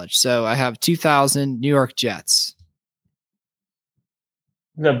and college. So I have 2000 New York Jets.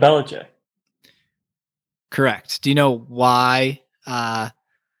 The Belichick. Correct. Do you know why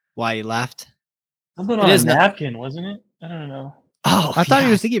he left? Something on a napkin, wasn't it? I don't know. Oh, I thought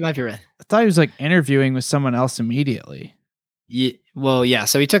he was. I think he might be right. I thought he was interviewing with someone else immediately. Yeah, well, yeah.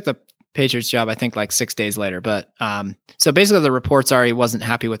 So he took the Patriots job, I think, 6 days later. But so basically, the reports are he wasn't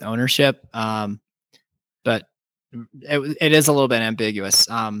happy with ownership. But it is a little bit ambiguous.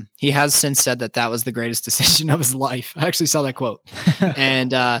 He has since said that was the greatest decision of his life. I actually saw that quote.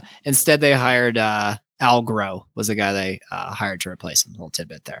 And instead, they hired Al Groh was the guy they hired to replace him. A little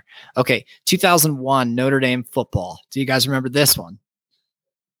tidbit there. Okay, 2001 Notre Dame football. Do you guys remember this one?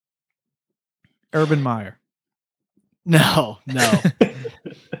 Urban Meyer. No.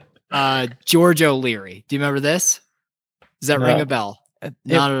 George O'Leary. Do you remember this? Does that ring a bell?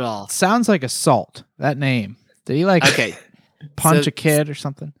 Not at all. Sounds like assault. That name. Did he punch a kid or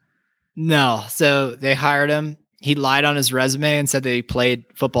something? No. So they hired him. He lied on his resume and said that he played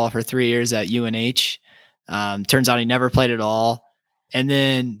football for 3 years at UNH. Turns out he never played at all. And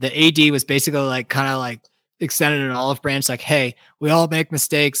then the AD was basically extended an olive branch, hey, we all make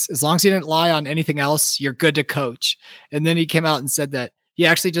mistakes. As long as you didn't lie on anything else, you're good to coach. And then he came out and said that he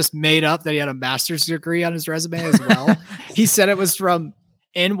actually just made up that he had a master's degree on his resume as well. He said it was from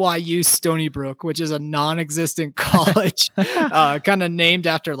NYU Stony Brook, which is a non-existent college, kind of named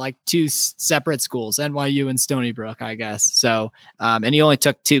after two separate schools, NYU and Stony Brook, I guess. So, and he only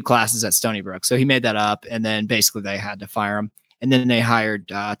took 2 classes at Stony Brook. So he made that up, and then basically they had to fire him. And then they hired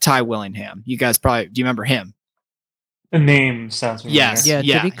Ty Willingham. You guys do you remember him? The name sounds familiar. Yes. Yeah.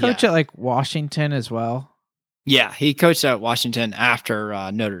 Did he coach at Washington as well? Yeah, he coached at Washington after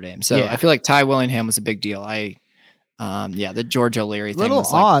Notre Dame. So I feel like Ty Willingham was a big deal. The George O'Leary thing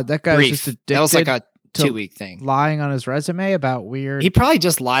was odd. That guy was just addicted. That was a 2-week thing. Lying on his resume about weird. He probably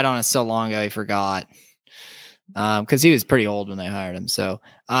just lied on it so long ago he forgot. Because he was pretty old when they hired him. So,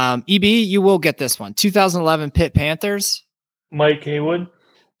 EB, you will get this one. 2011 Pitt Panthers. Mike Haywood.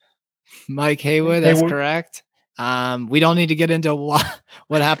 That's correct. We don't need to get into what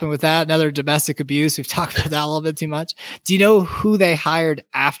happened with that. Another domestic abuse. We've talked about that a little bit too much. Do you know who they hired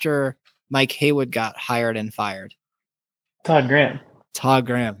after Mike Haywood got hired and fired? Todd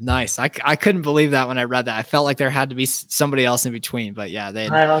Graham. Nice. I couldn't believe that when I read that. I felt like there had to be somebody else in between, but yeah, they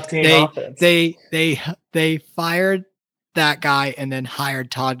fired that guy and then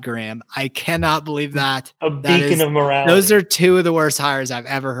hired Todd Graham. I cannot believe that. A beacon of morality. Those are two of the worst hires I've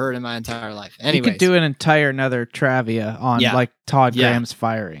ever heard in my entire life. Anyways. You could do an entire another Travia on like Todd Graham's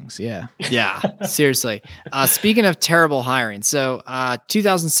firings. Yeah. Yeah, seriously. Speaking of terrible hiring, so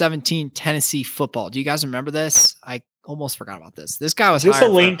 2017 Tennessee football. Do you guys remember this? I almost forgot about this. This guy was Is this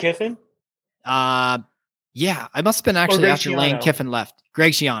hired a Lane Kiffin? Yeah, I must have been actually after Lane Kiffin left.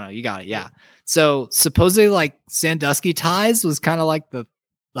 Greg Schiano, you got it. Yeah. So supposedly like Sandusky ties was kind of like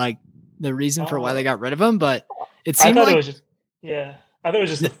the reason for why they got rid of him, but it seemed like it was just I thought it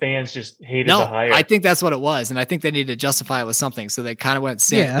was just the fans just hated the hire. I think that's what it was, and I think they needed to justify it with something. So they kind of went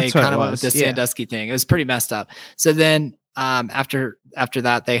with the Sandusky thing. It was pretty messed up. So then after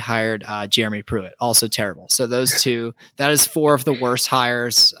that, they hired Jeremy Pruitt, also terrible. So those two, that is 4 of the worst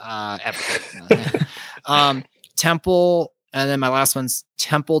hires ever. Temple, and then my last one's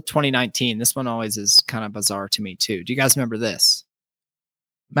Temple 2019. This one always is kind of bizarre to me too. Do you guys remember this?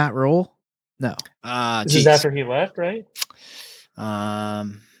 Matt Rule? No. This is after he left, right?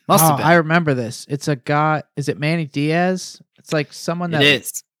 Must have been. I remember this. It's a guy. Is it Manny Diaz? It's like someone that it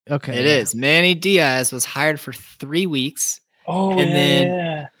is. Okay. It is. Manny Diaz was hired for 3 weeks.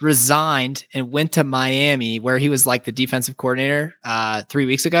 Then resigned and went to Miami, where he was like the defensive coordinator 3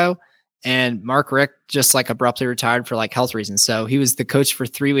 weeks ago. And Mark Richt just like abruptly retired for like health reasons. So he was the coach for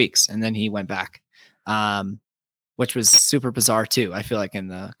 3 weeks and then he went back, which was super bizarre too, I feel like, in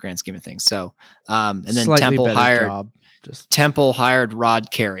the grand scheme of things. So, and then Temple hired Rod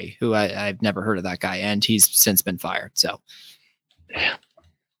Carey, who I've never heard of that guy. And he's since been fired. So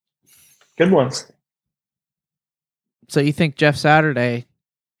good ones. So you think Jeff Saturday,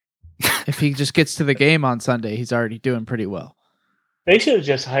 if he just gets to the game on Sunday, he's already doing pretty well? They should have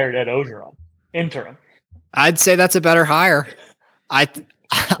just hired Ed Ogeron, interim. I'd say that's a better hire. I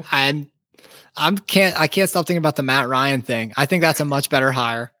can't stop thinking about the Matt Ryan thing. I think that's a much better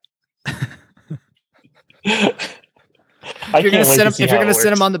hire. If you're going to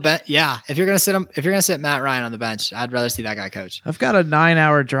sit him on the bench, if you're going to sit Matt Ryan on the bench, I'd rather see that guy coach. I've got a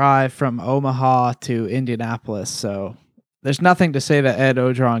 9-hour drive from Omaha to Indianapolis, so there's nothing to say that Ed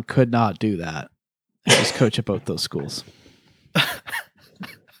Ogeron could not do that. Just coach at both those schools.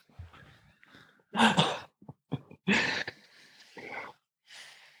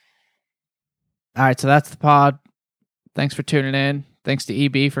 All right, so that's the pod. Thanks for tuning in. Thanks to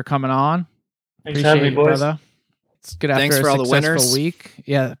EB for coming on. Thanks for having me, boys. Brother. It's good after Thanks for a all the winners. Week.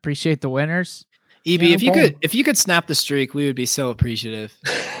 Yeah, appreciate the winners. EB, if you could snap the streak, we would be so appreciative.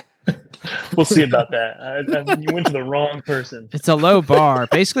 We'll see about that. You went to the wrong person. It's a low bar.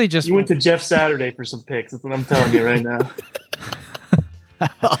 Basically, just you went to Jeff Saturday for some picks. That's what I'm telling you right now.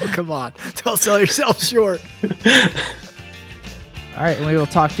 Oh, come on. Don't sell yourself short. All right, and we will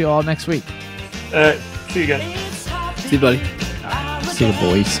talk to you all next week. See you guys. See you, buddy. See you,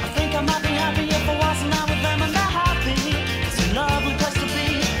 boys.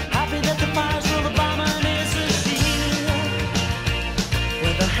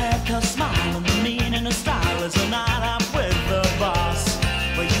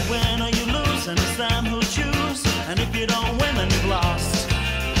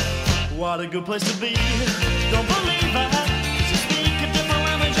 What a good place to be. Don't